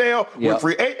personnel, Yep. with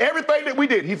free everything that we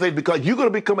did. He said, because you're going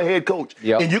to become a head coach,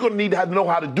 Yep. and you're going to need to know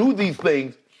how to do these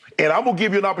things, and I'm going to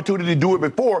give you an opportunity to do it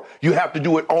before you have to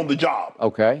do it on the job.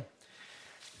 Okay.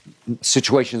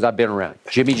 Situations I've been around.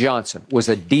 Jimmy Johnson was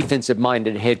a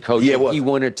defensive-minded head coach. Yeah, and was. he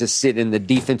wanted to sit in the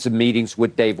defensive meetings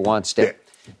with Dave Wanstead. Yeah.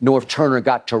 Norv Turner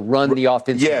got to run the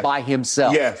offense Yes. by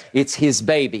himself. Yes. It's his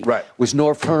baby. Right. Was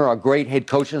Norv Turner a great head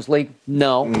coach in this league?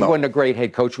 No. He wasn't a great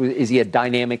head coach. Is he a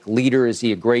dynamic leader? Is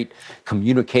he a great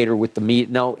communicator with the media?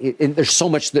 No. And there's so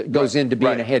much that goes into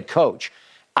being a head coach.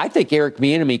 I think Eric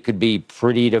Bieniemy could be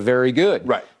pretty to very good.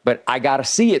 Right. But I got to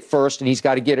see it first, and he's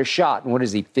got to get a shot. And what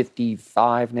is he,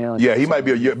 55 now? Yeah, he might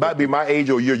be my age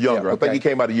or a year younger. Yeah, I think okay. he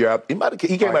came out a year after.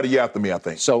 He came out a year after me, I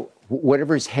think. So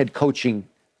whatever his head coaching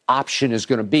option is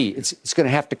going to be, it's going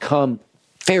to have to come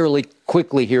fairly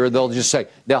quickly here. They'll just say,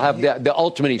 they'll have the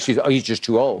ultimate excuse, oh, he's just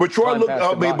too old. But Troy Time looked,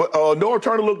 passed him by. Norv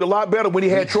Turner looked a lot better when he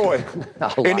had Troy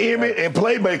lot and Emmett better. and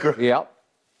Playmaker. Yeah.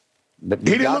 But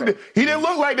He didn't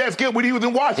look like that, Skip, when he was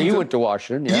in Washington. He went to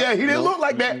Washington. Yeah, Yeah, he didn't look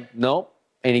like that. No.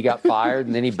 And he got fired,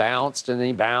 and then he bounced, and then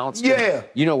he bounced. Yeah. And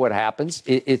you know what happens.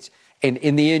 And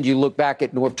in the end, you look back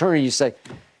at Norv Turner, and you say,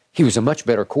 he was a much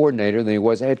better coordinator than he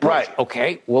was a head coach. Right.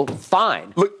 Okay, well,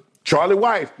 fine. Look, Charlie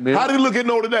Weiss. Yeah. How did he look at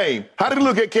Notre Dame? How did he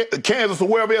look at Kansas or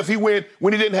wherever else he went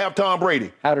when he didn't have Tom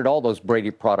Brady? How did all those Brady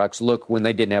products look when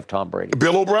they didn't have Tom Brady?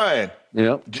 Bill O'Brien. You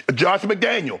know? Josh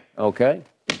McDaniel. Okay.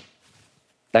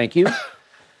 Thank you.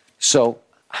 So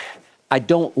I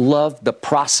don't love the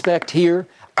prospect here.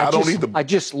 I don't either. I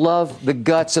just love the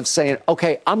guts of saying,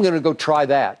 okay, I'm going to go try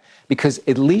that, because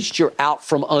at least you're out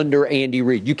from under Andy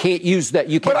Reid. You can't use that.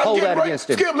 You can't hold that against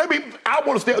him. Skip, I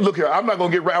want to step. Look here, I'm not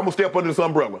going to get. I'm going to step under this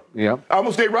umbrella. Yeah. I'm going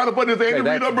to stay right up under this Andy Reid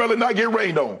that's- umbrella and not get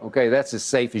rained on. Okay, that's as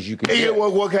safe as you can Yeah, get.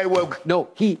 well, okay, well. No,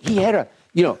 he had a,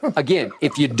 again,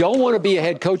 if you don't want to be a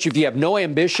head coach, if you have no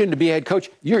ambition to be a head coach,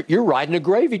 you're riding a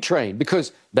gravy train,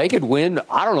 because they could win,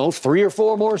 I don't know, 3 or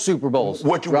 4 more Super Bowls.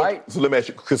 Right? So let me ask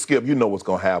you, because Skip, you know what's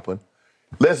going to happen.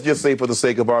 Let's just say, for the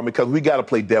sake of argument, because we got to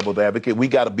play devil's advocate. We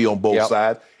got to be on both Yep.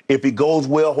 sides. If it goes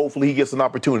well, hopefully he gets an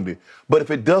opportunity. But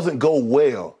if it doesn't go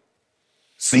well,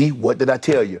 see, what did I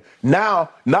tell you?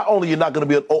 Now, not only you're not going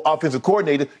to be an offensive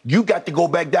coordinator, you got to go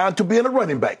back down to being a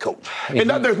running back coach. And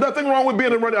there's nothing wrong with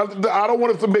being a running. I don't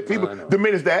want to submit people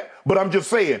diminish that, but I'm just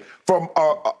saying, from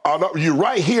you're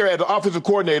right here as an offensive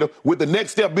coordinator, with the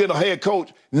next step being a head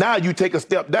coach. Now you take a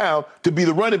step down to be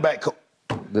the running back coach.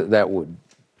 That would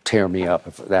tear me up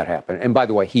if that happened. And by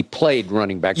the way, he played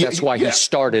running back. That's why he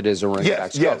started as a running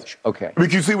backs coach. Okay.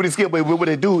 But you see what he Skip, what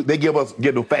they do? They get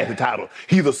them fancy title.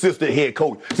 He's assistant head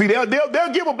coach. See, they'll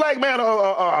give a black man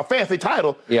a fancy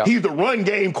title. Yeah. He's the run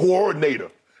game coordinator.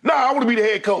 No, I want to be the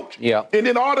head coach. Yeah. And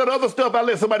then all that other stuff, I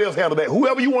let somebody else handle that.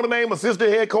 Whoever you want to name, assistant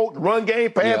head coach, run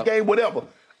game, pass game, whatever.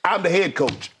 I'm the head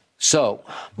coach. So,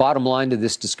 bottom line to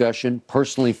this discussion,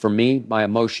 personally for me, my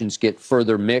emotions get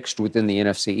further mixed within the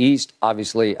NFC East.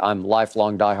 Obviously, I'm a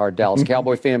lifelong diehard Dallas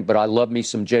Cowboy fan, but I love me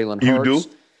some Jalen Hurts. You do?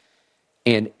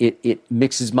 And it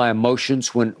mixes my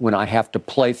emotions when I have to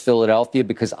play Philadelphia,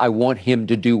 because I want him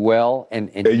to do well. And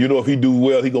you know, if he do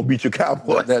well, he going to beat your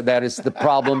Cowboys. that is the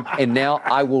problem. And now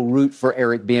I will root for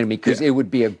Eric Bieniemy, because it would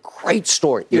be a great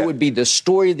story. It would be the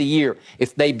story of the year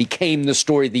if they became the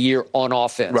story of the year on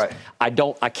offense. Right.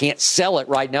 I can't sell it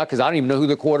right now, because I don't even know who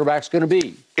the quarterback's going to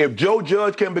be. If Joe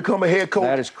Judge can become a head coach,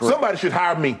 That is correct. somebody should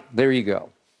hire me. There you go.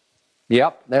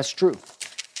 Yep, that's true.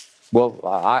 Well,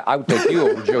 I would take you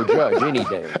over Joe Judge any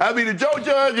day. I mean, the Joe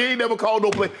Judge, he ain't never called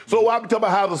no play. So I'm talking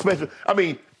about how the special. I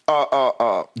mean,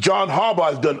 John Harbaugh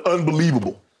has done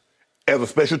unbelievable as a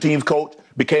special teams coach,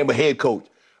 became a head coach.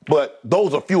 But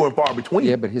those are few and far between.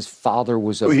 Yeah, but his father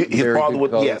was a His very father good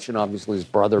was- coach, yes. and obviously his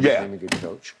brother became a good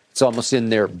coach. It's almost in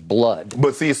their blood.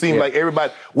 But see, it seems like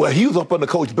everybody. Well, he was up under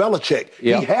Coach Belichick.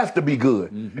 Yeah. He has to be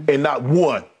good, and not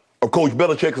one of Coach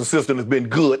Belichick's assistant has been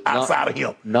good outside of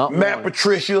him. Not Matt one.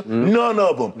 Patricia, none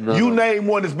of them. You name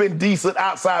one that's been decent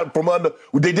outside from under.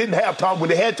 They didn't have Tom. When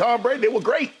they had Tom Brady, they were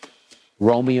great.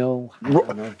 Romeo,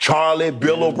 Charlie,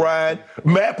 Bill O'Brien,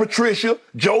 Matt Patricia,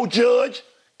 Joe Judge.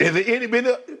 Is there any been?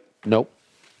 Nope.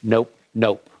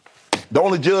 The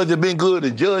only judge that's been good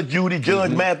is Judge Judy,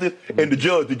 Judge Mathis, and the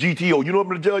GTO. You know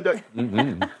what the judge?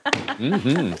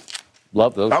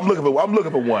 Love those. I'm looking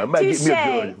for one. Might get me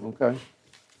a judge. Okay.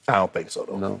 I don't think so,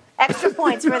 though. No. Extra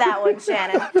points for that one,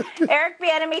 Shannon. Eric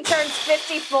Bieniemy turns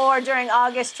 54 during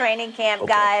August training camp,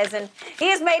 guys, and he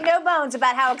has made no bones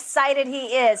about how excited he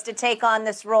is to take on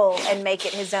this role and make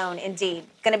it his own, indeed.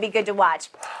 Going to be good to watch.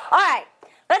 All right.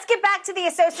 Let's get back to the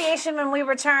association when we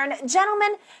return.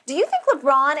 Gentlemen, do you think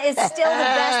LeBron is still the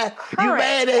best current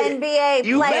NBA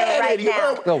player right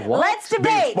now? Let's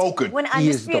debate when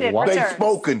Undisputed They returns.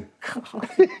 spoken.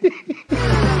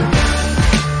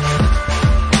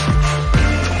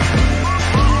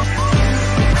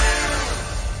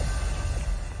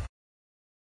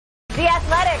 The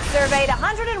Athletic surveyed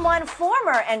 101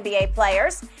 former NBA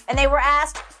players, and they were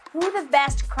asked who the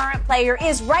best current player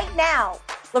is right now.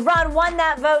 LeBron won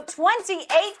that vote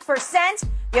 28%.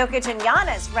 Jokic and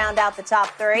Giannis round out the top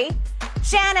three.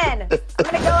 Shannon, I'm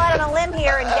going to go out on a limb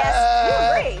here and guess you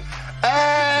agree.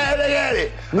 Hey, look at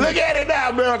it. Look at it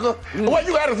now, America. What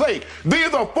you got to say?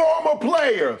 These are former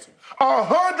players.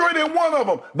 101 of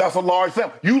them. That's a large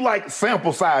sample. You like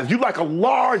sample size. You like a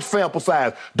large sample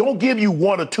size. Don't give you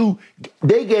one or two.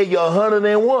 They gave you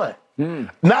 101.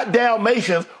 Not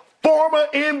Dalmatians. Former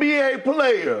NBA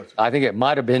players. I think it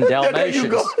might have been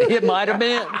Dalmatians. It might have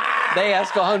been. They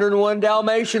asked 101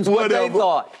 Dalmatians what they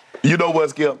thought. You know what,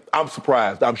 Skip? I'm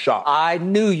surprised. I'm shocked. I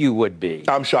knew you would be.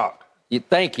 I'm shocked.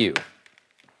 Thank you.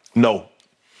 No,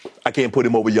 I can't put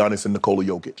him over Giannis and Nikola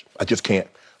Jokic. I just can't.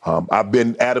 I've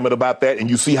been adamant about that,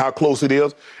 and you see how close it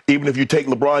is. Even if you take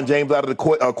LeBron James out of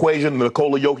the equation,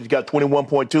 Nikola Jokic got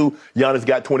 21.2, Giannis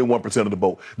got 21% of the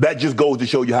vote. That just goes to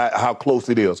show you how close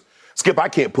it is. Skip, I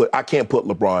can't put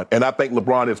LeBron, and I think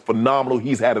LeBron is phenomenal.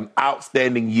 He's had an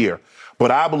outstanding year.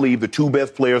 But I believe the two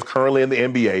best players currently in the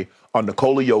NBA are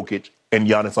Nikola Jokic and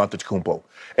Giannis Antetokounmpo.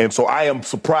 And so I am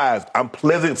surprised. I'm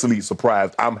pleasantly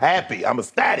surprised. I'm happy. I'm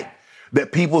ecstatic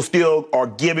that people still are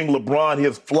giving LeBron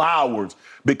his flowers,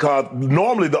 because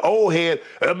normally the old head,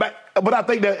 but I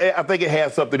think it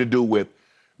has something to do with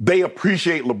they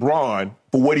appreciate LeBron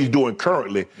for what he's doing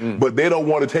currently, but they don't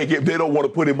want to take it. They don't want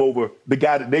to put him over the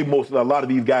guy that a lot of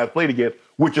these guys played against,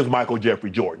 which is Michael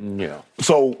Jeffrey Jordan. Yeah.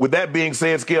 So with that being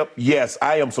said, Skip, yes,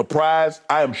 I am surprised.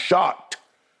 I am shocked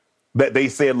that they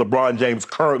said LeBron James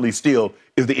currently still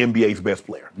is the NBA's best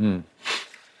player.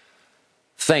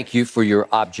 Thank you for your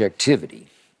objectivity.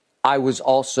 I was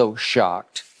also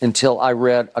shocked until I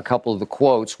read a couple of the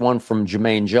quotes, one from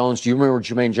Jermaine Jones. Do you remember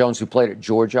Jermaine Jones, who played at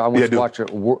Georgia? I went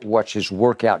to watch his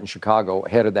workout in Chicago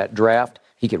ahead of that draft.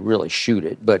 He could really shoot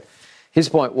it. But his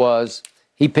point was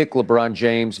he picked LeBron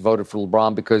James, voted for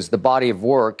LeBron, because the body of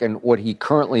work and what he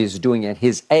currently is doing at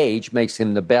his age makes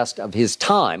him the best of his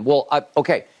time. Well,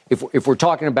 okay, if we're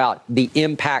talking about the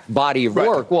impact body of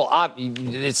work, well,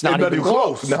 it's not even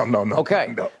close. No.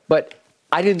 Okay, no. But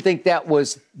I didn't think that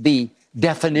was the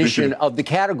definition of the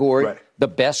category. Right. The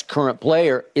best current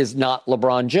player is not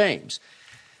LeBron James.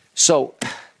 So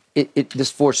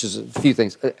this forces a few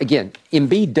things. Again,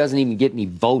 Embiid doesn't even get any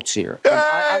votes here.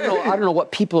 I don't know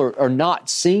what people are not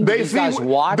seeing. Do these guys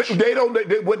watch? They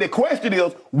don't. What the question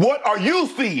is, what are you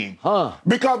seeing?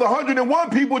 Because 101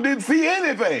 people didn't see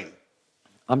anything.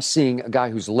 I'm seeing a guy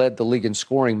who's led the league in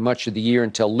scoring much of the year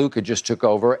until Luka just took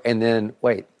over, and then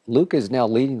Luka is now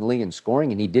leading the league in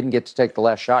scoring, and he didn't get to take the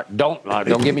last shot. Don't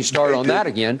get me started on that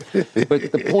again.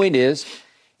 But the point is,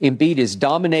 Embiid is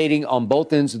dominating on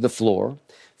both ends of the floor.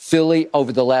 Philly,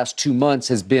 over the last 2 months,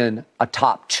 has been a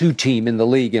top 2 team in the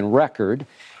league in record.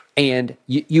 And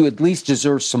you at least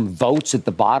deserve some votes at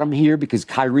the bottom here, because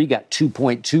Kyrie got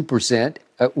 2.2%.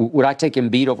 Would I take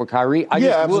Embiid over Kyrie?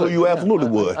 Absolutely. You absolutely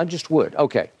would. I just would.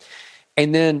 Okay.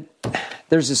 And then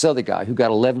there's this other guy who got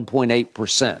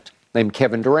 11.8%, named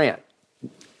Kevin Durant,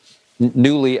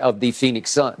 newly of the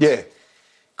Phoenix Suns. Yeah.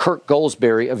 Kirk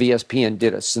Goldsberry of ESPN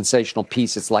did a sensational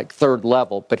piece. It's like third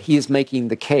level, but he is making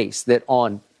the case that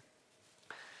on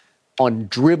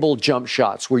dribble jump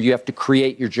shots where you have to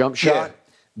create your jump shot,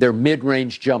 they're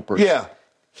mid-range jumpers. Yeah.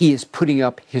 He is putting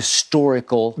up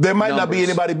historical There might numbers. not be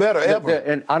anybody better ever.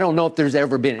 And I don't know if there's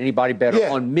ever been anybody better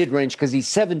on mid-range, because he's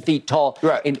 7 feet tall.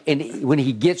 Right. And when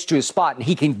he gets to his spot, and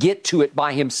he can get to it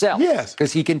by himself. Yes.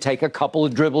 Because he can take a couple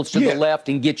of dribbles to the left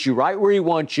and get you right where he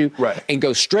wants you. Right. And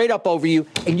go straight up over you,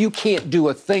 and you can't do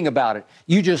a thing about it.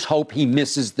 You just hope he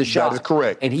misses the shot. That is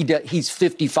correct. And he's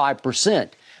 55%.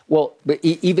 Well, but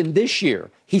even this year,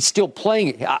 he's still playing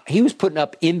it. He was putting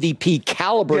up MVP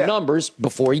caliber numbers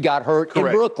before he got hurt in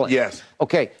Brooklyn. Yes.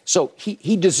 Okay, so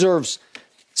he deserves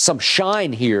some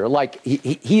shine here. Like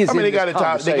he is. I mean, they got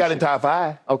in top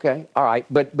 5. Okay, all right,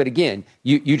 but again,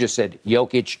 you just said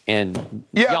Jokic and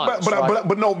Giannis,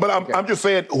 right? I'm just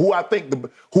saying who I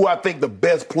think the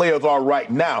best players are right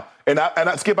now. And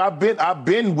I Skip, I've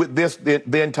been with this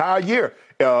the entire year.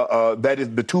 That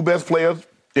is the two best players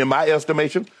in my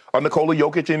estimation are Nikola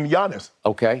Jokic and Giannis.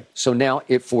 Okay, so now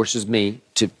it forces me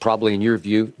to probably, in your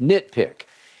view, nitpick.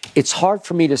 It's hard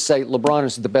for me to say LeBron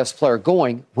is the best player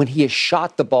going when he has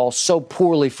shot the ball so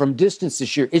poorly from distance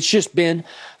this year. It's just been,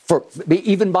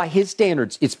 even by his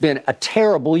standards, it's been a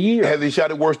terrible year. Has he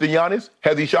shot it worse than Giannis?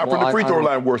 Has he shot from the free throw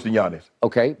line worse than Giannis?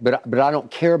 Okay, but I don't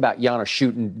care about Giannis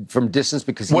shooting from distance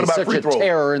because he's such a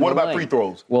terror in the lane. What about free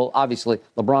throws? Well, obviously,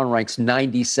 LeBron ranks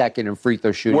 92nd in free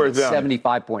throw shooting. Where's that?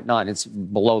 75.9. It's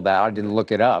below that. I didn't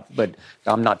look it up, but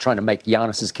I'm not trying to make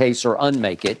Giannis's case or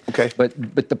unmake it. Okay.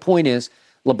 But the point is,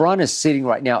 LeBron is sitting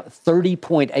right now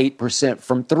 30.8%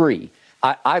 from three.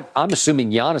 I'm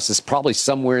assuming Giannis is probably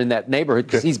somewhere in that neighborhood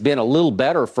because he's been a little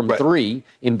better from three.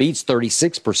 Embiid's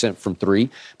 36% from three.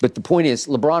 But the point is,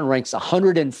 LeBron ranks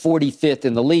 145th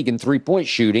in the league in three-point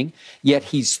shooting, yet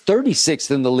he's 36th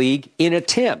in the league in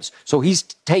attempts. So he's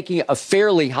taking a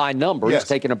fairly high number. He's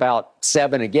taking about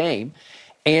 7 a game.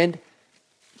 And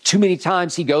too many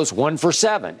times he goes 1 for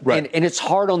 7. Right. And it's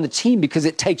hard on the team because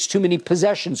it takes too many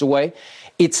possessions away.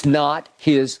 It's not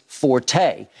his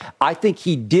forte. I think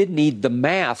he did need the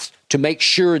math to make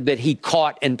sure that he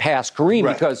caught and passed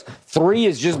Kareem because 3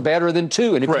 is just better than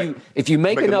 2. And if you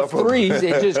make enough threes,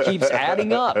 it just keeps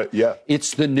adding up.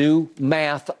 It's the new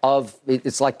math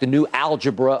it's like the new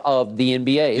algebra of the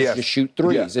NBA. It's to shoot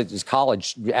threes. It's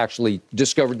college actually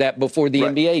discovered that before the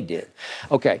NBA did.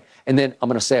 Okay. And then I'm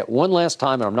going to say it one last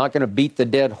time, and I'm not going to beat the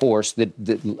dead horse that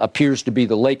appears to be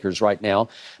the Lakers right now,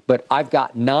 but I've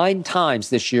got 9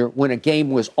 times this year when a game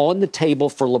was on the table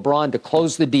for LeBron to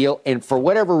close the deal, and for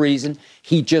whatever reason,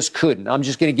 he just couldn't. I'm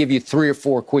just going to give you 3 or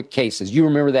 4 quick cases. You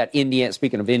remember that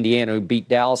speaking of Indiana, who beat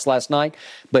Dallas last night?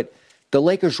 But the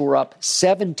Lakers were up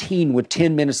 17 with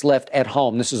 10 minutes left at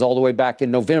home. This is all the way back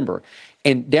in November.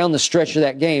 And down the stretch of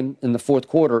that game in the fourth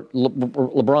quarter,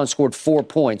 LeBron scored 4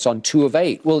 points on 2 of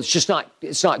 8. Well, it's not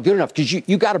good enough because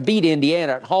you got to beat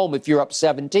Indiana at home if you're up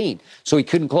 17. So he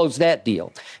couldn't close that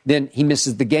deal. Then he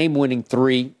misses the game-winning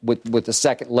 3 with a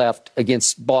second left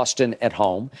against Boston at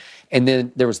home. And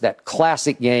then there was that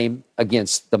classic game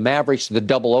against the Mavericks, the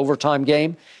double overtime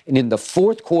game. And in the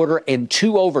fourth quarter and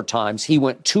 2 overtimes, he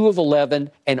went 2 of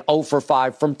 11 and 0 for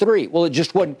 5 from 3. Well, it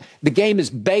just wasn't. The game is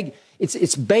big.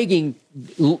 It's begging,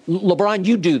 LeBron,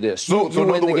 you do this. You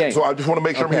win the game. So I just want to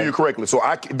make sure I'm hearing you correctly.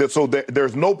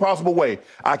 There's no possible way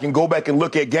I can go back and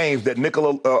look at games that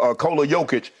Nikola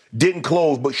Jokic didn't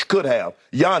close but could have.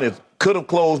 Giannis could have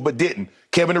closed but didn't.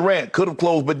 Kevin Durant could have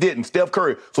closed but didn't. Steph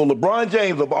Curry. So LeBron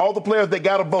James, of all the players that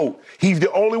got a vote, he's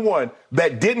the only one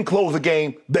that didn't close a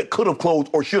game that could have closed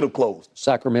or should have closed.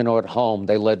 Sacramento at home,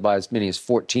 they led by as many as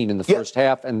 14 in the first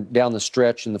half, and down the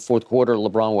stretch in the fourth quarter,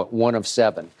 LeBron went 1 of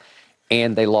 7.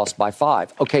 And they lost by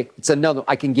 5. Okay, it's another.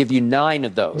 I can give you 9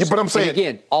 of those. Yeah, but I'm saying, and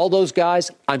again, all those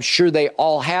guys, I'm sure they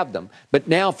all have them. But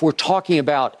now, if we're talking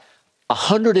about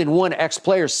 101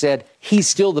 ex-players said he's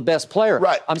still the best player,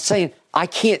 right? I'm saying I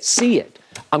can't see it.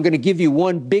 I'm going to give you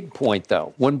one big point,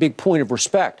 though. One big point of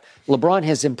respect. LeBron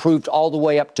has improved all the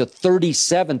way up to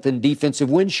 37th in defensive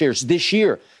win shares this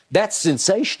year. That's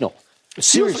sensational.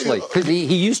 Seriously, because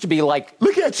he used to be like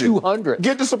look at 200.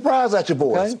 Get the surprise at your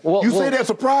boys. Okay. You say that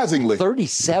surprisingly.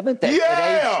 37th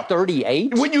at age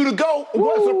 38? When you the GOAT,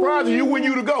 what surprises you when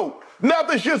you the GOAT?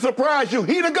 Nothing should surprise you.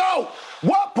 He the GOAT.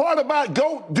 What part about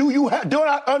GOAT do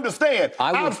not understand?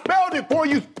 I've spelled it for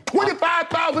you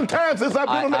 25,000 times since I've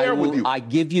been on the air with you. I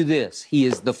give you this. He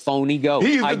is the phony GOAT.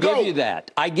 He is the GOAT. Give you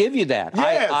that. I give you that.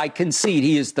 Yes. I concede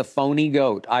he is the phony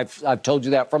GOAT. I've told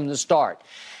you that from the start.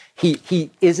 He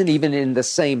isn't even in the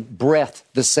same breath,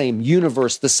 the same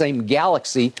universe, the same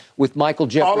galaxy with Michael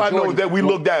Jeffrey All I Jordan. know is that we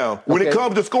look down. When it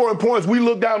comes to scoring points, we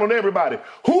look down on everybody.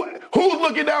 Who's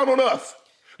looking down on us?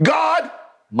 God?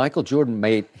 Michael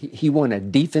Jordan he won a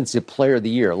Defensive Player of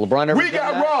the Year. LeBron ever We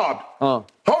got robbed.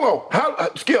 Hold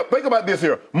on. Skip, think about this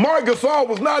here. Marc Gasol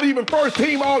was not even first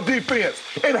team all defense.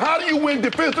 And how do you win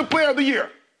Defensive Player of the Year?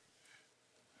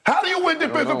 How do you win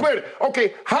Defensive Player?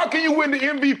 Okay, how can you win the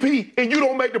MVP and you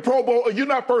don't make the Pro Bowl or you're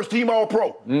not first team all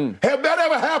pro? Have that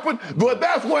ever happened? But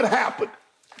that's what happened.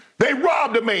 They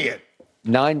robbed a man.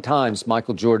 9 times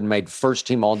Michael Jordan made first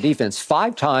team all defense.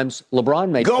 5 times LeBron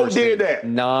made first team. Go did that.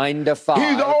 9 to 5.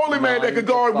 He's the only man that could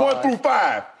guard 1 through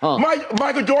 5.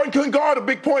 Michael Jordan couldn't guard a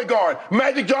big point guard.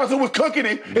 Magic Johnson was cooking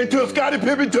it until Scottie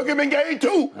Pippen took him in game 2.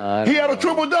 He had a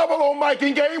triple-double on Mike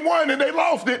in game 1 and they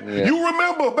lost it. Yeah. You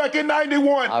remember back in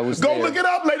 91. Go look it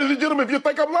up, ladies and gentlemen, if you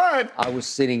think I'm lying. I was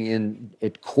sitting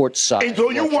at courtside. And so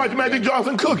you watched Magic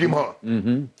Johnson cook him, huh?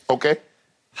 Mm-hmm. Okay.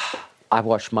 I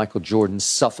watched Michael Jordan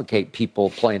suffocate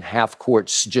people playing half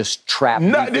courts, just trap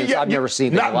defense. I've never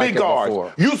seen that like it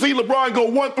before. You see LeBron go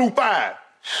 1 through 5.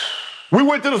 We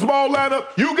went to the small lineup.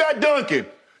 You got Duncan.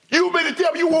 You mean to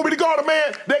tell me you want me to guard a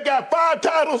man that got 5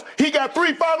 titles? He got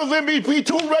 3 finals MVP,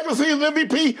 2 regular season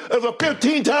MVP, as a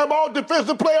 15-time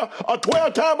all-defensive player, a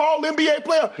 12-time all-NBA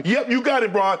player? Yep, you got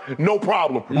it, Bron. No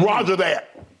problem. Roger that.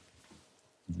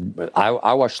 But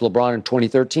I watched LeBron in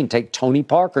 2013 take Tony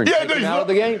Parker and take him out of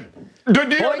the game.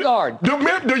 Point guard.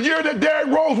 The year that Derrick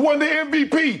Rose won the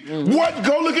MVP. What?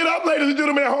 Go look it up, ladies and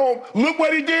gentlemen at home. Look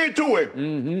what he did to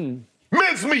him.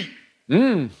 Mincemeat.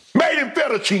 Made him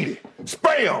fettuccine.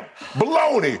 Spam.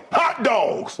 Bologna. Hot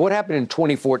dogs. What happened in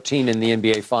 2014 in the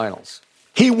NBA Finals?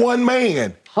 He one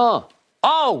man. Huh.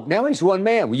 Oh, now he's one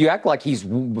man. Well, you act like he's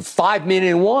 5 men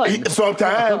in one.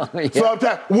 Sometimes. Yeah.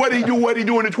 Sometimes. What he do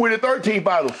in the 2013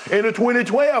 finals, in the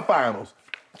 2012 finals?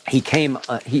 He came,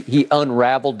 he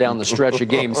unraveled down the stretch of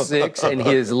Game 6, and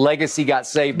his legacy got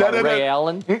saved by Ray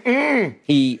Allen.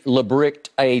 He LeBricked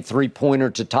a three-pointer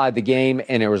to tie the game,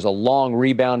 and there was a long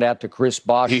rebound out to Chris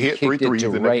Bosh. He hit 3 threes to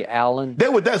Ray Allen.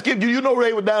 You know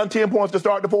Ray was down 10 points to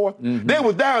start the fourth? They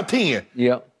was down 10.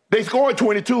 Yeah. They scored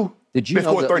 22. Did you they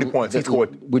know scored 30 points. He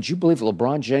scored. Would you believe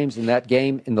LeBron James in that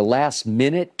game, in the last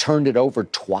minute, turned it over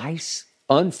twice?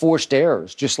 Unforced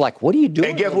errors. Just like, what are you doing,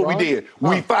 And guess LeBron? what we did?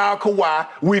 We fouled Kawhi.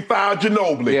 We fouled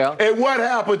Ginobili. Yeah. And what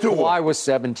happened to him? Kawhi was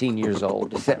 17 years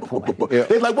old at that point.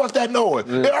 They're like, what's that noise?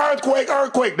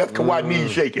 Earthquake. That's Kawhi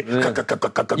knees shaking.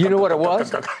 You know what it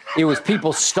was? It was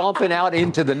people stomping out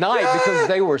into the night because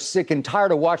they were sick and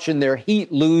tired of watching their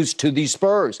Heat lose to the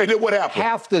Spurs. And then what happened?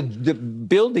 Half the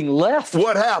building left.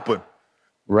 What happened?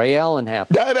 Ray Allen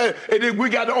happened. And then we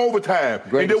got to overtime.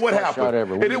 Greatest and then what shot happened?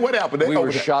 ever. And then what happened? We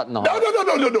were shot in the heart.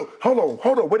 No.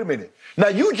 Hold on. Wait a minute. Now,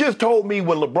 you just told me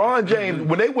when LeBron James,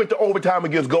 when they went to overtime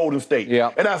against Golden State,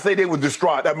 and I say they were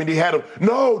distraught. I mean, they had a,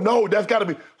 no, that's got to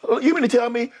be, you mean to tell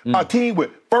me a team with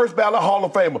first ballot Hall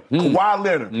of Famer, Kawhi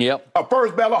Leonard, a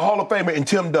first ballot Hall of Famer in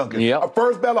Tim Duncan, a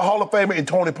first ballot Hall of Famer in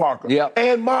Tony Parker,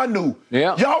 and Manu.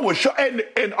 Y'all was shot, and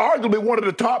arguably one of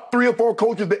the top 3 or 4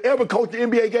 coaches that ever coached the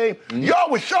NBA game. Y'all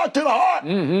was shot to the heart.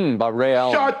 By Ray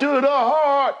Allen. Shot to the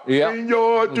heart. And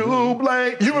you're to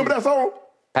blame. You remember that song?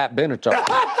 Pat Benatar.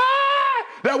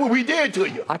 That's what we did to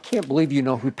you. I can't believe you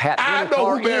know who Pat Benatar is. I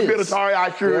know who Pat Benatar is.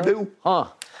 I sure do. Huh.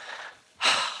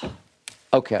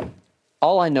 Okay.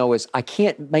 All I know is I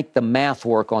can't make the math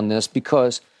work on this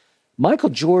because Michael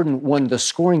Jordan won the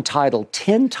scoring title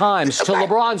 10 times to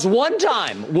LeBron's 1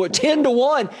 time,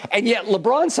 10-1, and yet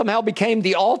LeBron somehow became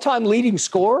the all-time leading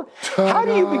scorer. How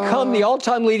do you become the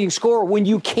all-time leading scorer when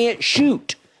you can't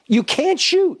shoot? You can't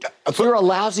shoot. You're a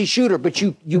lousy shooter, but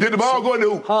you Did the ball go in the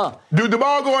hoop? Did the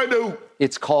ball go in the hoop?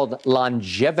 It's called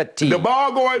longevity. The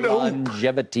ball go in the hoop.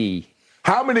 Longevity.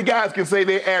 How many guys can say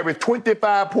they average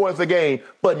 25 points a game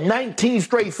but 19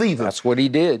 straight seasons? That's what he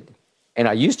did. And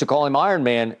I used to call him Iron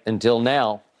Man until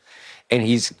now. And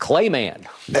he's Clayman.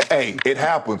 Hey, it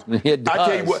happens. It does. I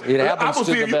tell you what, It happens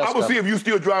to the best I'm going to see if you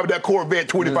still driving that Corvette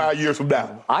 25 years from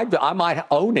now. I might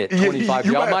own it 25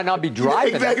 years. I might not be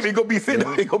driving exactly. It's going to be sitting.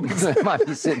 It might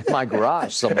be sitting in my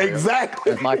garage somewhere.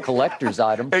 Exactly. As my collector's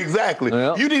item. Exactly.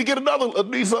 Yeah. You need to get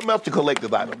need something else to collect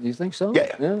this item. You think so?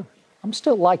 Yeah. I'm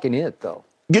still liking it, though.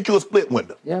 Get you a split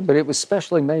window. Yeah, but it was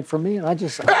specially made for me, and I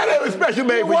just... It was specially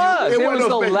made for you. It was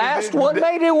the last one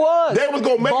made. It was. They was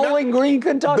going to make Bowling Green,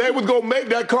 Kentucky. They was going to make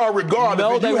that car regardless.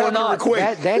 No, if they you were had to not.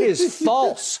 request. That is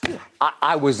false.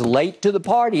 I was late to the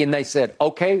party, and they said,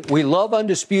 okay, we love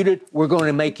Undisputed. We're going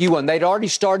to make you one. They'd already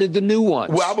started the new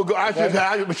ones. Well, I should have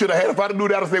had, if I knew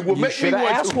that, I said, well, You make should me have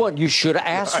one. asked one. You should have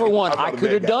asked for one. I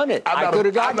could have done it. I could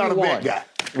have gotten you one. I'm not a big guy.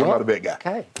 I'm not a big guy.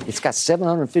 Okay. It's got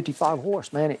 755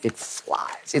 horse, man. It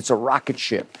flies. It's a rocket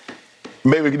ship.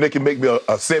 Maybe they can make me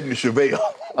a 70 Chevelle.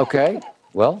 Okay.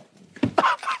 Well,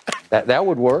 that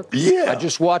would work. Yeah. I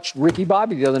just watched Ricky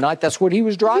Bobby the other night. That's what he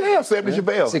was driving. Yeah, 70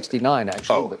 Chevelle. 69,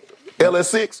 actually. Oh,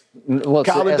 LS6? Well, it's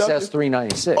Colin the Dutton?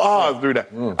 SS396. Oh, it's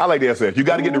 390. I like the SS. You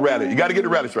got to get the rally. You got to get the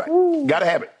rally track. Got to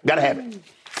have it. Got to have it.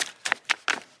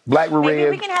 Black with Maybe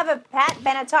red. we can have a Pat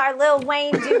Benatar, Lil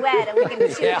Wayne duet, and we can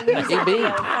shoot Yeah, a music maybe. video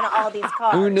in front of all these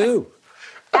cars. Who knew?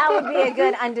 That would be a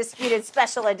good Undisputed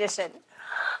special edition.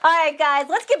 All right, guys,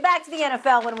 let's get back to the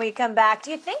NFL when we come back.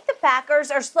 Do you think the Packers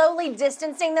are slowly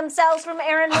distancing themselves from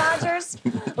Aaron Rodgers?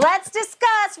 Let's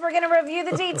discuss. We're going to review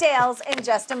the details in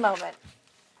just a moment.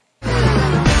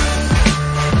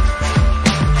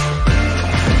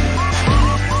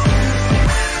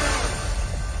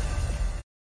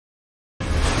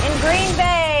 In Green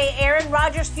Bay, Aaron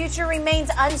Rodgers' future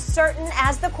remains uncertain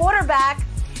as the quarterback.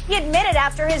 He admitted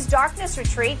after his darkness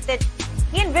retreat that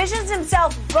he envisions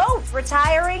himself both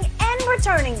retiring and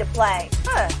returning to play.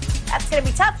 That's going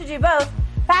to be tough to do both.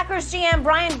 Packers GM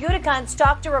Brian Gutekunst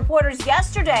talked to reporters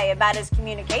yesterday about his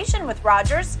communication with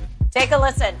Rodgers. Take a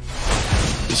listen.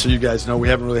 Just so you guys know, we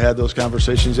haven't really had those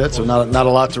conversations yet, so not a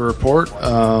lot to report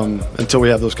until we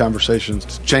have those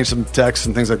conversations. Change some texts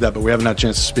and things like that, but we haven't had a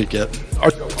chance to speak yet.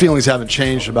 Our feelings haven't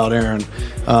changed about Aaron,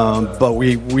 but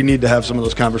we need to have some of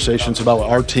those conversations about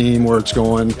our team, where it's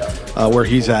going, where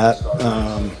he's at,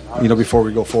 before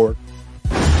we go forward.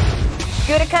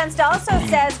 Gutekunst also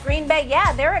says Green Bay,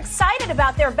 they're excited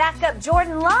about their backup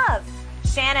Jordan Love.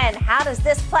 Shannon, how does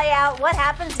this play out? What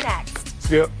happens next?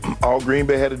 Skip, all Green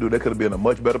Bay had to do, they could have been in a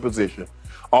much better position.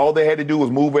 All they had to do was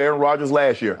move Aaron Rodgers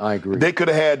last year. I agree. They could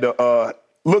have had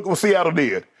look what Seattle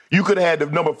did. You could have had the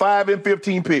number 5 and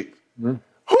 15 picks. Mm-hmm.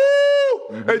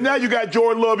 Woo! And now you got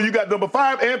Jordan Love, and you got number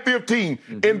 5 and 15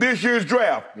 in this year's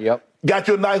draft. Yep. Got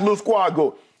your nice little squad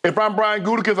go. If I'm Brian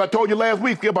Gutekunst, I told you last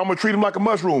week, Skip, I'm going to treat him like a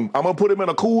mushroom. I'm going to put him in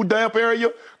a cool, damp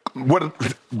area,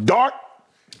 dark,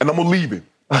 and I'm going to leave him.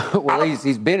 Well,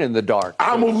 he's been in the dark.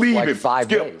 I'm going to leave him. 5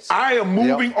 days. I am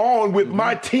moving on with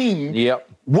my team. Yep.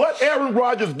 What Aaron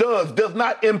Rodgers does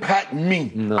not impact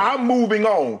me. No. I'm moving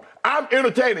on. I'm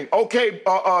entertaining. Okay,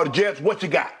 Jets, what you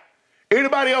got?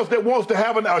 Anybody else that wants to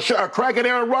have a crack at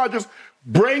Aaron Rodgers,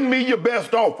 bring me your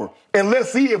best offer, and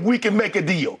let's see if we can make a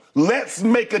deal. Let's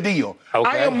make a deal. Okay.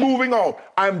 I am moving on.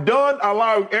 I'm done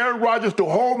allowing Aaron Rodgers to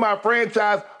hold my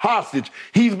franchise hostage.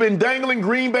 He's been dangling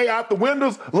Green Bay out the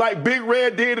windows like Big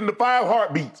Red did in the 5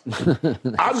 Heartbeats.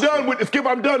 I'm done with it, Skip.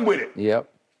 I'm done with it. Yep.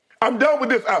 I'm done with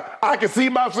this. I can see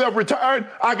myself retiring.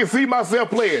 I can see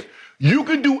myself playing. You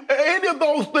can do any of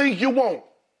those things you want,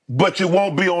 but you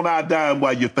won't be on our dime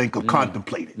while you think of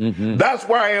contemplating. Mm-hmm. That's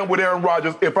where I am with Aaron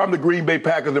Rodgers if I'm the Green Bay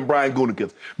Packers and Brian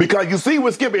Gutekunst. Because you see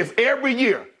what Skip is every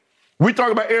year. We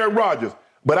talk about Aaron Rodgers,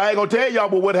 but I ain't going to tell y'all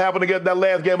about what happened against that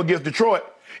last game against Detroit.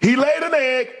 He laid an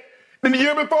egg. Then the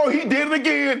year before, he did it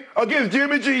again against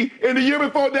Jimmy G. And the year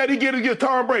before that, he did it against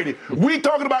Tom Brady. We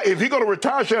talking about, is he going to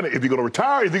retire, Shannon? Is he going to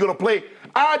retire? Is he going to play?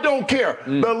 I don't care.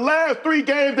 The last 3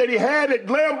 games that he had at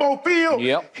Lambeau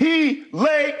Field, he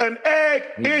laid an egg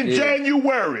in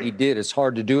January. He did. It's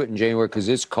hard to do it in January because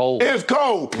it's cold. It's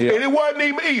cold. And it wasn't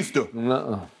even Easter.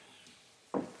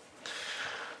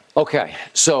 Okay,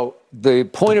 so the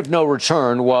point of no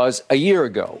return was a year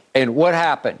ago. And what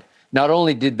happened? Not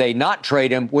only did they not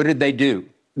trade him, what did they do?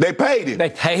 They paid him. They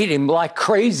paid him like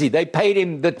crazy. They paid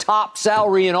him the top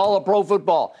salary in all of pro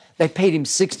football. They paid him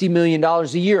 $60 million a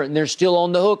year, and they're still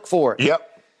on the hook for it.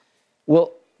 Yep.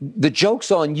 Well, the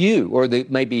joke's on you, or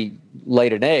maybe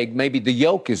laid an egg, maybe the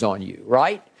yolk is on you,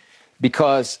 right?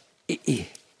 Because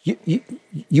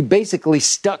you basically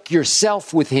stuck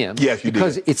yourself with him. Yes, you did.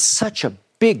 Because it's such a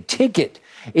big ticket.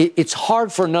 It's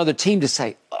hard for another team to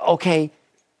say, okay,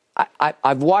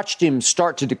 I've watched him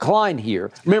start to decline here.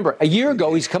 Remember, a year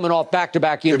ago, he's coming off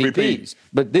back-to-back MVPs.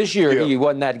 But this year, he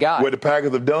wasn't that guy. What the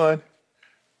Packers have done,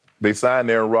 they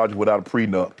signed Aaron Rodgers without a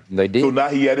prenup. They did. So now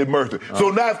he had it mercy. So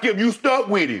now, Skip, you stuck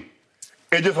with him.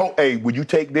 And just hope, hey, would you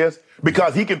take this?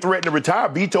 Because he can threaten to retire,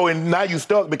 veto, and now you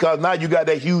stuck because now you got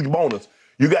that huge bonus.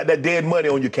 You got that dead money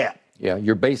on your cap. Yeah,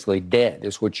 you're basically dead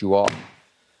is what you are.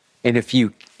 And if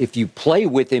you play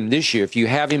with him this year, if you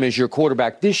have him as your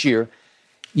quarterback this year,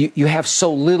 you have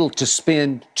so little to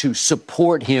spend to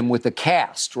support him with the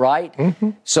cast, right? Mm-hmm.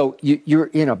 So you're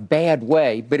in a bad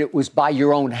way, but it was by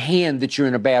your own hand that you're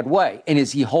in a bad way. And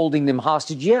is he holding them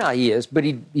hostage? Yeah, he is, but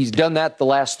he's done that the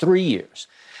last 3 years.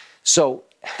 So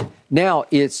now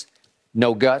it's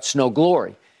no guts, no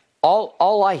glory.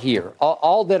 All I hear,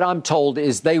 all that I'm told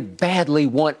is they badly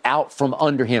want out from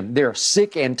under him. They're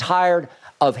sick and tired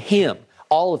of him.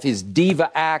 All of his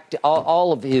diva act,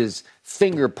 all of his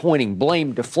finger pointing,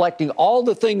 blame deflecting, all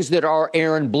the things that are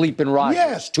Aaron bleeping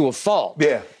Rodgers to a fault.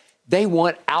 Yeah. They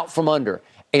want out from under.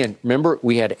 And remember,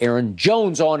 we had Aaron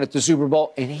Jones on at the Super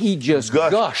Bowl, and he just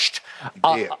gushed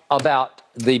about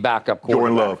the backup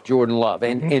quarterback, Jordan Love.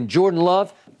 And Jordan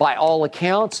Love, by all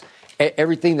accounts,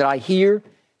 everything that I hear,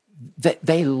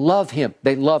 they love him.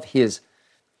 They love his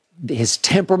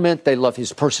temperament. They love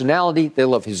his personality. They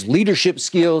love his leadership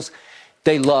skills.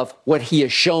 They love what he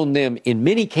has shown them in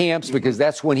mini camps because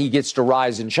that's when he gets to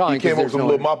rise and shine. He came up with some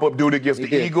little mop-up duty against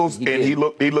the Eagles, and he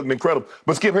looked incredible.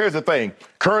 But, Skip, here's the thing.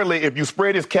 Currently, if you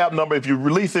spread his cap number, if you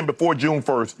release him before June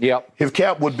 1st, his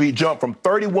cap would be jumped from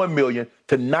 $31 million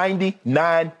to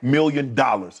 $99 million.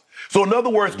 So, in other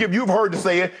words, Skip, you've heard the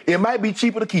saying, it might be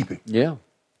cheaper to keep him. Yeah.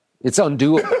 It's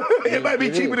undoable. It might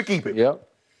be cheaper to keep him. Yep.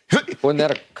 Wasn't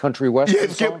that a country western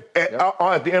song?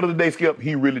 At the end of the day, Skip,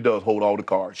 he really does hold all the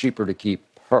cards. Cheaper to keep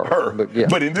her.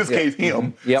 But in this case,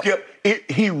 him. Skip,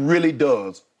 he really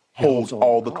does hold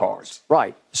all the cards.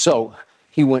 Right. So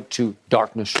he went to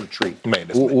darkness retreat. Man,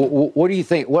 what do you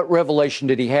think? What revelation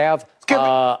did he have?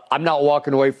 I'm not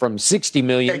walking away from $60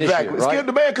 million Exactly. this year, right? Skip,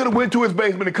 the man could have went to his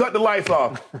basement and cut the lights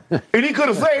off. And he could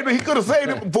have saved it. He could have saved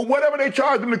it for whatever they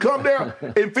charged him to come there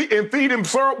and feed him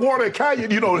syrup, water, and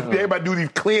cayenne. You know, everybody do these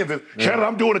cleanses. Shannon,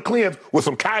 I'm doing a cleanse with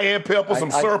some cayenne pepper,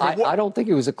 some syrup. And I don't think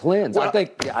it was a cleanse. Well,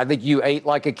 I think you ate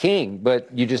like a king, but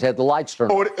you just had the lights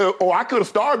turned on. Or I could have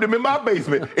starved him in my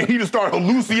basement, and he just started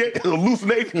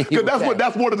hallucinating. Because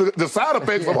that's one of the side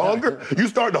effects of hunger. You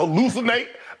start to hallucinate.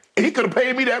 He could have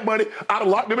paid me that money. I'd have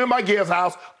locked him in my guest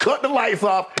house, cut the lights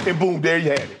off, and boom, there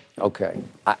you had it. Okay,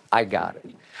 I got it.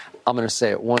 I'm going to say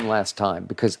it one last time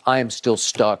because I am still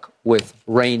stuck with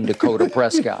Rain Dakota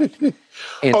Prescott.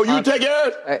 And you take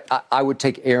Aaron? I would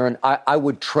take Aaron. I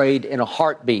would trade in a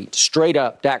heartbeat, straight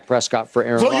up, Dak Prescott for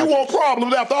Aaron So Rodgers. you want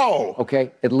problems after all?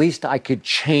 Okay, at least I could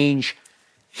change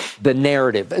the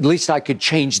narrative. At least I could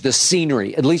change the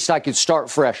scenery. At least I could start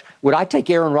fresh. Would I take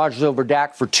Aaron Rodgers over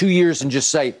Dak for 2 years and just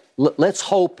say, let's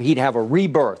hope he'd have a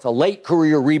rebirth, a late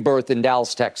career rebirth in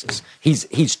Dallas, Texas?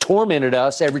 He's tormented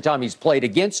us every time he's played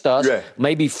against us. Yeah.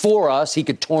 Maybe for us, he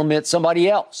could torment somebody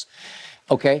else.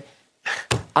 Okay?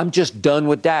 I'm just done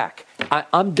with Dak.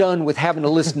 I'm done with having to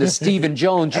listen to Stephen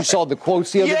Jones. You saw the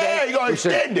quotes the other day? Yeah, you're going to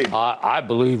extend it. I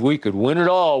believe we could win it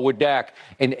all with Dak.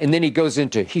 And then he goes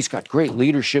into, he's got great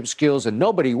leadership skills and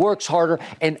nobody works harder.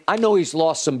 And I know he's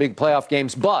lost some big playoff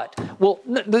games, but,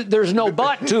 there's no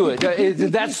but to it.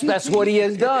 That's what he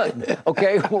has done.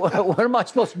 Okay? What am I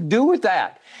supposed to do with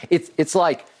that? It's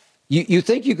like, you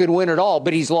think you could win it all,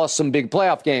 but he's lost some big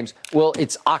playoff games. Well,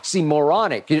 it's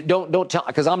oxymoronic. You don't tell,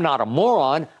 because I'm not a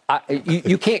moron.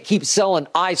 You can't keep selling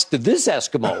ice to this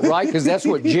Eskimo, right? Because that's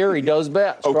what Jerry does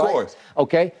best, Of right? course.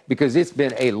 Okay? Because it's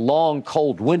been a long,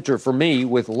 cold winter for me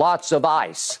with lots of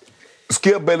ice.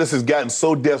 Skip Bayless has gotten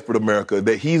so desperate, America,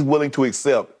 that he's willing to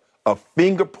accept a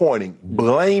finger-pointing,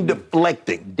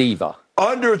 blame-deflecting, Diva.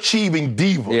 underachieving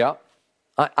diva. Yeah.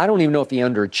 I don't even know if he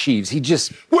underachieves. He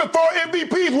just... With 4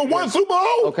 MVPs with 1 Super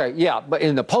Bowl? Okay, yeah, but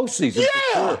in the postseason,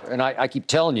 Yeah. for sure. And I keep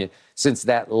telling you, since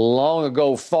that long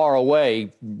ago, far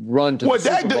away run to the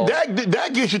Super Bowl.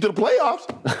 That gets you to the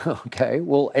playoffs. Okay,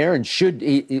 well, Aaron should...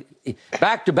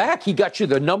 Back-to-back, he got you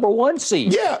the #1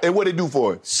 seed. Yeah, and what did he do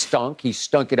for it? Stunk. He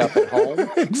stunk it up at home.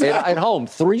 Exactly. At home,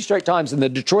 3 straight times. And the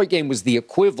Detroit game was the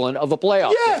equivalent of a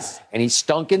playoff Yes. game. And he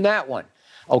stunk in that one.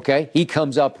 Okay, he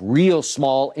comes up real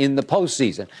small in the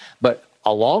postseason. But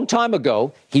a long time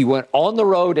ago, he went on the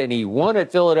road and he won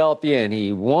at Philadelphia and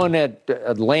he won at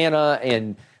Atlanta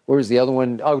and where's the other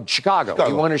one? Oh, Chicago.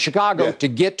 He won at Chicago to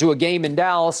get to a game in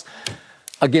Dallas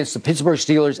against the Pittsburgh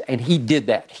Steelers, and he did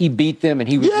that. He beat them, and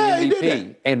he was the MVP. He did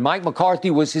that. And Mike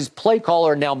McCarthy was his play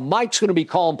caller. Now Mike's going to be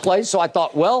calling plays, so I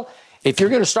thought, well, if you're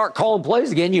going to start calling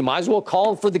plays again, you might as well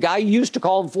call him for the guy you used to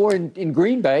call him for in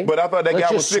Green Bay. But I thought that Let's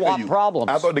guy was just sick swap of you. problems.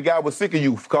 I thought the guy was sick of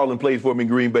you calling plays for him in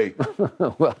Green Bay.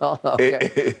 Well,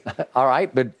 okay. All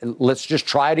right, but let's just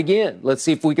try it again. Let's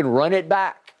see if we can run it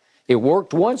back. It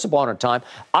worked once upon a time.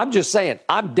 I'm just saying,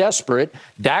 I'm desperate.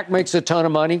 Dak makes a ton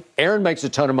of money. Aaron makes a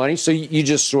ton of money. So you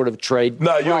just sort of trade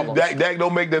problems. Dak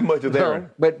don't make that much of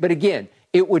Aaron. No, but again,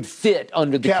 it would fit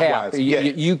under the cap. Cap-wise, yeah.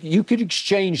 You could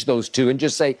exchange those two and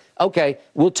just say, okay,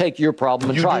 we'll take your problem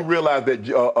and try You it. do realize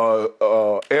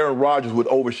that Aaron Rodgers would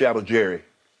overshadow Jerry.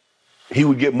 He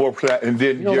would get more, and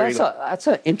then Jerry. That's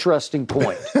an interesting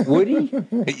point. Would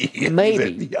he?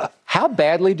 Maybe. Yeah. How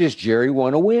badly does Jerry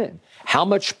want to win? How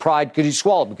much pride could he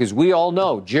swallow? Because we all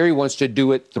know Jerry wants to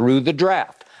do it through the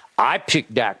draft. I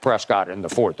picked Dak Prescott in the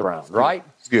 4th round, right?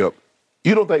 Skip,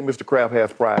 you don't think Mr. Kraft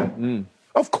has pride?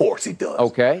 Of course he does.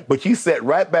 Okay. But he sat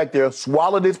right back there,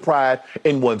 swallowed his pride,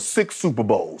 and won 6 Super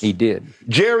Bowls. He did.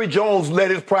 Jerry Jones let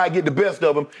his pride get the best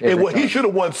of him, he should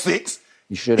have won 6.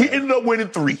 He ended up winning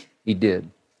 3. He did.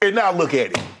 And now look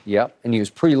at him. Yep. And he was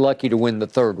pretty lucky to win the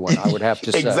 3rd one, I would have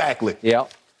to say. Exactly.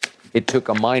 Yep. It took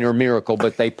a minor miracle,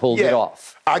 but they pulled it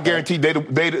off. I guarantee they'd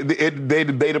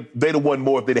have won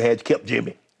more if they'd had kept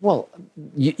Jimmy. Well,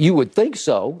 you would think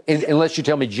so, unless you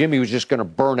tell me Jimmy was just going to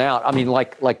burn out. I mean,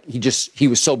 like he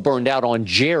was so burned out on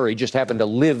Jerry, just happened to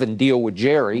live and deal with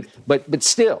Jerry. But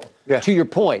still, to your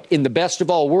point, in the best of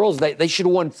all worlds, they should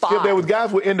have won 5. Yeah, there was guys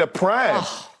who were in their prime.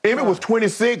 Emmett was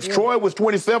 26, Troy was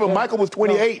 27, Michael was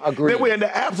 28. Agreed. They were in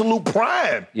the absolute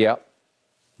prime. Yep.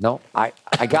 No, I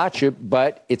got you,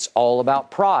 but it's all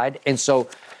about pride. And so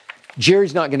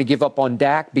Jerry's not going to give up on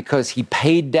Dak because he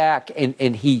paid Dak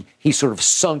and he sort of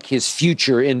sunk his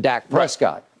future in Dak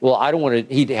Prescott. Right. Well, I don't want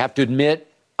to, he'd have to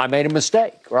admit, I made a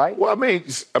mistake, right? Well,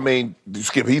 I mean,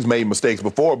 Skip, he's made mistakes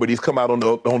before, but he's come out on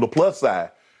the plus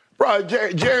side. Bro,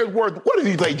 Jerry's worth, what does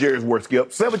he think Jerry's worth,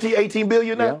 Skip? 17, 18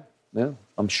 billion now? Yeah.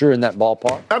 I'm sure in that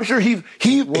ballpark. I'm sure he's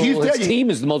His team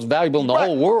is the most valuable in the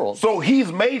whole world. So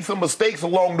he's made some mistakes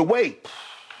along the way.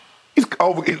 He's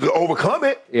overcome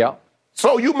it. Yeah.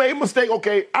 So you made a mistake.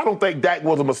 Okay, I don't think Dak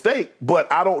was a mistake,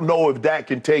 but I don't know if Dak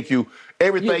can take you.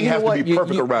 Everything has to be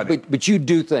perfect around it. But you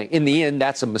do think, in the end,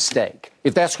 that's a mistake.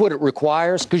 If that's what it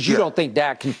requires, because you don't think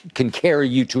Dak can carry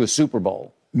you to a Super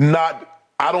Bowl.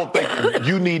 I don't think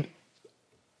you need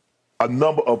a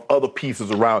number of other pieces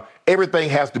around. Everything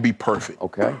has to be perfect.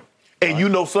 Okay.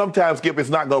 And sometimes, Skip, it's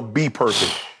not going to be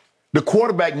perfect. The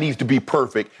quarterback needs to be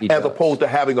perfect as opposed to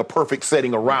having a perfect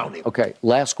setting around him. Okay,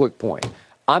 last quick point.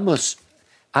 I'm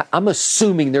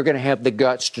assuming they're going to have the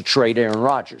guts to trade Aaron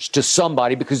Rodgers to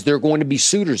somebody because there are going to be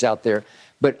suitors out there.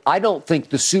 But I don't think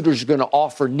the suitors are going to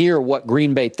offer near what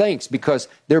Green Bay thinks because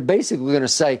they're basically going to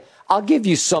say, I'll give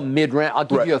you some mid-round, I'll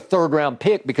give you a third-round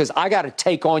pick because I got to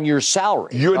take on your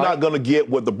salary. You're not going to get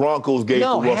what the Broncos gave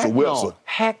to Russell Wilson. No.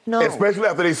 Heck no. Especially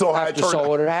after they saw how it turned out. Saw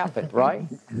what had happened, right?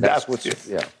 That's what's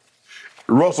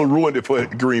Russell ruined it for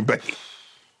Green Bay.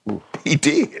 He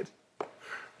did.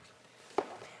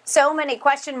 So many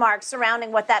question marks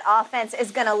surrounding what that offense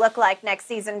is going to look like next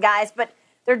season, guys. But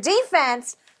their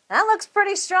defense, that looks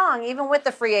pretty strong, even with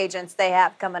the free agents they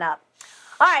have coming up.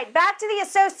 All right, back to the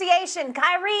association.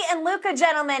 Kyrie and Luka,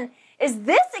 gentlemen, is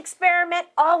this experiment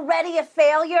already a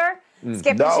failure?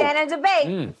 Skip and Shannon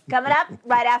debate coming up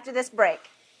right after this break.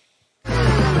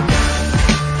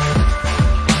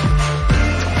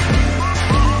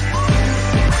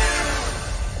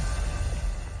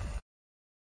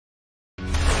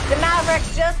 The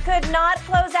Mavericks just could not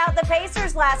close out the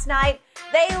Pacers last night.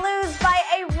 They lose by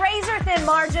a razor-thin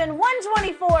margin,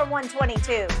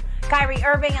 124-122. Kyrie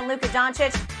Irving and Luka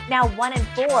Doncic now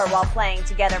 1-4 while playing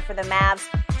together for the Mavs.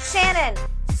 Shannon,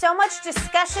 so much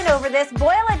discussion over this.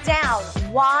 Boil it down.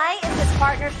 Why is this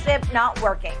partnership not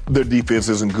working? Their defense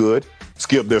isn't good.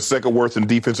 Skip, they're second worst in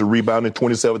defensive rebounding,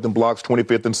 27th in blocks,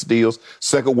 25th in steals,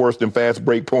 second worst in fast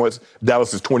break points.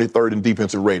 Dallas is 23rd in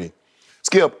defensive rating.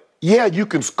 Skip, yeah, you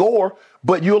can score,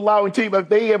 but you're allowing teams,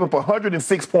 they have up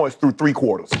 106 points through three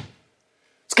quarters.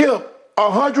 Skip,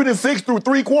 106 through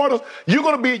three quarters, you're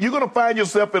gonna find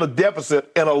yourself in a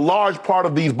deficit in a large part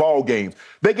of these ball games.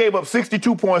 They gave up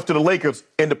 62 points to the Lakers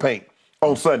in the paint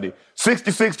on Sunday,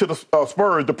 66 to the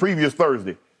Spurs the previous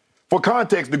Thursday. For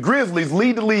context, the Grizzlies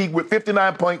lead the league with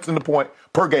 59 points in the point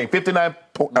per game, 59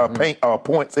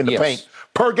 points in the paint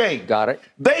per game. Got it.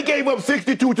 They gave up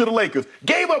 62 to the Lakers,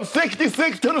 gave up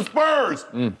 66 to the Spurs.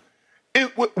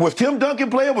 Was Tim Duncan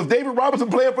playing? Was David Robinson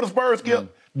playing for the Spurs,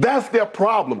 Skip? That's their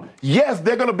problem. Yes,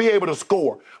 they're going to be able to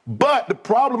score. But the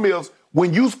problem is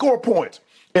when you score points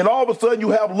and all of a sudden you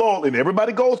have lull and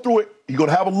everybody goes through it, you're going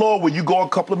to have a lull where you go a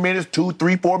couple of minutes, 2,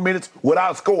 3, 4 minutes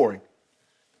without scoring.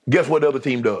 Guess what the other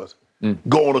team does?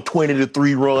 Go on a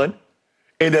 20-3 run.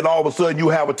 And then all of a sudden you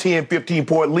have a 10,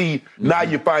 15-point lead. Now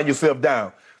you find yourself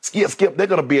down. Skip, they're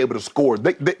going to be able to score.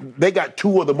 They got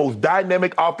two of the most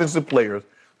dynamic offensive players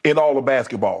in all of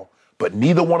basketball. But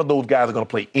neither one of those guys are going to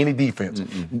play any defense.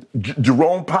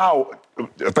 Jerome Powell,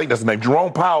 I think that's the name.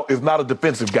 Jerome Powell is not a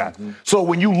defensive guy. So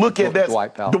when you look at that,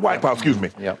 Dwight Powell. Dwight Powell, excuse me.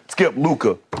 Skip,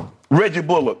 Luka, Reggie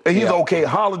Bullock, and he's okay.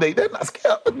 Holiday, they're not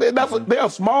Skip. They're a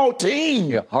small team.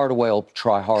 Yeah, Hardaway will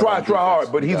try hard. Try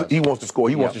hard, but he wants to score.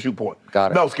 He wants to shoot points.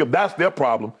 Got it. No, Skip, that's their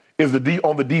problem, is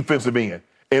on the defensive end.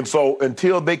 And so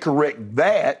until they correct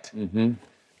that,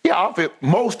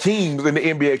 most teams in the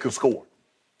NBA can score.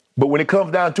 But when it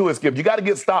comes down to it, Skip, you got to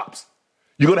get stops.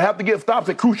 You're going to have to get stops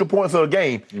at crucial points of the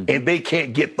game, and they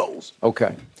can't get those.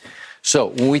 Okay. So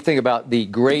when we think about the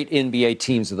great NBA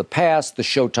teams of the past, the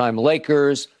Showtime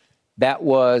Lakers, that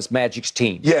was Magic's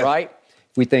team, right?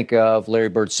 If we think of Larry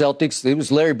Bird's Celtics, it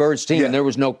was Larry Bird's team, and there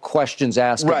was no questions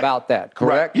asked about that,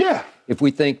 correct? Right. Yeah. If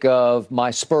we think of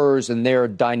my Spurs and their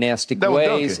dynastic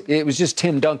ways, it was just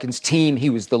Tim Duncan's team. He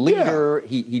was the leader.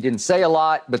 Yeah. He didn't say a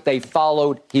lot, but they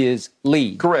followed his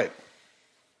lead. Correct.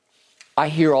 I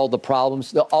hear all the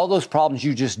problems, all those problems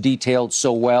you just detailed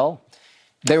so well.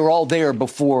 They were all there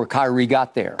before Kyrie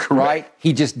got there, right?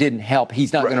 He just didn't help.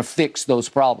 He's not going to fix those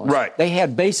problems. Right. They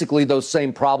had basically those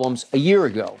same problems a year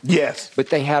ago. Yes. But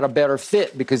they had a better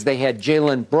fit because they had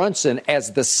Jalen Brunson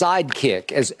as the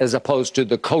sidekick as opposed to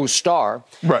the co-star.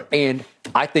 Right. And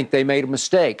I think they made a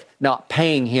mistake not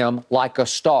paying him like a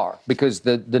star because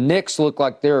the Knicks look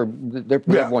like they've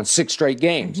won 6 straight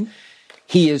games.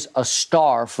 He is a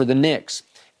star for the Knicks.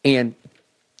 And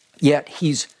yet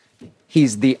he's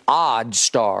the odd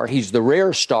star. He's the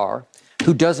rare star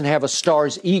who doesn't have a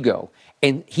star's ego.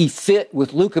 And he fit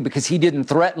with Luka because he didn't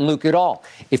threaten Luka at all.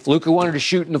 If Luka wanted to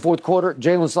shoot in the fourth quarter,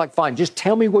 Jalen's like, fine, just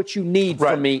tell me what you need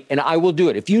from me, and I will do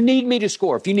it. If you need me to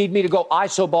score, if you need me to go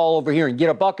ISO ball over here and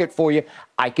get a bucket for you,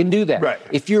 I can do that. Right.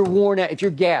 If you're worn out, if you're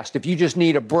gassed, if you just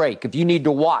need a break, if you need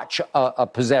to watch a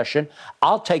possession,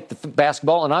 I'll take the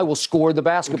basketball and I will score the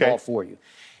basketball for you.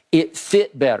 It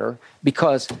fit better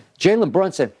because Jalen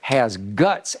Brunson has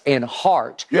guts and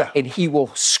heart, and he will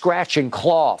scratch and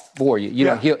claw for you. You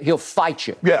know, he'll fight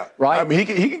you. Yeah, right. I mean, he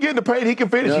can get in the paint. He can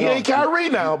finish. He ain't Kyrie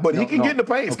now, but he can get in the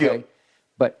paint. Skip.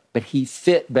 But he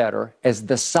fit better as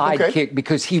the sidekick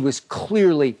because he was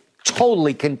clearly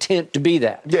totally content to be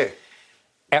that. Yeah.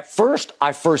 At first,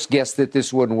 I guessed that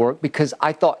this wouldn't work because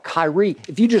I thought Kyrie,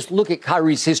 if you just look at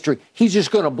Kyrie's history, he's just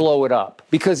going to blow it up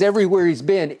because everywhere he's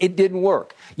been, it didn't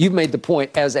work. You've made the point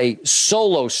as a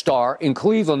solo star in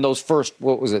Cleveland those first, 3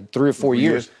 or 4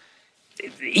 years.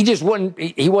 He just wasn't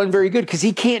very good because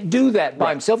he can't do that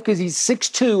by himself because he's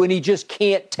 6'2" and he just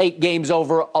can't take games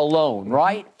over alone,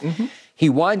 right? Mm-hmm. He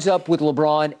winds up with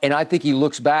LeBron, and I think he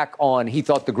looks back on, he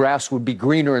thought the grass would be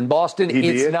greener in Boston.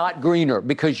 It's not greener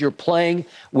because you're playing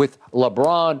with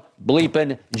LeBron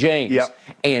bleeping James. Yep.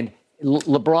 And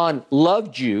LeBron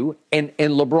loved you, and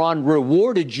LeBron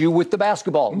rewarded you with the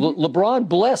basketball. Mm-hmm. LeBron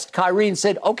blessed Kyrie and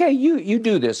said, okay, you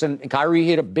do this. And Kyrie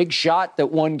hit a big shot that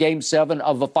won Game 7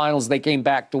 of the finals they came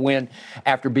back to win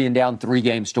after being down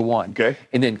 3-1. Okay.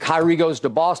 And then Kyrie goes to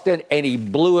Boston, and he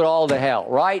blew it all to hell,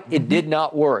 right? Mm-hmm. It did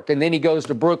not work. And then he goes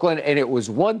to Brooklyn, and it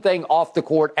was one thing off the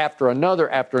court after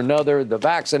another, the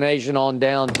vaccination on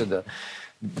down to the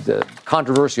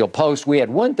controversial post. We had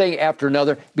one thing after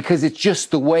another because it's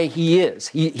just the way he is.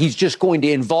 He's just going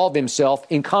to involve himself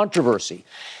in controversy.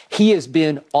 He has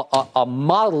been a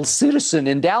model citizen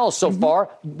in Dallas so far.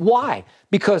 Why?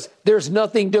 Because there's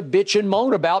nothing to bitch and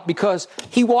moan about because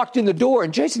he walked in the door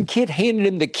and Jason Kidd handed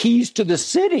him the keys to the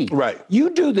city. Right.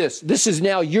 You do this. This is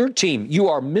now your team. You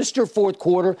are Mr. Fourth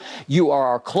Quarter. You are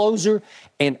our closer.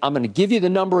 And I'm going to give you the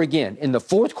number again. In the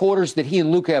fourth quarters that he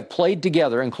and Luka have played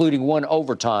together, including one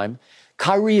overtime,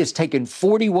 Kyrie has taken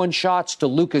 41 shots to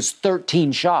Luka's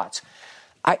 13 shots.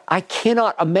 I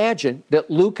cannot imagine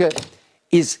that Luka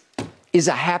is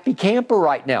a happy camper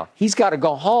right now. He's got to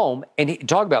go home and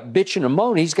talk about bitching and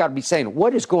moaning. He's got to be saying,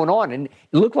 what is going on? And it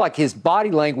looked like his body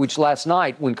language last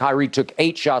night when Kyrie took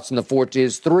 8 shots in the fourth to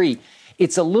his 3.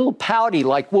 It's a little pouty,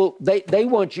 like, well, they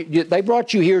want you. They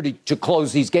brought you here to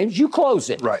close these games. You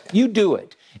close it. Right. You do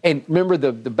it. And remember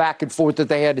the back and forth that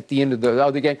they had at the end of the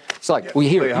other game? It's like, we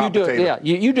hear you do it. Yeah,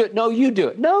 you do it. No, you do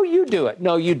it. No, you do it.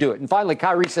 No, you do it. And finally,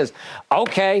 Kyrie says,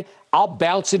 okay, I'll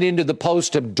bounce it into the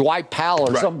post of Dwight Powell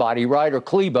or somebody, right, or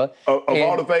Kleba. Of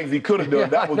all the things he could have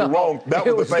done, that was the wrong. That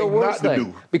was the thing not to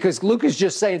do. Because Luka's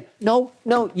just saying, no,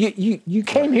 you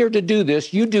came here to do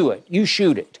this. You do it. You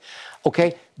shoot it.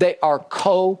 Okay? They are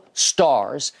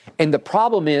co-stars. And the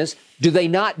problem is, do they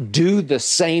not do the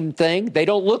same thing? They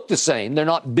don't look the same. They're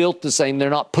not built the same. They're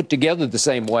not put together the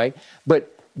same way.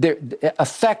 But they're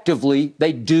effectively,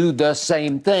 they do the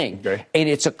same thing. Okay. And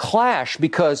it's a clash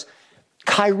because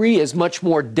Kyrie is much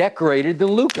more decorated than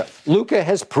Luka. Luka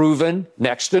has proven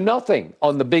next to nothing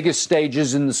on the biggest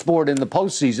stages in the sport in the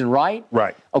postseason, right?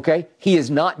 Right. Okay. He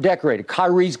is not decorated.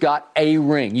 Kyrie's got a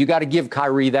ring. You got to give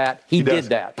Kyrie that. He did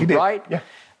that. He did. Right? Yeah.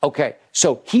 Okay.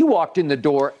 So he walked in the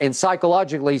door and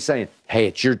psychologically he's saying, hey,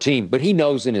 it's your team. But he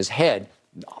knows in his head,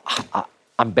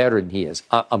 I'm better than he is.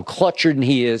 I'm clutchier than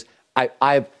he is.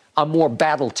 I'm more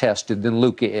battle tested than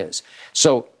Luka is.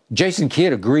 So Jason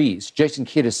Kidd agrees. Jason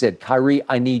Kidd has said, Kyrie,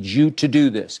 I need you to do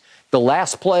this. The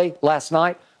last play last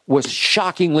night was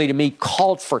shockingly to me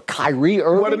called for Kyrie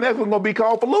Irving. Well, the next one's going to be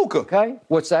called for Luka. Okay.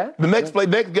 What's that? The next play, in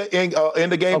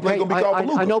the game play, going to be called for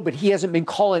Luka. I know, but he hasn't been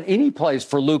calling any plays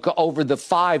for Luka over the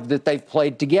 5 that they've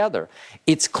played together.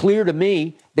 It's clear to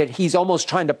me that he's almost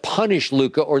trying to punish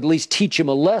Luka or at least teach him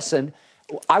a lesson.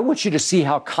 I want you to see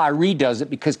how Kyrie does it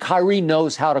because Kyrie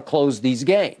knows how to close these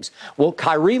games. Well,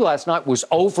 Kyrie last night was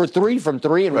 0 for 3 from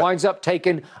 3 and winds up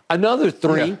taking another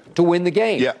 3 to win the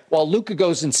game. Yeah. While Luka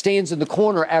goes and stands in the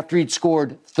corner after he'd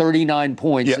scored 39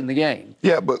 points in the game.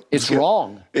 Yeah, but it's Skip,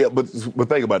 wrong. Yeah, but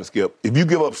think about it, Skip. If you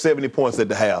give up 70 points at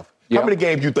the half, how many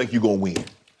games do you think you're going to win?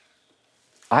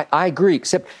 I agree,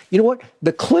 except, you know what?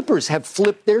 The Clippers have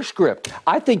flipped their script.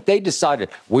 I think they decided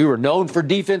we were known for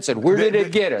defense, and where did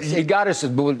it get us? It got us a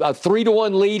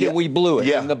 3-1 lead, and we blew it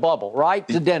in the bubble, right,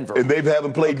 to Denver. And they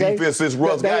haven't played defense since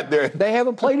Russ got there. They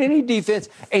haven't played any defense,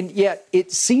 and yet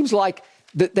it seems like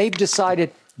that they've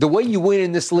decided the way you win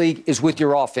in this league is with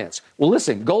your offense. Well,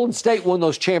 listen, Golden State won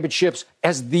those championships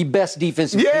as the best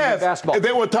defensive team in basketball. Yes,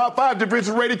 they were a top 5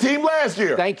 defensive rated team last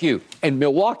year. Thank you. And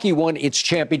Milwaukee won its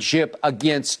championship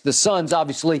against the Suns,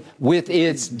 obviously, with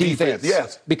its defense.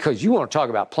 Yes. Because you want to talk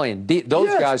about playing. Those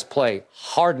guys play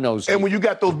hard-nosed. And when you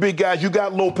got those big guys, you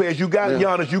got Lopez, you got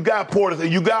Giannis, you got Portis,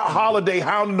 and you got Holiday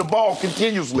hounding the ball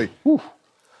continuously. Whew.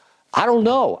 I don't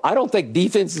know. I don't think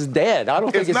defense is dead. I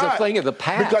don't think it's a thing of the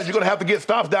past. Because you're going to have to get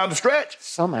stops down the stretch.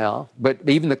 Somehow. But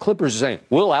even the Clippers are saying,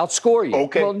 we'll outscore you.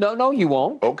 Okay. Well, no, you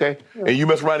won't. Okay. And you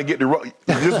mess around and get the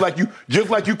just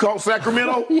like you caught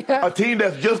Sacramento, a team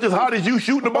that's just as hot as you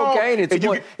shooting the ball. Okay, and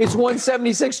it's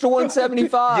 176 to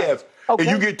 175. Yes. Okay.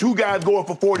 And you get 2 guys going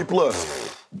for 40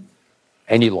 plus.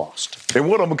 And you lost. And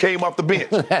one of them came off the bench.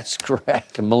 That's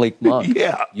correct. And Malik Monk.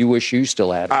 Yeah. You wish you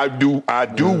still had him. I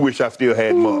do wish I still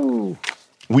had Monk.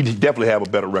 We definitely have a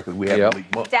better record. We have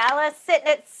Malik Monk. Dallas sitting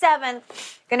at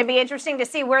 7th. Going to be interesting to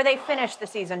see where they finish the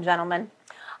season, gentlemen.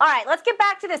 All right, let's get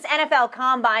back to this NFL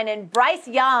Combine and Bryce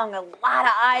Young. A lot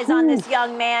of eyes on this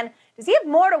young man. Does he have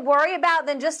more to worry about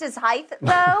than just his height,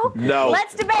 though? No.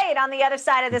 Let's debate on the other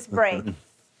side of this break.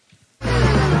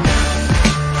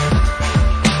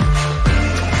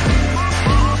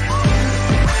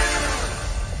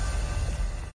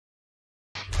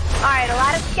 All right, a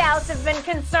lot of scouts have been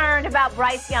concerned about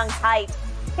Bryce Young's height.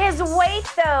 His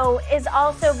weight, though, has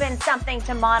also been something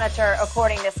to monitor,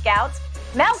 according to scouts.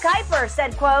 Mel Kiper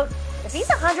said, quote, if he's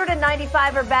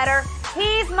 195 or better,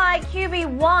 he's my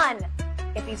QB1.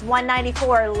 If he's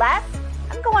 194 or less,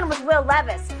 I'm going with Will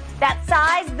Levis. That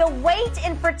size, the weight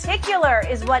in particular,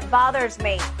 is what bothers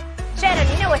me.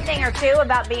 Shannon, you know a thing or two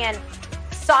about being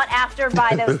sought after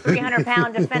by those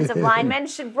 300-pound defensive linemen.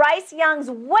 Should Bryce Young's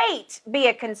weight be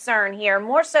a concern here,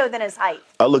 more so than his height?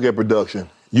 I look at production.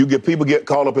 People get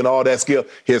caught up in all that skill.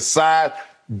 His size.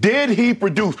 Did he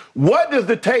produce? What does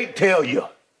the tape tell you?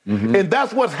 Mm-hmm. And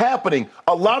that's what's happening.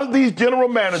 A lot of these general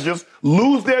managers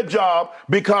lose their job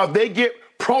because they get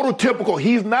prototypical.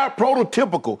 He's not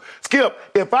prototypical. Skip,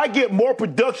 if I get more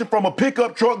production from a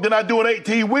pickup truck than I do an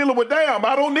 18-wheeler, well, damn,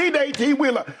 I don't need the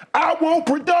 18-wheeler. I want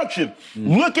production.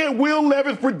 Mm-hmm. Look at Will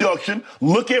Levis' production.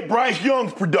 Look at Bryce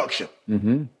Young's production.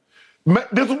 Mm-hmm.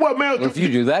 This is what Mel. If you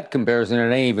do that comparison,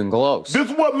 it ain't even close. This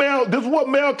is what Mel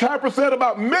Kiper said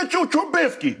about Mitchell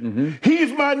Trubisky. Mm-hmm.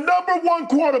 He's my number 1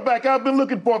 quarterback. I've been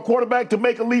looking for a quarterback to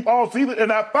make a leap all season,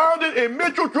 and I found it in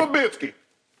Mitchell Trubisky.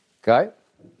 Okay.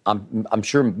 I'm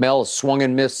sure Mel swung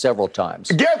and missed several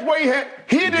times. Guess what he had?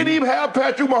 He didn't even have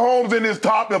Patrick Mahomes in his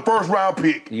top and first-round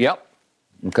pick. Yep.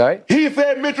 Okay. He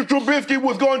said Mitchell Trubisky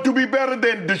was going to be better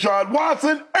than Deshaun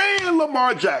Watson and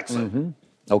Lamar Jackson.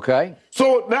 Mm-hmm. Okay.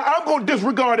 So now I'm going to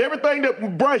disregard everything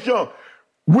that Bryce Young.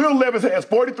 Will Levis has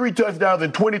 43 touchdowns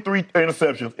and 23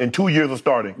 interceptions in 2 years of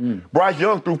starting. Bryce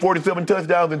Young threw 47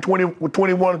 touchdowns and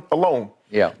 21 alone.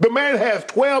 Yeah. The man has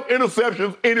 12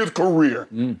 interceptions in his career.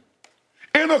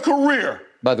 In a career.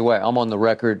 By the way, I'm on the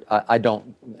record. I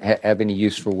don't have any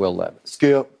use for Will Levis.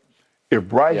 Skip, if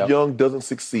Bryce Young doesn't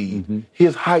succeed,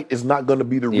 his height is not going to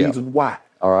be the reason why.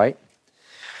 All right.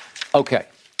 Okay.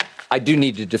 I do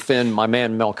need to defend my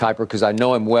man Mel Kiper because I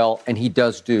know him well, and he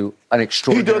does do an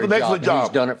extraordinary job. He does an excellent job.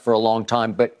 He's done it for a long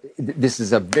time, but this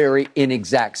is a very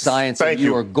inexact science. Thank you.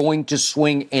 You are going to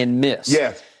swing and miss.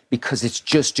 Yes. Because it's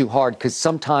just too hard. Because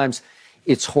sometimes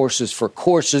it's horses for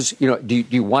courses. You know, do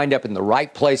you wind up in the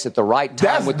right place at the right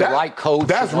time with the right coach?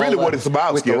 That's really what it's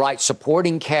about, with Skip. the right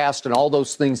supporting cast and all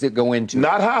those things that go into it.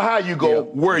 Not how high you go,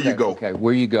 where you go. Okay,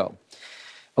 where you go.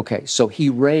 Okay, so he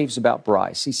raves about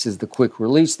Bryce. He says the quick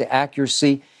release, the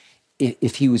accuracy.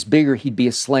 If he was bigger, he'd be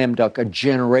a slam dunk, a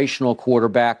generational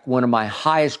quarterback, one of my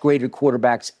highest graded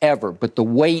quarterbacks ever. But the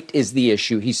weight is the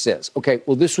issue, he says. Okay,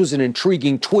 well, this was an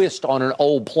intriguing twist on an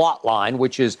old plot line,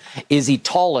 which is he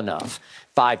tall enough?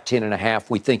 5'10 and a half,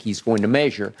 we think he's going to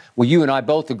measure. Well, you and I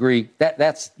both agree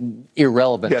that's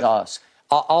irrelevant to us.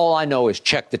 All I know is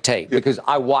check the tape because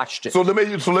I watched it. So let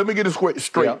me get it straight,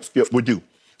 Skip, with you.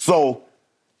 So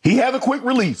he has a quick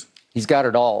release. He's got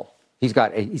it all. He's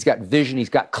got vision. He's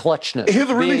got clutchness.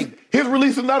 His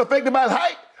release is not affected by his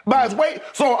height, by his weight.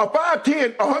 So a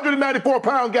 5'10",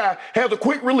 194-pound guy has a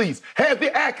quick release, has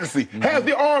the accuracy, has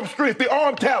the arm strength, the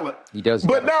arm talent. He does.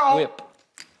 But now,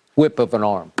 whip of an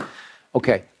arm.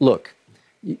 Okay, look,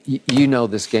 you know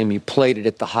this game. You played it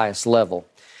at the highest level.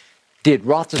 Did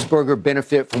Roethlisberger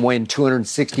benefit from weighing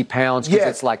 260 pounds because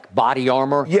it's like body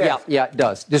armor? Yes. Yeah, it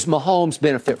does. Does Mahomes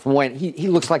benefit from weighing? He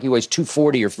looks like he weighs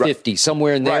 240 or 50,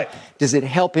 somewhere in there. Right. Does it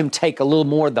help him take a little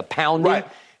more of the pounding? Right.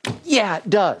 Yeah, it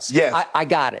does. Yes. I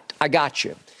got it. I got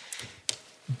you.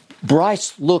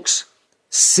 Bryce looks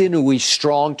sinewy,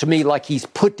 strong to me, like he's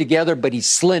put together, but he's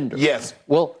slender. Yes.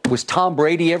 Well, was Tom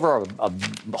Brady ever a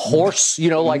horse? You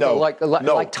know, No.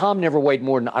 like Tom never weighed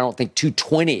more than, I don't think,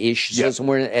 220-ish, Yeah.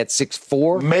 somewhere at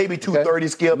 6'4". Maybe 230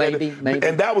 Skip. Maybe.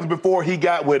 And that was before he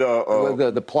got with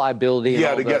the pliability. And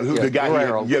yeah, all the guy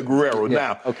Guerrero. Guerrero. Yeah,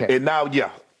 Now, okay. And now, yeah.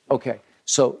 Okay,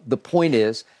 so the point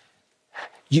is,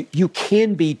 you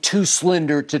can be too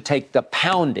slender to take the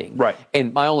pounding. Right.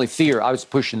 And my only fear, I was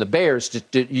pushing the Bears.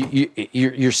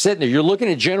 You're sitting there, you're looking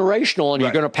at generational, and you're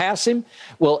Right. going to pass him.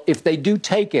 Well, if they do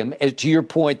take him, to your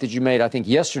point that you made, I think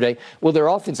yesterday, well, their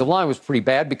offensive line was pretty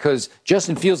bad because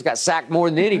Justin Fields got sacked more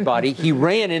than anybody. He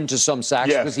ran into some sacks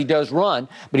Yes. because he does run,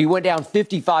 but he went down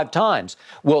 55 times.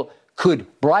 Well, could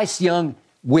Bryce Young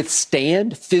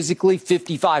withstand physically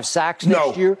 55 sacks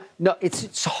next year? No,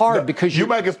 it's hard because you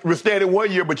might withstand it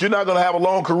 1 year, but you're not going to have a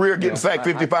long career getting sacked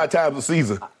 55 times a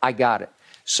season. I got it.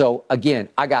 So, again,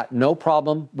 I got no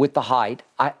problem with the height.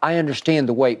 I understand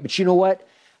the weight. But you know what?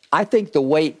 I think the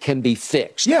weight can be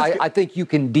fixed. Yes. I think you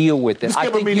can deal with it. I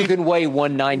think you can weigh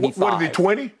 195. What is he,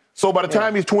 20? So by the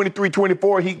time he's 23,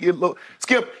 24,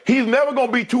 Skip, he's never going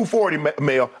to be 240,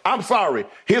 Mel. I'm sorry.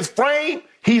 His frame,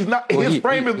 he's not. Well, his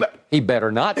frame is not. He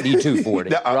better not be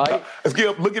 240, right?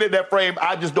 Skip, looking at that frame,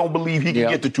 I just don't believe he can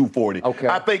get to 240. Okay.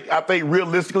 I think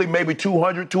realistically, maybe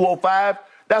 200, 205.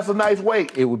 That's a nice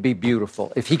weight. It would be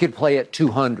beautiful if he could play at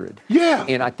 200. Yeah.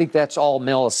 And I think that's all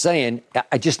Mel is saying.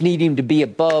 I just need him to be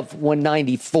above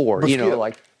 194,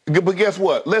 But guess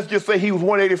what? Let's just say he was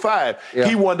 185. Yeah.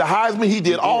 He won the Heisman. He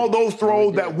did all those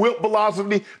throws, that whip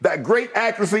velocity, that great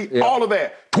accuracy, all of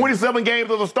that. 27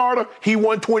 games as a starter, he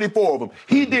won 24 of them.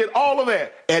 He did all of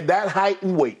that at that height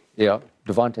and weight. Yeah.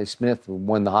 Devontae Smith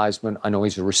won the Heisman. I know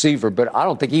he's a receiver, but I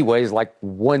don't think he weighs like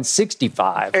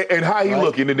 165. And how he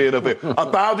looking in the NFL?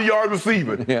 1,000 yards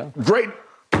receiving. Yeah. Great.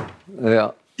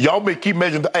 Yeah. Y'all may keep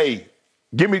measuring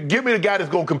give me the guy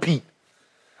that's going to compete.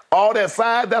 All that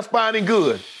size, that's fine and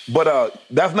good. But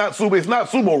that's not sumo. It's not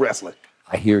sumo wrestling.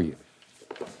 I hear you.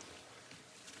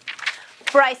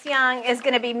 Bryce Young is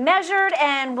going to be measured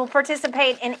and will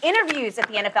participate in interviews at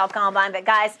the NFL Combine. But,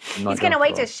 guys, he's going to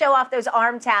wait to show off those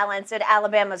arm talents at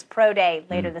Alabama's Pro Day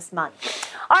later this month.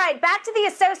 All right, back to the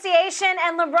association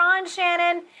and LeBron.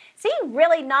 Shannon, is he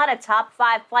really not a top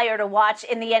 5 player to watch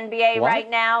in the NBA right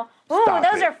now? Ooh,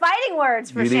 those are fighting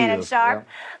words for Shannon Sharpe.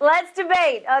 Yeah. Let's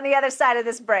debate on the other side of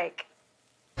this break.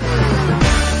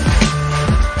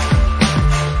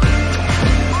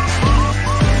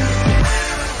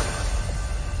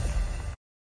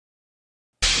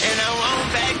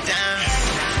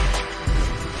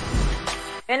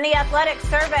 In the Athletic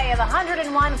survey of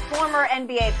 101 former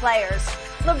NBA players,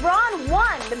 LeBron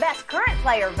won the best current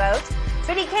player vote,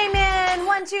 but he came in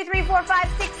 1, 2, 3, 4, 5,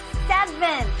 6,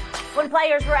 7 when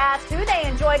players were asked who they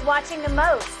enjoyed watching the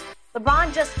most.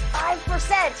 LeBron just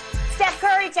 5%. Steph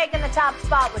Curry taking the top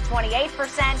spot with 28%,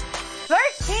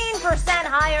 13%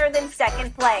 higher than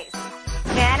second place.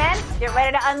 Shannon, get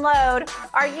ready to unload.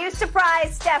 Are you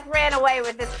surprised Steph ran away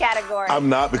with this category? I'm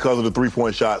not, because of the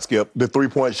three-point shot, Skip. The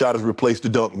three-point shot has replaced the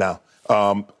dunk now.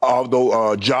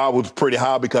 Although Ja was pretty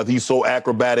high because he's so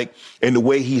acrobatic and the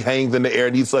way he hangs in the air,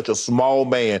 and he's such a small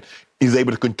man, he's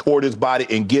able to contort his body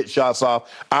and get shots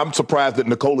off. I'm surprised that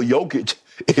Nikola Jokic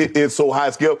is so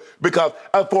high, Skip, because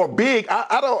for a big,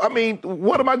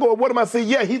 what am I saying?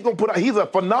 Yeah, he's a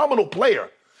phenomenal player.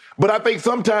 But I think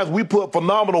sometimes we put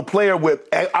phenomenal player with,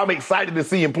 I'm excited to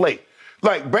see him play.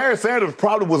 Like Barry Sanders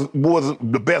probably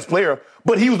wasn't the best player,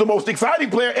 but he was the most exciting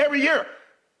player every year.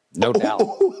 No doubt.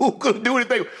 Who couldn't do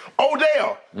anything?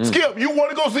 Odell, Skip, you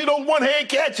want to go see those one-hand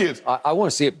catches? I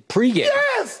want to see it pregame.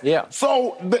 Yes. Yeah.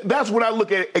 So that's when I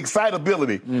look at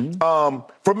excitability.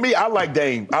 For me, I like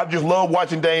Dame. I just love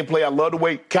watching Dame play. I love the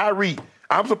way Kyrie.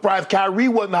 I'm surprised Kyrie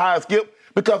wasn't high, Skip,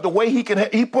 because the way he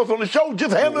puts on the show,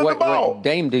 just handling the ball.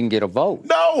 Dame didn't get a vote.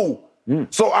 No.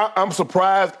 So I'm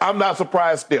surprised. I'm not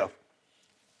surprised, Steph.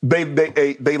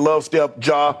 They love Steph,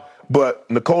 Ja, but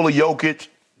Nikola Jokic,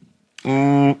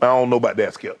 I don't know about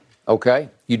that, Skip. Okay.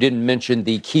 You didn't mention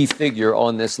the key figure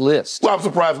on this list. Well, I'm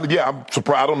surprised. Yeah, I'm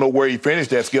surprised. I don't know where he finished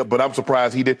that, Skip, but I'm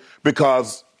surprised he did,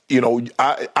 because,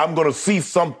 I'm going to see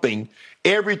something.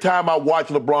 Every time I watch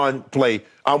LeBron play,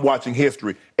 I'm watching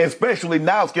history. Especially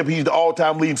now, Skip, he's the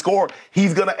all-time leading scorer.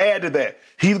 He's going to add to that.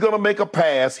 He's going to make a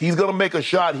pass. He's going to make a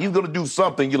shot. He's going to do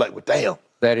something. You're like, well, damn.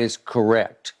 That is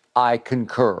correct. I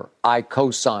concur. I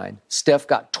co-sign. Steph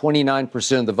got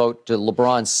 29% of the vote to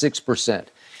LeBron 6%.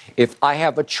 If I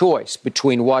have a choice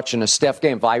between watching a Steph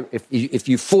game, if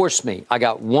you force me, I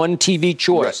got one TV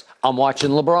choice. Right. I'm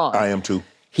watching LeBron. I am too.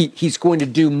 He's going to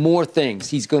do more things.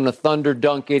 He's going to thunder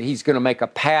dunk it. He's going to make a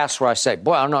pass where I say,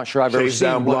 boy, I'm not sure I've ever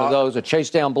seen one of those, a chase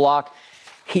down block.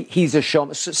 He's a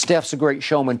showman. Steph's a great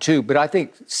showman, too. But I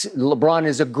think LeBron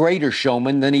is a greater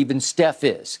showman than even Steph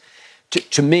is.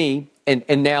 To me,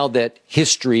 and now that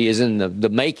history is in the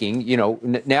making, you know,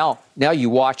 now you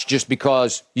watch just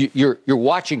because you're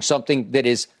watching something that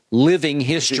is living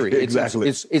history. Exactly.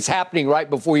 It's happening right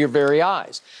before your very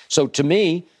eyes. So to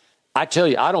me, I tell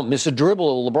you, I don't miss a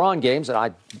dribble of LeBron games, and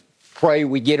I pray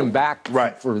we get him back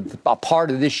for a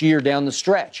part of this year down the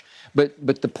stretch.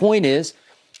 But the point is,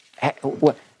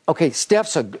 okay,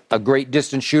 Steph's a great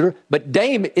distance shooter, but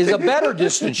Dame is a better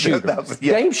distance shooter.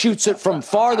 Dame shoots it from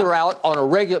farther out on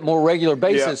a more regular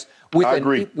basis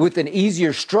with an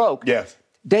easier stroke. Yes.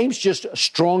 Dame's just a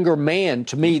stronger man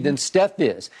to me than Steph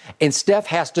is. And Steph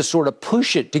has to sort of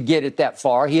push it to get it that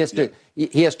far. He has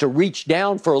to reach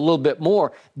down for a little bit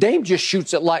more. Dame just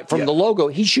shoots it like from the logo.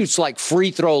 He shoots like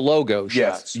free throw logo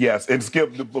shots. Yes. And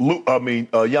Skip,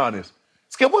 Giannis.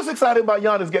 Skip, what's exciting about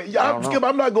Giannis' game? Skip,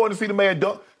 I'm not going to see the man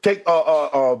take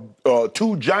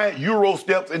 2 giant Euro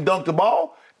steps and dunk the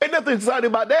ball. Ain't nothing exciting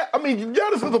about that. I mean,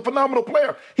 Giannis is a phenomenal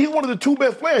player. He's one of the 2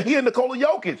 best players. He and Nikola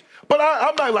Jokic. But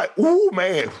I'm not like,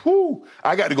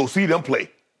 I got to go see them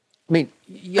play. I mean,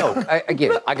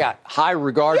 I got high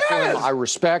regard for him. I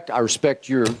respect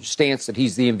your stance that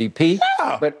he's the MVP.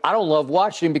 Yeah. But I don't love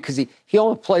watching him because he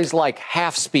only plays like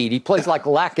half speed. He plays like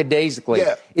lackadaisically.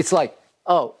 Yeah. It's like,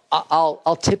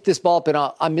 I'll tip this ball up and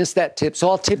I missed that tip, so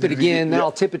I'll tip it again. Then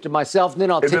I'll tip it to myself, and then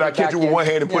I'll tip it back in. And then I catch it with one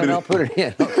hand and put it in. I'll put it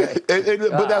in. Okay.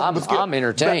 I'm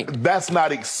entertained. That's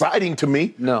not exciting to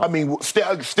me. No. I mean,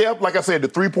 Steph, like I said, the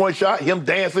 3-point shot, him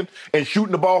dancing and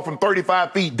shooting the ball from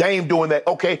 35 feet, Dame doing that.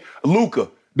 Okay, Luka,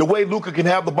 the way Luka can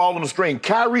have the ball on the string.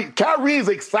 Kyrie is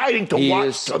exciting to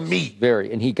watch to me.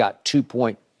 Very, and he got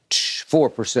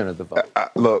 2.4% of the vote.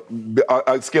 Look,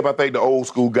 Skip, I think the old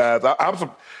school guys,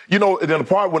 and then the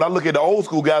part when I look at the old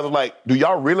school guys, I'm like, do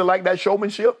y'all really like that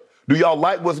showmanship? Do y'all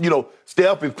like what's,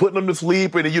 Steph is putting them to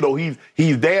sleep and,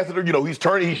 he's dancing,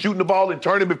 he's shooting the ball and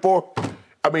turning before.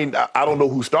 I mean, I don't know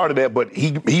who started that, but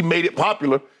he made it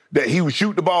popular that he would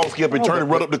shoot the ball, Skip, and turn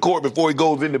and run up the court before he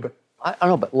goes in the. I don't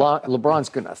know, but LeBron's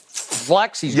going to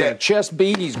flex. He's going to chest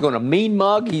beat. He's going to mean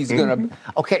mug. He's going to.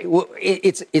 Okay, well,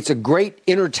 it's a great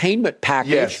entertainment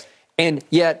package. Yes. And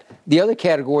yet the other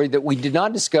category that we did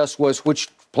not discuss was which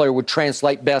player would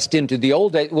translate best into the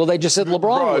old days. Well, they just said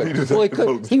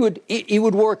LeBron would. He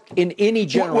would work in any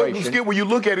generation. Skip, when you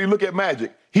look at it, you look at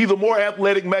Magic. He's a more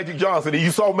athletic Magic Johnson. And you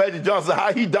saw Magic Johnson,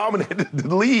 how he dominated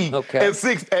the league at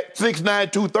 6'9",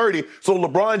 230. So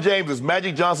LeBron James is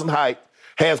Magic Johnson height,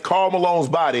 has Karl Malone's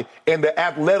body, and the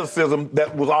athleticism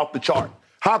that was off the chart.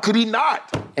 How could he not?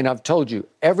 And I've told you,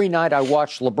 every night I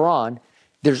watch LeBron,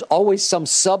 there's always some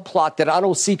subplot that I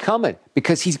don't see coming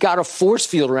because he's got a force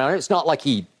field around it. It's not like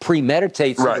he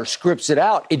premeditates it or scripts it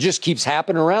out. It just keeps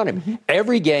happening around him. Mm-hmm.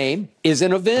 Every game is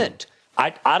an event.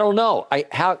 I don't know.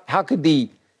 How could the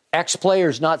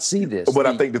ex-players not see this? But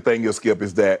I think the thing is, Skip,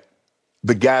 is that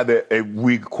the guy that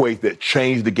we equate that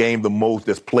changed the game the most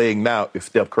that's playing now is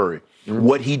Steph Curry. Mm-hmm.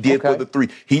 What he did for the three.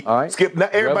 Skip, now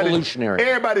everybody's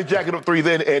jacking up threes.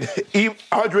 And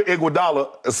Andre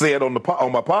Iguodala said on my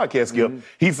podcast, Skip,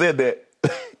 he said that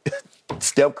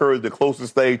Steph Curry is the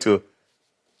closest thing to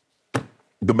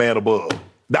the man above.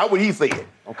 That's what he said.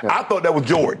 Okay. I thought that was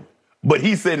Jordan, but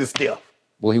he said it's Steph.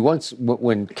 Well,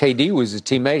 when KD was his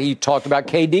teammate, he talked about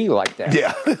KD like that.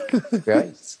 Yeah.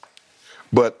 Okay.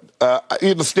 But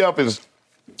Steph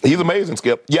he's amazing,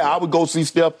 Skip. Yeah, I would go see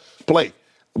Steph play.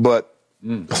 But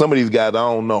some of these guys, I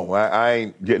don't know. I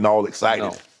ain't getting all excited.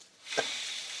 No.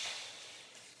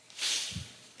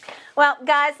 Well,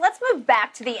 guys, let's move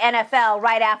back to the NFL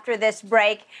right after this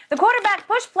break. The quarterback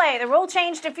push play, the rule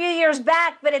changed a few years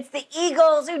back, but it's the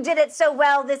Eagles who did it so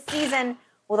well this season.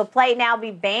 Will the play now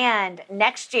be banned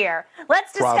next year?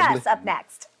 Let's discuss up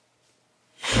next.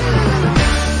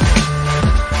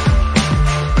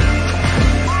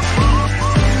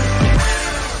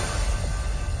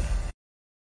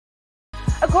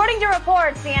 According to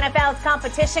reports, the NFL's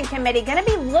competition committee going to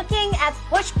be looking at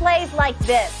push plays like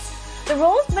this. The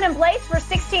rule's been in place for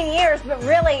 16 years, but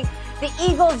really, the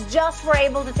Eagles just were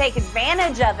able to take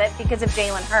advantage of it because of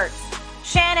Jalen Hurts.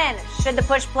 Shannon, should the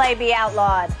push play be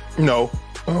outlawed? No,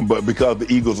 but because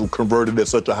the Eagles have converted at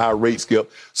such a high rate,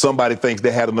 Skip, somebody thinks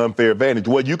they had an unfair advantage.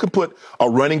 Well, you can put a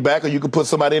running back or you can put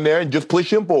somebody in there and just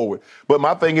push him forward. But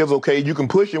my thing is, okay, you can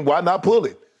push him. Why not pull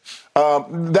it?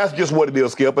 That's just what it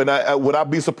is, Skip. And would I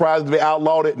be surprised if they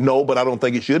outlawed it? No, but I don't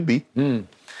think it should be.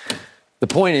 The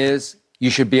point is, you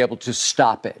should be able to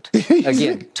stop it.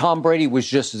 Again, Tom Brady was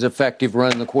just as effective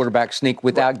running the quarterback sneak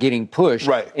without getting pushed.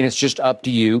 Right. And it's just up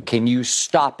to you. Can you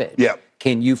stop it? Yeah.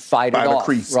 Can you fight it a off?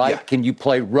 crease, Right? yeah. Can you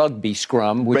play rugby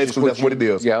scrum? Which Basically, that's what it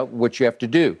is. Yeah, what you have to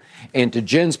do. And to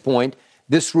Jen's point,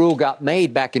 this rule got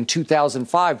made back in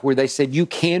 2005 where they said you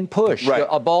can push Right.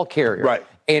 a ball carrier. Right.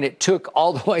 And it took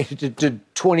all the way to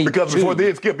 22. Because before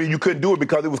then, Skip, you couldn't do it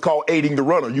because it was called aiding the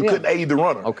runner. You couldn't aid the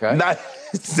runner. Okay.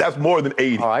 That's more than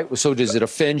aiding. All right. So does it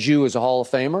offend you as a Hall of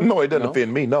Famer? No, it doesn't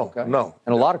offend me. No, Okay. no.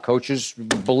 And a lot of coaches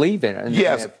believe in it. And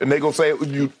Yes, and they're going to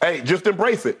say, hey, just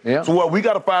embrace it. Yeah. So we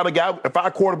got to find a guy. If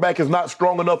our quarterback is not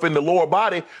strong enough in the lower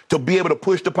body to be able to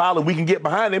push the pile and we can get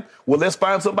behind him, well, let's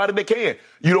find somebody that can.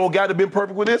 You know a guy that been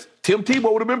perfect with this? Tim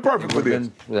Tebow would have been perfect with this.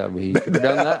 He could have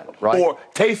done that, right? Or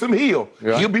Taysom Hill.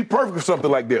 Yeah. He'll be perfect for something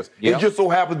like this. Yeah. It just so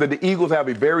happens that the Eagles have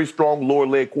a very strong lower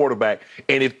leg quarterback,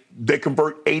 and if they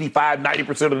convert 85,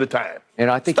 90% of the time. And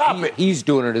I think he's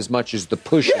doing it as much as the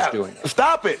push is doing it.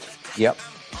 Stop it. Yep.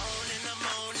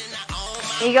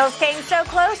 Eagles came so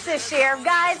close this year.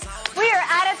 Guys, we are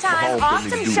out of time.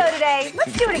 Awesome show today.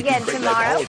 Let's do it again tomorrow.